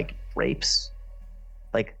of like grapes,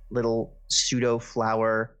 like little pseudo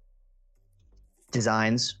flower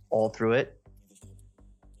designs all through it.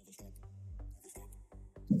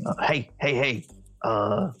 Hey,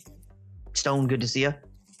 Stone, good to see you.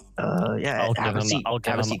 Yeah, I'll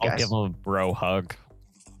give him a bro hug.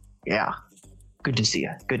 Yeah, good to see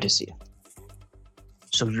you.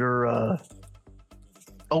 So you're,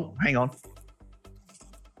 oh, hang on.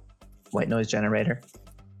 White noise generator.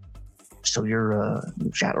 So you're,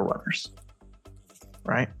 Shadowrunners,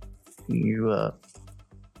 right? You, a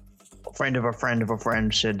friend of a friend of a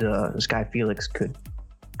friend said, this guy Felix could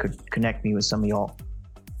connect me with some of y'all.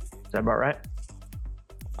 Is that about right?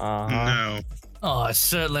 No. Oh, I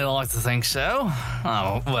certainly like to think so.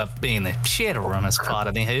 Oh, well, being the Shadowrunners part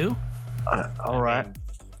of who? All right.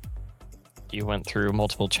 You went through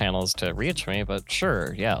multiple channels to reach me, but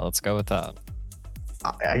sure, yeah, let's go with that.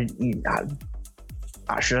 I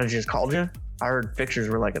should have just called you. I heard pictures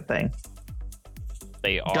were like a thing.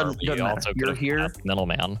 They are. Doesn't You matter. also You're could have here. had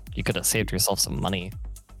middleman. You could have saved yourself some money.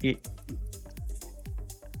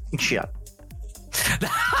 Shit.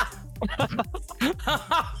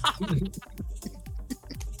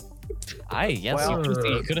 Yes, Well,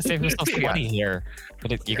 you could have saved yourself some yeah. money here.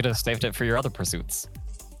 You could have saved it for your other pursuits.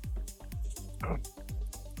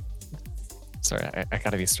 Sorry, I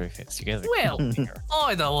gotta be straight faced. You guys are Well, killing me here.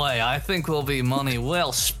 either way, I think will be money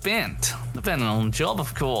well spent, depending on the job,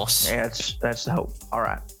 of course. Yeah, that's the hope. All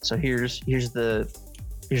right. So here's the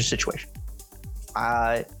situation.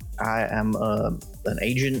 I am an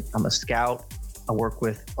agent. I'm a scout. I work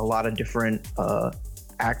with a lot of different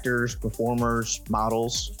actors, performers,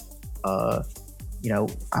 models. I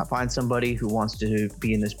find somebody who wants to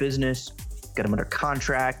be in this business, get them under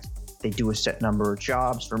contract. They do a set number of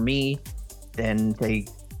jobs for me. Then they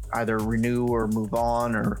either renew or move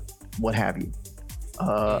on or what have you.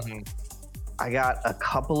 I got a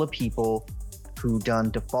couple of people who done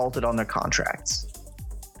defaulted on their contracts.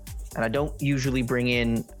 And I don't usually bring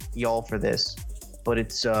in y'all for this, but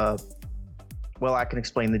it's, I can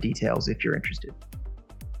explain the details if you're interested.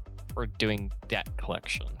 We're doing debt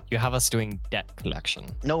collection. You have us doing debt collection.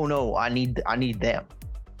 No, I need them.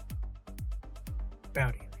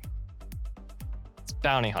 Bounty. It's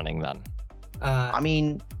bounty hunting then. I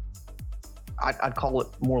mean, I'd call it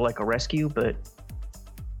more like a rescue, but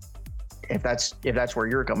if that's where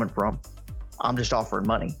you're coming from, I'm just offering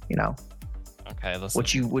money, Okay, this What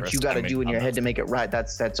is you the first got to time do we've in your done head this. to make it right,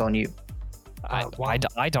 that's on you. I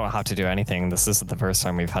don't have to do anything. This isn't the first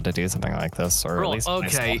time we've had to do something like this, or Right, at least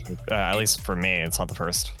okay. At least for me, it's not the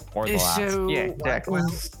first or the last. So, Yeah, exactly.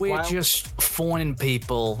 we're just finding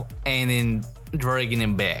people and then dragging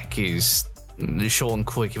them back is the short and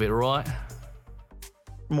quick of it, right?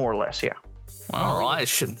 More or less, yeah. All right, it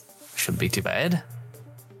shouldn't be too bad.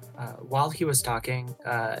 While he was talking,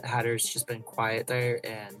 Hatter's just been quiet there,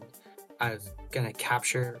 and I was gonna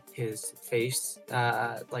capture his face,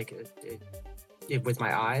 with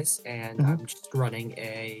my eyes, and Mhm. I'm just running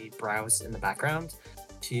a browse in the background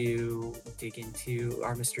to dig into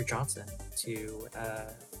our Mr. Johnson to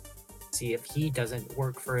see if he doesn't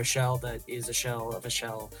work for a shell that is a shell of a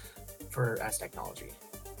shell for as technology.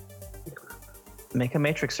 Make a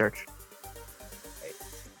matrix search.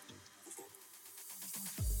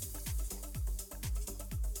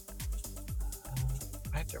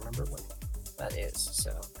 I have to remember what that is.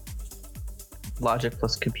 So Logic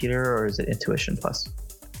plus computer, or is it intuition plus?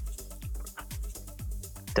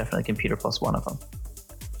 Definitely computer plus one of them.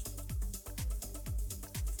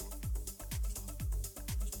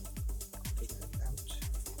 figure it out.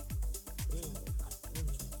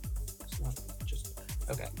 It's not just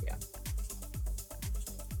okay. Yeah.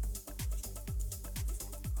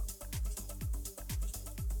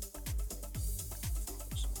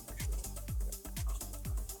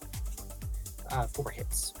 Four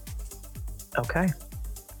hits. Okay.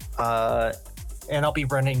 And I'll be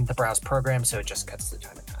running the browse program, so it just cuts the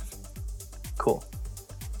time in half. Cool.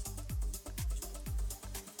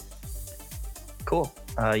 Cool.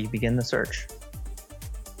 You begin the search.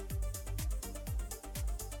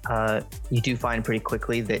 You do find pretty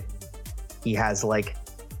quickly that he has like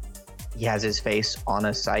he has his face on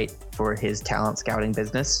a site for his talent scouting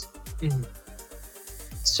business. Mhm.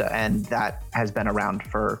 So, and that has been around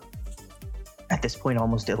for, at this point,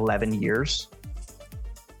 almost 11 years.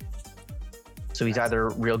 So he's either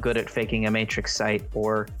real good at faking a Matrix site,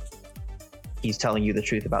 or he's telling you the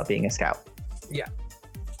truth about being a scout.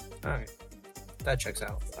 All right, that checks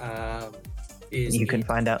out. You can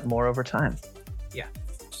find out more over time.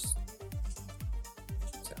 Just,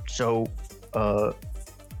 So,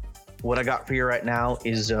 what I got for you right now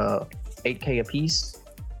is 8K a piece.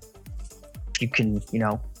 You can,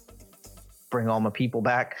 bring all my people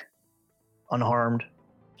back unharmed.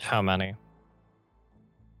 How many?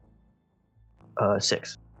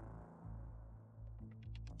 6.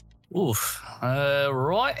 Oof.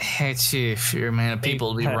 Right. It's a fair amount of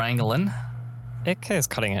people to be Hey, wrangling. 8K is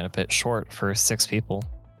cutting it a bit short for 6 people.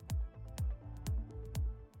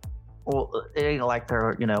 Well, it ain't like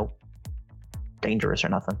they're, dangerous or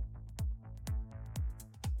nothing.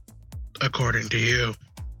 According to you.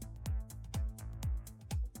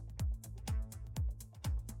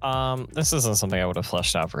 This isn't something I would have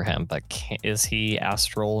fleshed out for him, but is he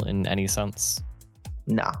astral in any sense?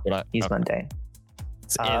 Nah, he's okay. mundane.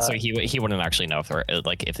 So he wouldn't actually know if they're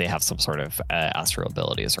like if they have some sort of astral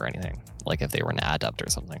abilities or anything, like if they were an adept or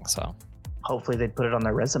something. So Hopefully they'd put it on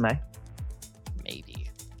their resume. maybe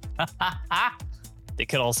it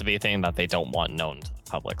could also be a thing that they don't want known to the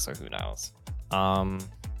public. So who knows?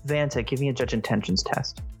 Vanta, give me a judge intentions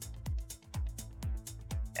test.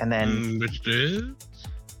 And then, Which is?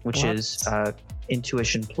 which what? is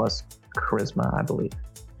intuition plus charisma, I believe.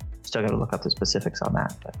 Still got to look up the specifics on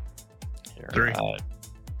that. But Here, 3.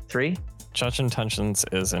 3? Judge intentions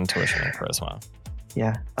is intuition and charisma.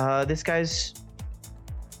 Yeah. This guy's...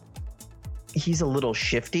 He's a little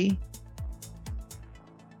shifty.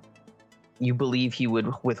 You believe he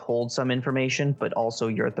would withhold some information, but also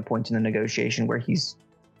you're at the point in the negotiation where he's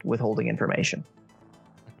withholding information.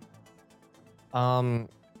 I'm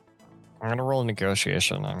gonna roll a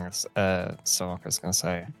negotiation. So I was gonna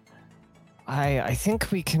say, I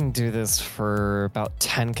think we can do this for about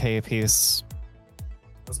 10K a piece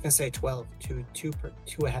I was gonna say 12, two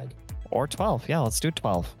ahead. or 12. Yeah, let's do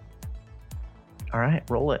 12. All right,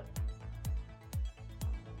 roll it.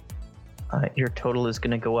 Your total is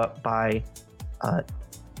going to go up by,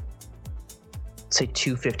 say,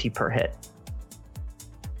 250 per hit.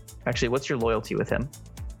 Actually, what's your loyalty with him?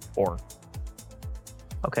 4.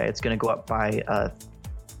 Okay, it's going to go up by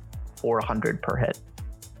 400 per hit.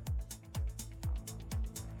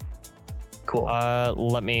 Cool.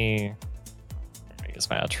 Let me use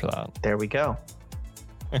my edge for that. There we go.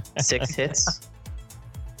 6 hits.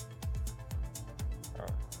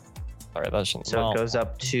 Sorry, that shouldn't. So well, it goes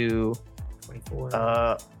up to 24.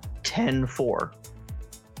 10-4.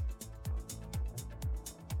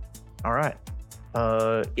 All right.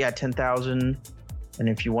 Yeah, 10,000. And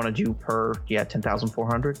if you want to do per,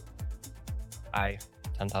 10,400.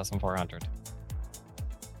 10,400.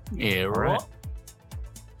 Yeah, All right. right.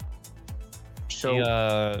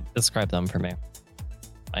 So, Describe them for me.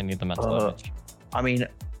 I need the mental image. I mean,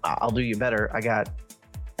 I'll do you better. I got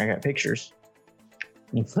pictures.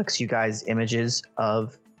 He flicks you guys images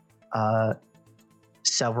of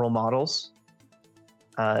several models.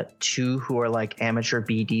 2 who are like amateur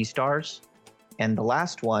BD stars, and the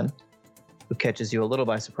last one, who catches you a little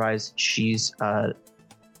by surprise, she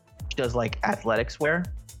does like athletics wear,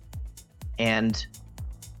 and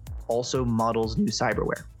also models new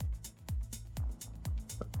cyberware.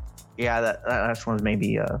 Yeah, that last one's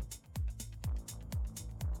maybe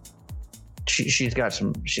she's got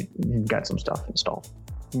some stuff installed.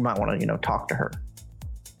 You might want to talk to her.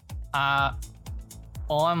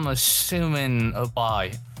 I'm assuming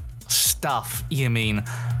by stuff you mean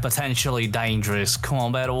potentially dangerous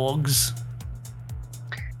combat orgs.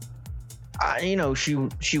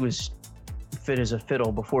 She was fit as a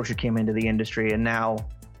fiddle before she came into the industry, and now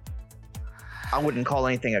I wouldn't call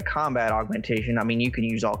anything a combat augmentation. I mean, you can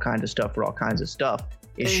use all kinds of stuff for all kinds of stuff.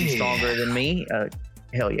 Is she stronger than me?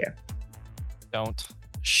 Hell yeah. Don't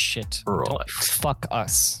shit. Right. Don't fuck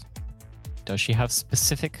us. Does she have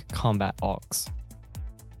specific combat augs?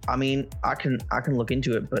 I mean, I can look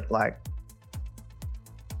into it, but like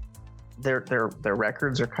their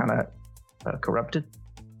records are kind of corrupted.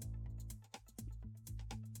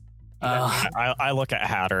 I look at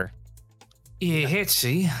Hatter. Yeah,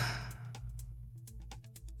 Hitsy.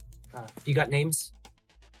 You got names?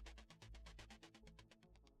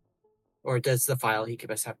 Or does the file he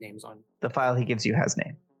gives us have names on? The file he gives you has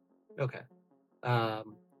name. Okay.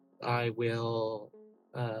 I will.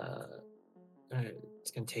 It's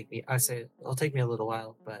gonna take me. It'll take me a little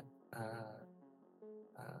while, but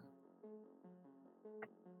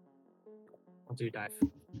I'll do dive.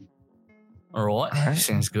 All right, Alright.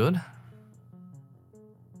 sounds good.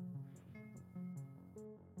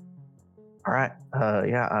 All right.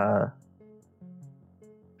 Yeah.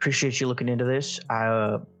 Appreciate you looking into this.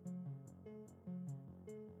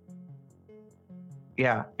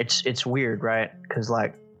 Yeah, it's weird, right? Because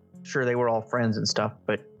like, sure they were all friends and stuff,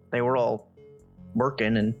 but they were all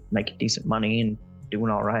working and making decent money and doing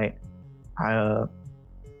all right.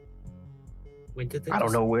 When did they? I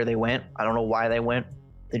don't know where they went. I don't know why they went.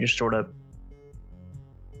 They just sort of.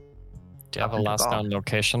 Do you have a Up and last off. known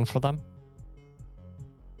location for them?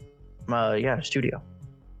 Yeah, studio.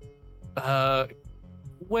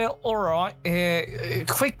 Well, all right.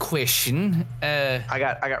 Quick question. I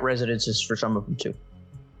got residences for some of them too.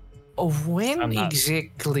 When I'm not-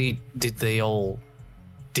 exactly did they all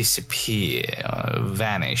disappear,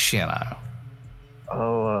 vanish? You know.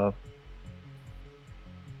 Oh,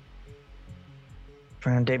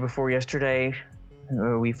 around day before yesterday,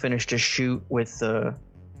 we finished a shoot with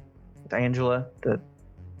Angela, the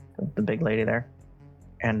big lady there,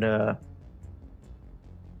 and I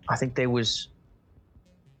think they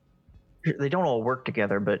don't all work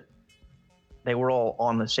together, but they were all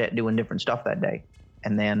on the set doing different stuff that day,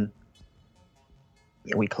 and then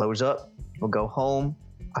we close up, we'll go home.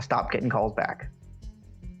 I stopped getting calls back.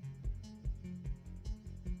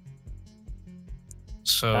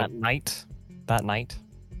 So That night?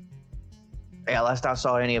 Yeah, last I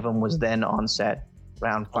saw any of them was then on set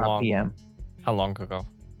around 5 long? p.m. How long ago?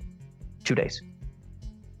 2 days.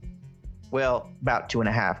 Well, about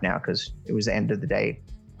 2.5 now, because it was the end of the day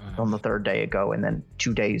on the third day ago, and then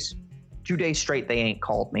 2 days straight they ain't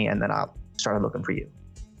called me, and then I started looking for you.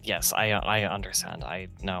 Yes, I understand. I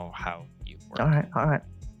know how you work. All right.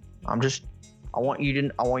 I want you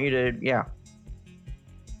to, yeah.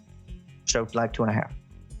 So like 2.5,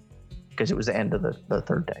 because it was the end of the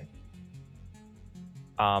third day.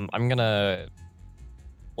 I'm gonna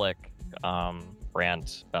click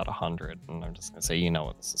Brand about 100, and I'm just gonna say, you know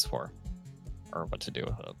what this is for, or what to do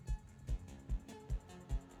with it.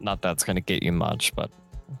 Not that's gonna get you much, but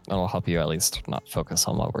it'll help you at least not focus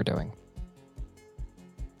on what we're doing.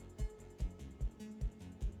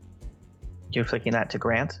 You're flicking that to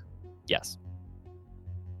Grant? Yes.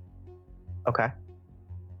 Okay.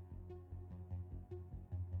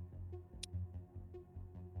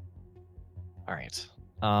 All right.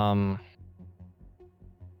 And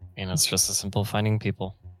it's just a simple finding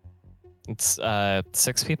people. It's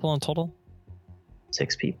 6 people in total.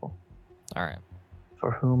 6 people. All right.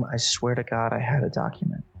 For whom I swear to God I had a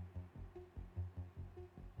document.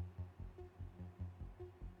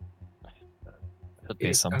 Could be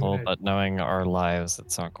I'm simple, gonna- but knowing our lives,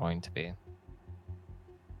 it's not going to be.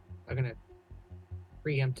 I'm gonna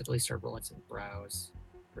preemptively start rolling some browse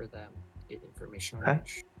for them, get information on Okay.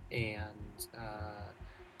 each. And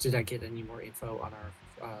did I get any more info on our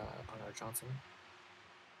Johnson?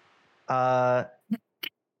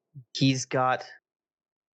 He's got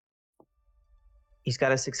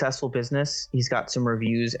a successful business. He's got some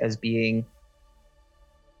reviews as being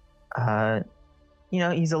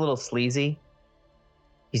he's a little sleazy.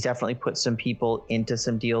 He's definitely put some people into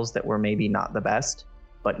some deals that were maybe not the best,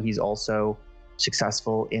 but he's also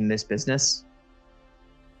successful in this business.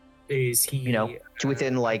 Is he? To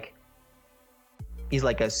within like, he's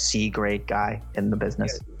like a C grade guy in the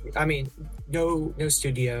business. I mean, no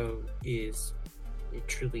studio is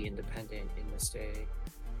truly independent in this day.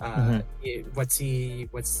 What's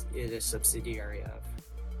it a subsidiary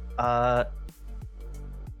of?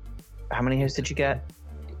 How many hits did you get?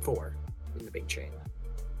 4 in the big chain.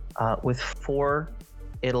 With 4,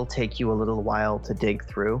 it'll take you a little while to dig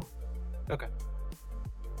through. Okay.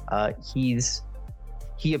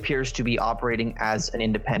 He appears to be operating as an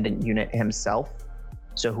independent unit himself.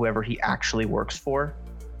 So whoever he actually works for,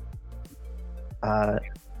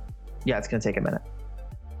 it's gonna take a minute.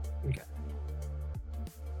 Okay.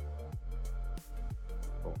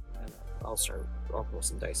 Cool. And I'll roll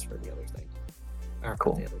some dice for the other thing. Or for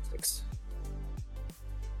Cool. the other 6.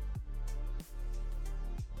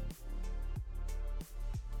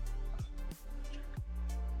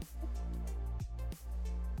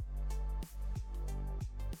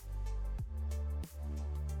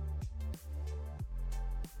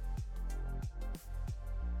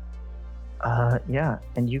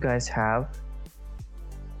 And you guys have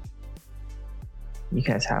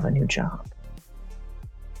a new job.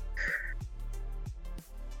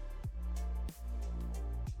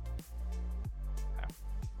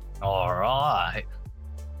 all right.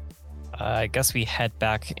 I guess we head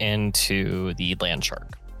back into the Land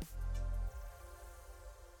Shark.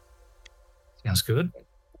 Sounds good.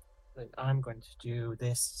 But I'm going to do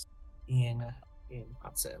this in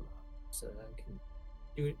Hot Sim, so that I can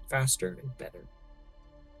do it faster and better.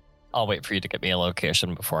 I'll wait for you to get me a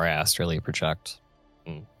location before I astrally project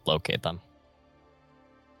and locate them.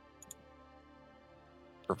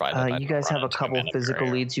 Provided I you don't guys run have a into couple them in physical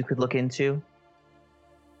barrier. leads you could look into.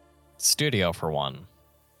 Studio for one,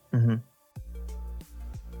 Mm-hmm.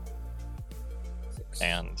 6.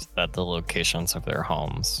 and that the locations of their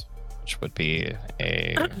homes, which would be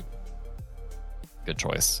a good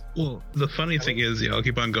choice. Well, the funny thing is, y'all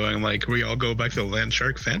keep on going like we all go back to the land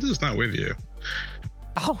shark. Fanta's not with you.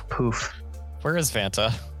 Oh, Poof. where is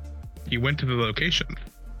Vanta? He went to the location.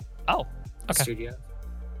 Oh, okay. Studio.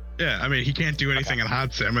 Yeah, I mean he can't do anything in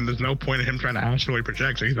Hot Sim, and there's no point in him trying to astrally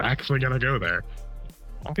project. So he's actually gonna go there.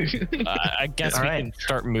 I guess All we right. can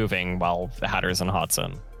start moving while the Hatter's in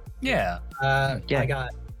Hudson. Yeah. Yeah. I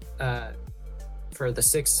got for the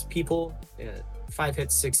 6 people, 5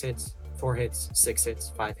 hits, 6 hits, 4 hits, 6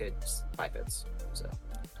 hits, 5 hits, 5 hits. So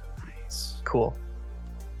Nice. Cool.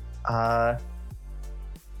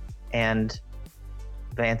 And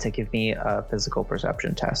Vanta, give me a physical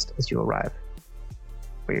perception test as you arrive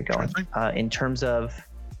where you're going. Sure thing. In terms of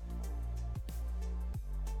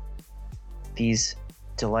these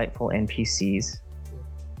delightful NPCs,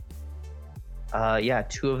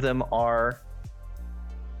 2 of them are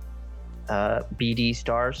BD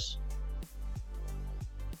stars.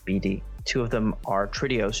 BD. 2 of them are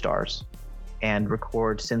Tritio stars and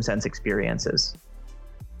record SimSense experiences.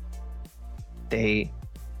 They've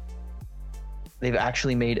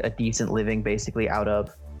actually made a decent living basically out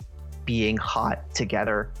of being hot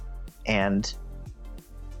together and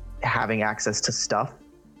having access to stuff.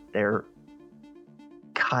 They're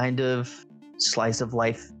kind of slice of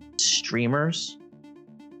life streamers.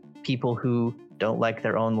 People who don't like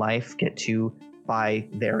their own life get to buy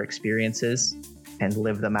their experiences and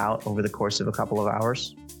live them out over the course of a couple of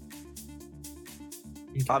hours.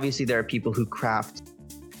 Obviously, there are people who craft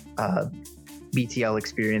BTL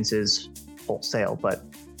experiences wholesale, but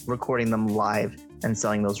recording them live and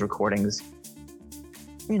selling those recordings,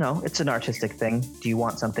 you know, it's an artistic thing. Do you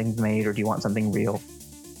want something made or do you want something real?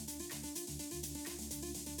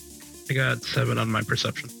 I got 7 on my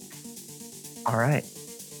perception. All right.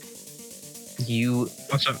 You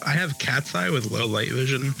Also, I have cat's eye with low light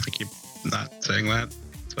vision. I keep not saying that.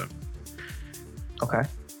 So okay?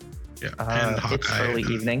 yeah, and It's Hawkeye early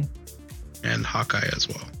evening. and Hawkeye as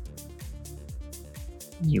well.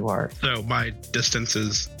 You are So my distance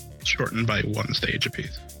is shortened by 1 stage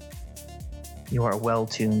apiece. well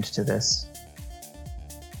tuned to this.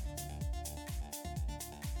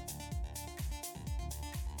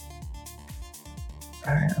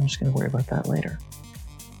 All right, I'm just gonna worry about that later.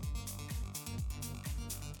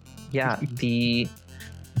 Yeah, the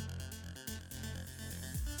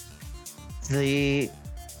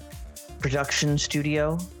production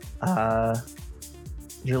studio.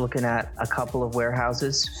 You're looking at a couple of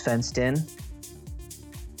warehouses fenced in.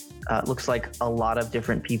 Looks like a lot of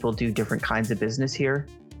different people do different kinds of business here.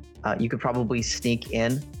 You could probably sneak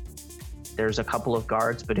in. There's a couple of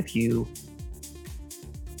guards, but if you...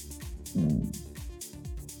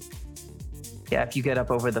 if you get up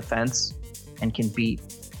over the fence and can beat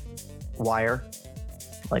wire,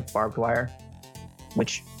 like barbed wire,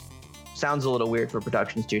 which sounds a little weird for a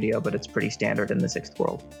production studio, but it's pretty standard in the 6th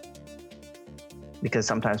world. Because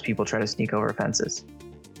sometimes people try to sneak over fences.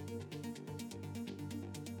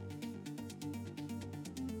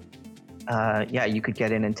 You could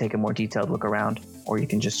get in and take a more detailed look around, or you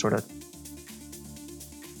can just sort of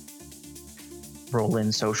roll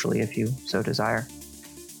in socially if you so desire.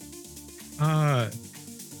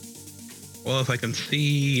 Well, if I can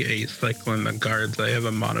see a cycle in the guards, I have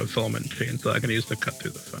a monofilament chain, so I can use to cut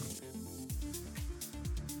through the phone.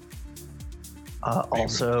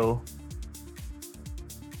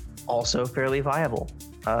 Also fairly viable.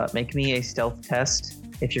 Make me a stealth test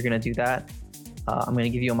if you're going to do that. I'm going to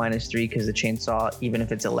give you a -3 because the chainsaw, even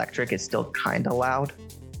if it's electric, it's still kind of loud.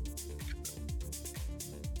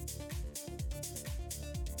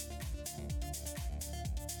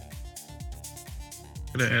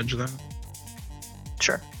 Gonna edge that.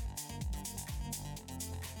 Sure.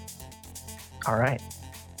 All right.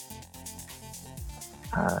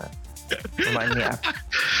 Remind me after.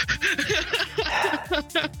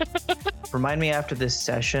 Remind me after this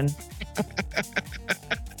session.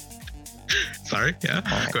 Sorry, yeah.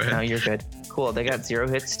 All right, Go no, ahead. you're good. Cool. They got 0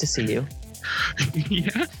 hits to see you.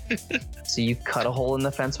 Yeah. So you cut a hole in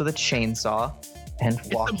the fence with a chainsaw and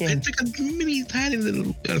walk in. It's like a mini tiny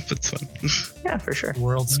little. It's fun. Yeah, for sure.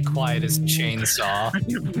 World's quietest chainsaw.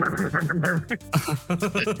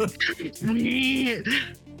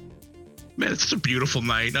 Man, it's such a beautiful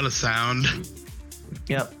night, not a sound.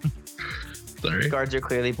 Yep. Sorry. Guards are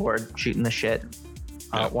clearly bored, shooting the shit.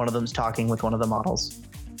 One of them's talking with one of the models.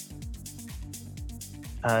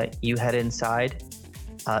 You head inside.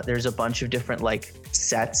 There's a bunch of different like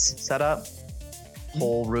sets set up.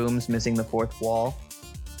 Whole rooms missing the fourth wall,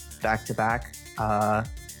 back to back.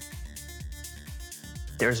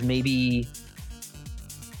 There's maybe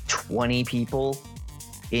 20 people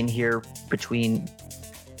in here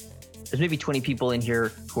there's maybe 20 people in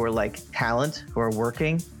here who are like talent, who are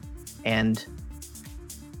working, and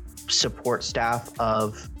support staff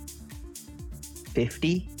of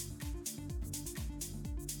 50.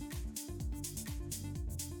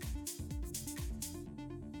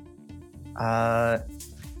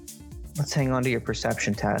 Let's hang on to your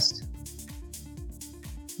perception test.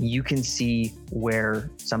 You can see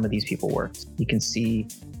where some of these people worked. You can see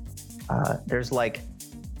there's like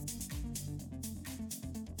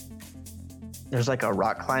a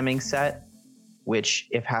rock climbing set, which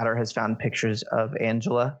if Hatter has found pictures of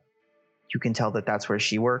Angela, you can tell that that's where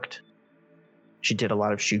she worked. She did a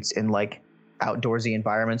lot of shoots in like outdoorsy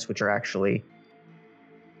environments, which are actually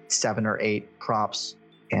 7 or 8 props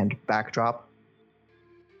and backdrop.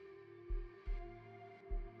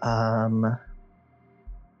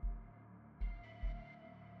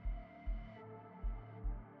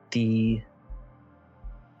 The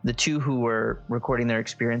two who were recording their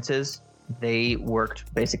experiences, they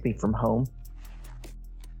worked basically from home.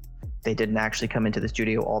 They didn't actually come into the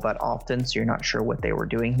studio all that often, so you're not sure what they were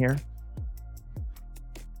doing here.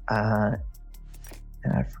 And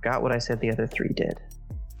I forgot what I said the other 3 did.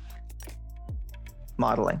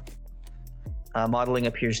 Modeling. Modeling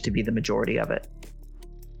appears to be the majority of it.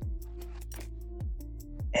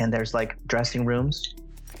 And there's like dressing rooms,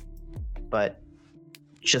 but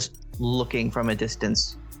just looking from a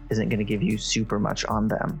distance isn't going to give you super much on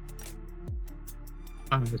them.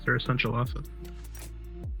 Is there a central office?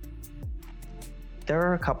 There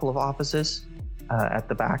are a couple of offices at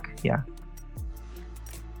the back, yeah.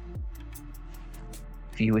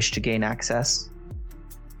 If you wish to gain access.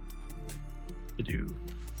 I do.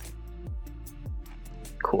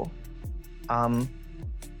 Cool.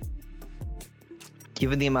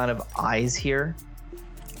 Given the amount of eyes here,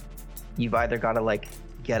 you've either got to like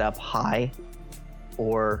get up high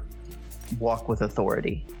or walk with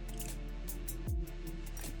authority.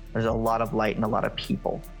 There's a lot of light and a lot of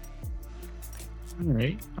people. All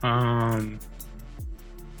right.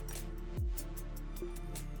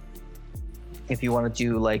 If you want to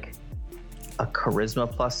do like a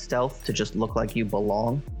charisma plus stealth to just look like you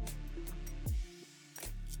belong,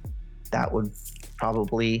 that would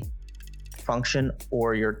probably function.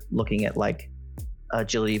 Or you're looking at like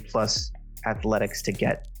agility plus athletics to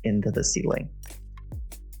get into the ceiling.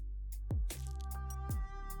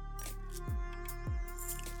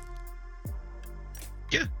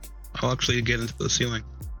 Yeah, I'll actually get into the ceiling.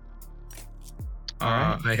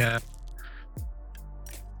 Alright. I have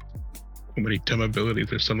so many dumb abilities.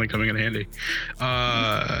 They're suddenly coming in handy.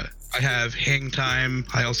 I have hang time.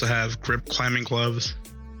 I also have grip climbing gloves.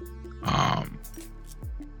 To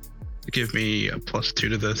give me a +2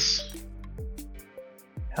 to this.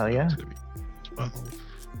 Hell yeah. It's gonna be 12.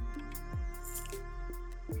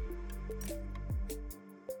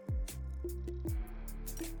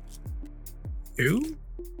 Two?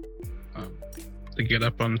 To get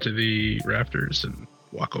up onto the rafters and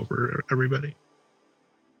walk over everybody.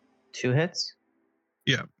 2 hits?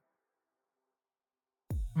 Yeah.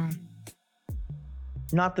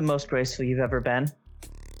 Not the most graceful you've ever been.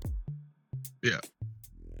 Yeah.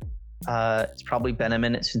 It's probably been a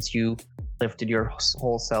minute since you lifted your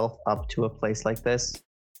whole self up to a place like this.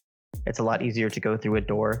 It's a lot easier to go through a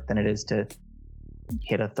door than it is to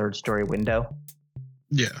hit a 3rd-story window.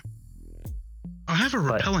 Yeah. I have a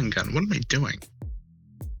repelling gun. What am I doing?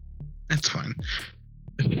 That's fine.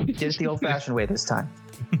 Did it the old-fashioned way this time.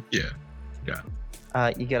 Yeah.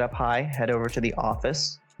 You get up high, head over to the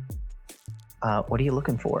office. What are you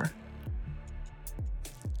looking for?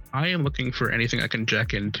 I am looking for anything I can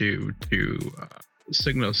jack into to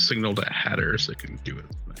signal to Hatter so it can do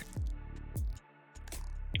its thing.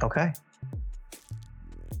 Okay.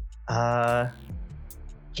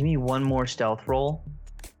 Give me one more stealth roll.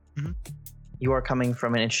 Mhm. You are coming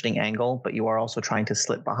from an interesting angle, but you are also trying to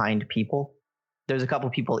slip behind people. There's a couple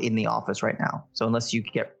people in the office right now, so unless you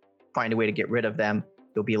find a way to get rid of them,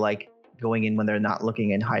 you'll be like going in when they're not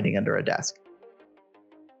looking and hiding under a desk.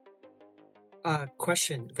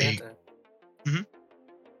 Question, Vanta. Mhm.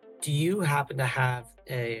 Do you happen to have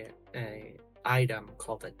a item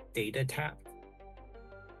called a data tap?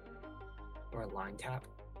 Or a line tap?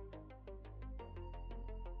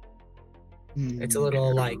 It's a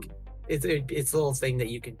little like it's a little thing that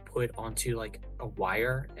you can put onto like a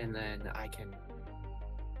wire, and then I can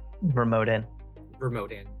Remote in.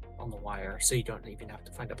 remote in on the wire, so you don't even have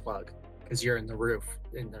to find a plug because you're in the roof,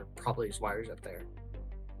 and there probably is wires up there.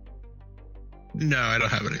 No, I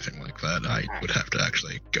don't have anything like that. I would have to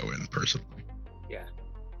actually go in personally. Yeah.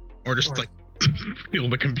 Or just Or- like steal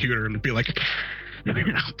the computer and be like,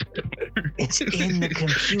 It's in the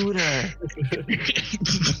computer.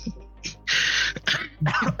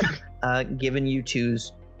 Given you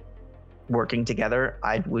two's working together,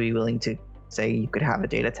 I'd be willing to say you could have a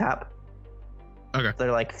data tap. Okay.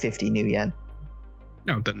 They're like 50 new yen.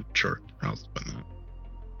 No, then sure, I'll spend that.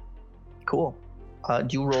 Cool. Do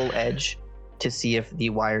you roll edge to see if the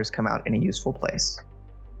wires come out in a useful place?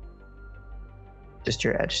 Just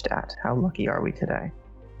your edge stat. How lucky are we today?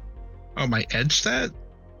 Oh, my edge stat?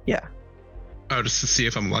 Yeah. Oh, just to see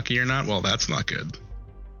if I'm lucky or not? Well, that's not good.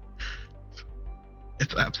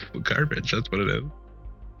 It's absolute garbage. That's what it is.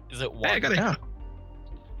 Is it Hey, I one? got Yeah.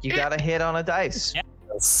 You got a hit on a dice.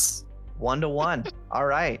 Yes. 1 to 1. All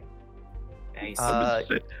right. Nice.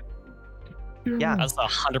 Yeah. That's a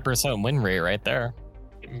 100% win rate right there.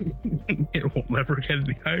 It will never get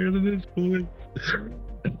any higher than this, boys.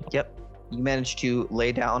 Yep. You manage to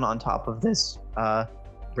lay down on top of this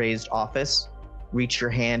raised office, reach your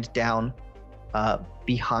hand down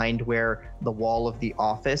behind where the wall of the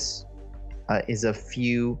office is a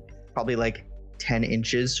few, probably like 10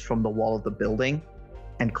 inches from the wall of the building,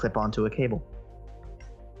 and clip onto a cable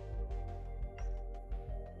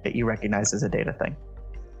that you recognize as a data thing.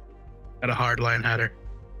 Got a hard line header.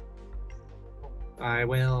 I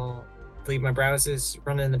will leave my browsers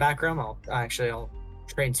running in the background. I'll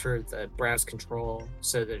transfer the browse control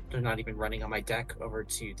so that they're not even running on my deck over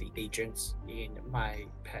to the agents in my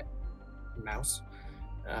pet mouse.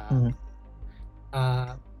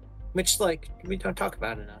 Which like we don't talk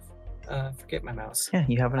about enough. Forget my mouse. Yeah,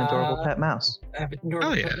 you have an adorable pet mouse. I have an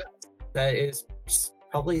adorable yeah. pet mouse that is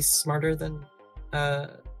probably smarter than a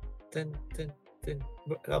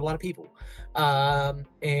lot of people. And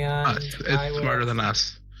It's smarter than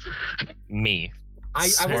us. Me. I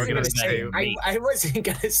Smarter wasn't gonna than say. me. I wasn't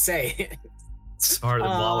gonna say. Smarter than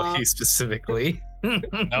Wallahi specifically.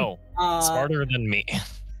 No. Smarter than me.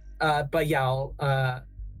 But yeah, I'll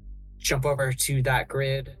jump over to that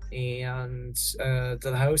grid and to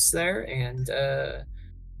the host there and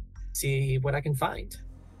see what I can find.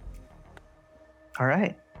 All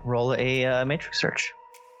right. Roll a matrix search.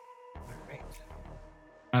 Alright.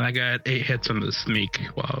 And I got 8 hits on the sneak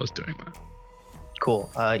while I was doing that.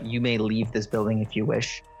 Cool. You may leave this building if you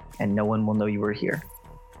wish, and no one will know you were here.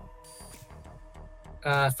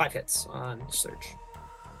 5 hits on search.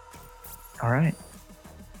 All right.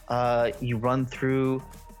 You run through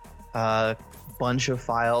a bunch of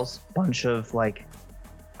files, bunch of like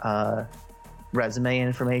resume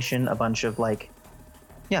information, a bunch of like,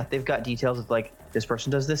 yeah, they've got details of like this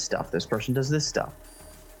person does this stuff, this person does this stuff.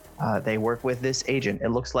 They work with this agent. It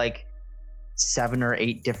looks like 7 or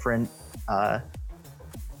 8 different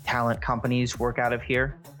talent companies work out of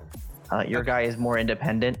here. Your guy is more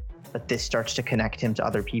independent, but this starts to connect him to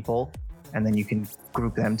other people, and then you can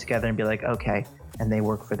group them together and be like, okay, and they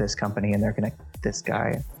work for this company and they're connected to this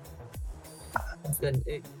guy. Then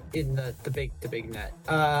in the big net.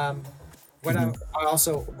 What I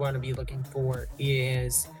also want to be looking for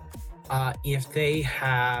is if they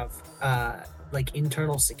have like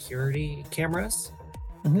internal security cameras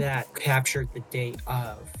Mhm. that captured the date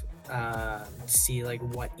of see like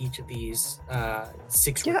what each of these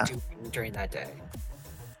 6 were Yeah. doing during that day.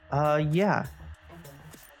 Yeah.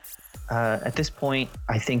 At this point,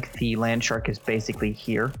 I think the land shark is basically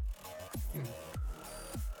here.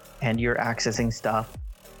 And you're accessing stuff.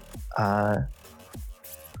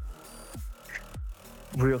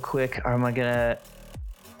 Real quick, am I gonna,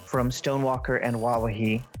 from Stonewalker and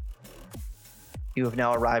Wawahi, you have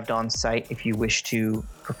now arrived on site if you wish to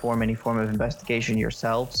perform any form of investigation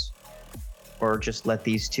yourselves, or just let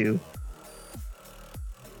these two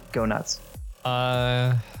go nuts.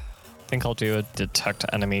 I think I'll do a detect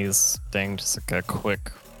enemies thing, just like a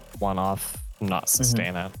quick one-off, not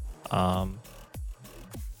sustain it.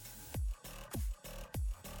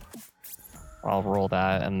 I'll roll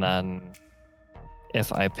that, and then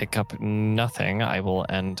if I pick up nothing, I will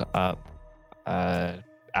end up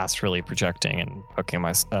astrally projecting and poking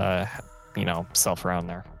my, self around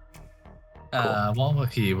there.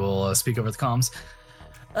 Wallahi will speak over the comms.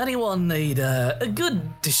 Anyone need a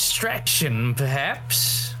good distraction,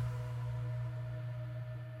 perhaps?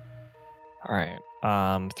 All right. 3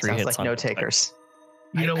 Sounds hits like on no takers.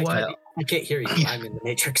 You know I what? tell I can't hear you. I'm in the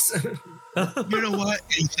Matrix. You know what?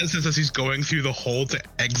 He says this as he's going through the hole to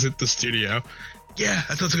exit the studio. Yeah,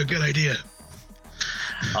 that sounds like a good idea.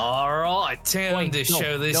 All right, time to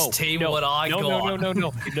show this team what I got.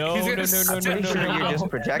 No. I'm pretty sure you just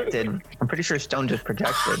projected. I'm pretty sure Stone just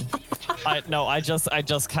projected. I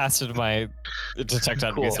just casted my detect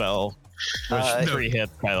enemy Cool. spell. Which Uh, 3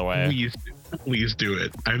 hits, by the way. Please do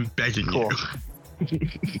it. I'm begging Cool. you.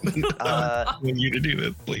 I want you to do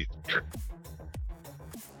this, please.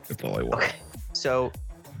 That's all I want. Okay. So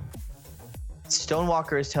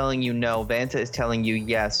Stonewalker is telling you no. Vanta is telling you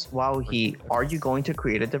yes. Are you going to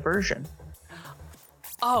create a diversion?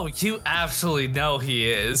 Oh, you absolutely know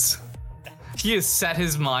he is. He has set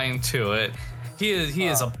his mind to it. He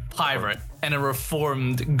is a pirate and a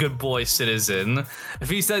reformed good boy citizen. If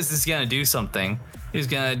he says he's gonna do something, he's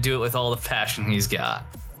gonna do it with all the passion he's got.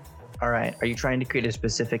 All right. Are you trying to create a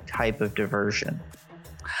specific type of diversion?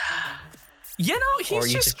 You know, he's Or are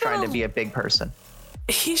you just trying to gonna- be a big person?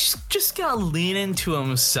 He's just gonna lean into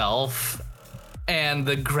himself and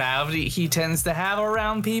the gravity he tends to have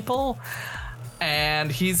around people,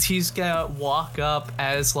 and he's gonna walk up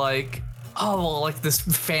as like this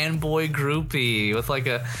fanboy groupie with like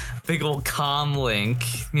a big old comm link,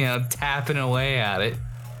 tapping away at it.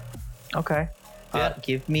 Okay. Yeah.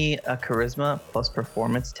 Give me a charisma plus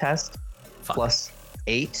performance test Fuck. plus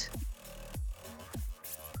 8.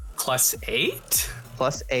 Plus 8?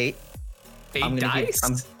 Plus 8. 8 I'm gonna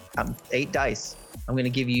dice? I'm 8 dice. I'm gonna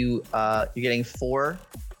give you. You're getting 4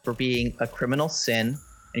 for being a criminal sin, and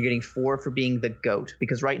you're getting 4 for being the goat.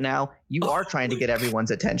 Because right now you are trying to get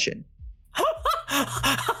everyone's attention.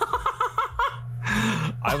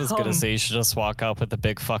 I was gonna say you should just walk up with the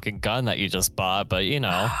big fucking gun that you just bought, but you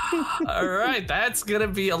know. All right, that's gonna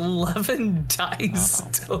be 11 dice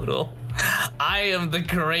total. I am the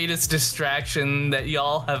greatest distraction that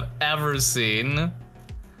y'all have ever seen.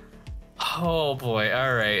 Oh boy,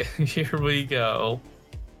 all right, here we go.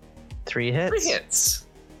 3 hits. 3 hits.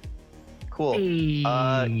 Cool.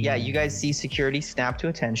 Yeah, you guys see security snap to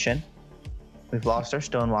attention. We've lost our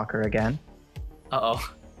Stonewalker again.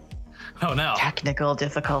 Uh-oh. Oh no. Technical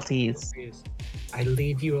difficulties. I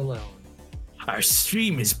leave you alone. Our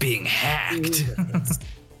stream is being hacked.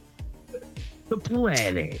 The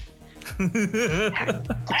planet.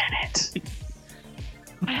 Planet.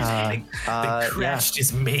 They Yeah. crashed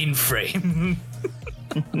his mainframe.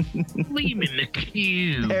 Leave in the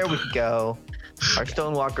cube. There we go. Our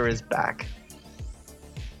Stonewalker is back.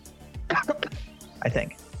 I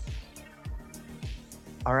think.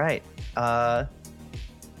 All right.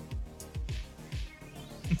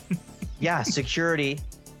 Yeah, security.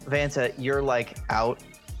 Vanta, you're like out.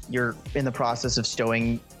 You're in the process of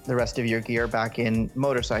stowing the rest of your gear back in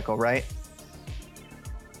motorcycle, right?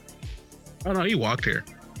 Oh no, you walked here.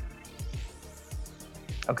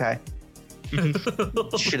 Okay.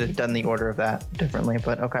 Should have done the order of that differently,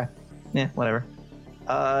 but okay. Yeah, whatever.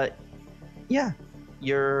 Yeah.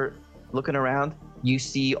 You're looking around. You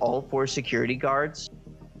see all 4 security guards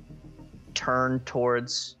turn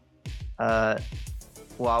towards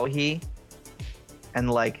Wawahi, and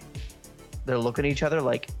like they're looking at each other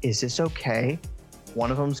like, is this okay? One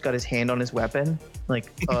of them's got his hand on his weapon.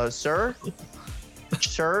 Like, sir?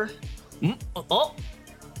 Sir? Oh,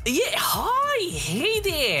 yeah, hi, hey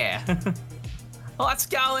there. What's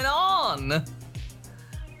going on?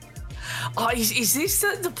 Is this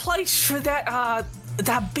the place for that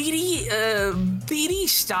BD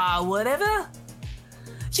Star, whatever?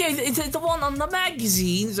 Yeah, the one on the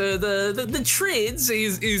magazines, the trids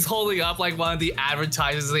is holding up like one of the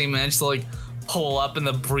advertisements they managed to like pull up in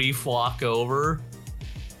the brief walk over.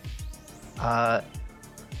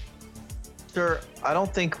 Sir, I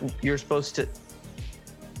don't think you're supposed to.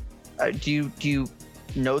 Do you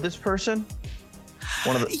know this person?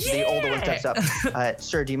 One of the older one steps up.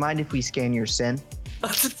 Sir, do you mind if we scan your sin?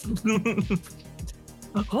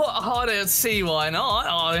 I don't see why not.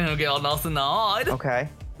 I don't get nothing to hide. Okay.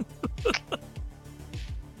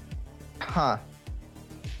 Huh.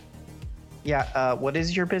 Yeah. What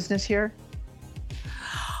is your business here?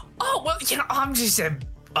 Oh, well, I'm just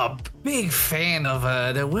a big fan of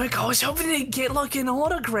their work. I was hoping to get like an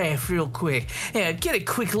autograph real quick. Yeah, get a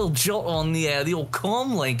quick little jot on the old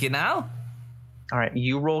comm link, All right.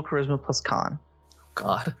 You roll charisma plus con.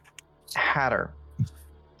 God. Hatter,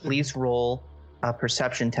 please roll a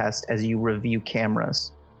perception test as you review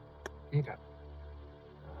cameras. Okay.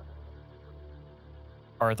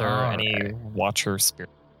 Are there All any right. Watcher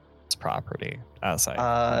Spirits property as I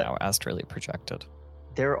now astrally projected?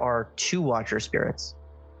 There are 2 Watcher spirits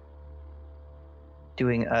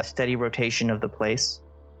doing a steady rotation of the place.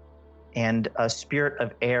 and a spirit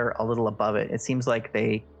of air a little above it. It seems like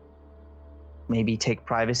they maybe take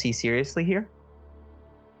privacy seriously here.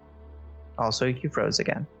 Also, you froze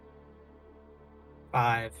again.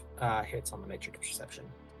 5 hits on the matrix perception.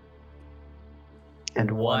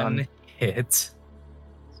 And one hit.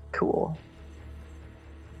 Cool.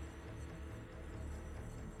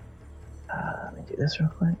 Let me do this real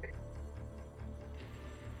quick.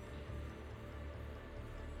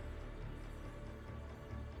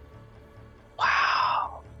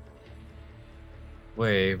 Wow.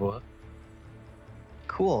 Wait, what?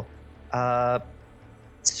 Cool.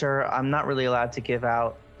 Sir, I'm not really allowed to give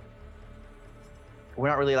out. We're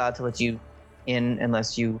not really allowed to let you in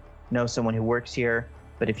unless you know someone who works here.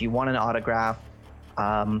 But if you want an autograph,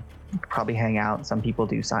 you could probably hang out. Some people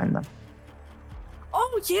do sign them.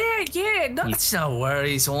 Oh, yeah, that's no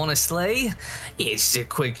worries, honestly. It's a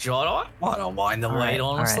quick jaunt. I don't mind the All wait, right,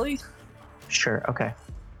 all right. honestly. Sure, okay.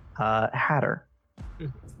 Hatter,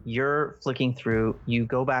 you're flicking through. You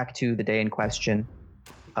go back to the day in question.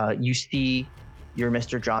 You see your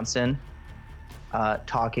Mr. Johnson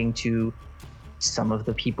talking to some of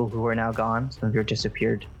the people who are now gone, some of your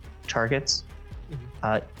disappeared targets.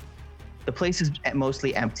 The place is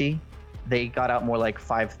mostly empty. They got out more like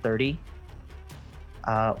 5:30.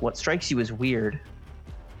 What strikes you as weird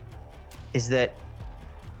is that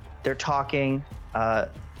they're talking.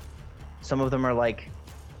 Some of them are like,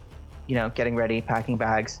 getting ready, packing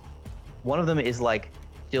bags. One of them is like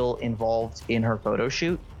still involved in her photo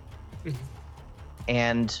shoot.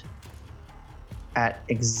 And at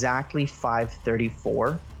exactly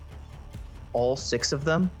 5:34, all 6 of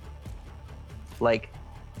them like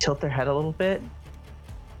tilt their head a little bit,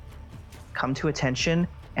 come to attention,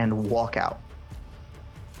 and walk out.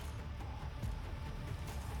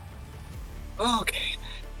 Okay.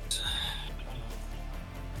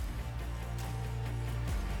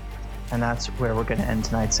 And that's where we're going to end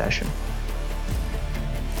tonight's session.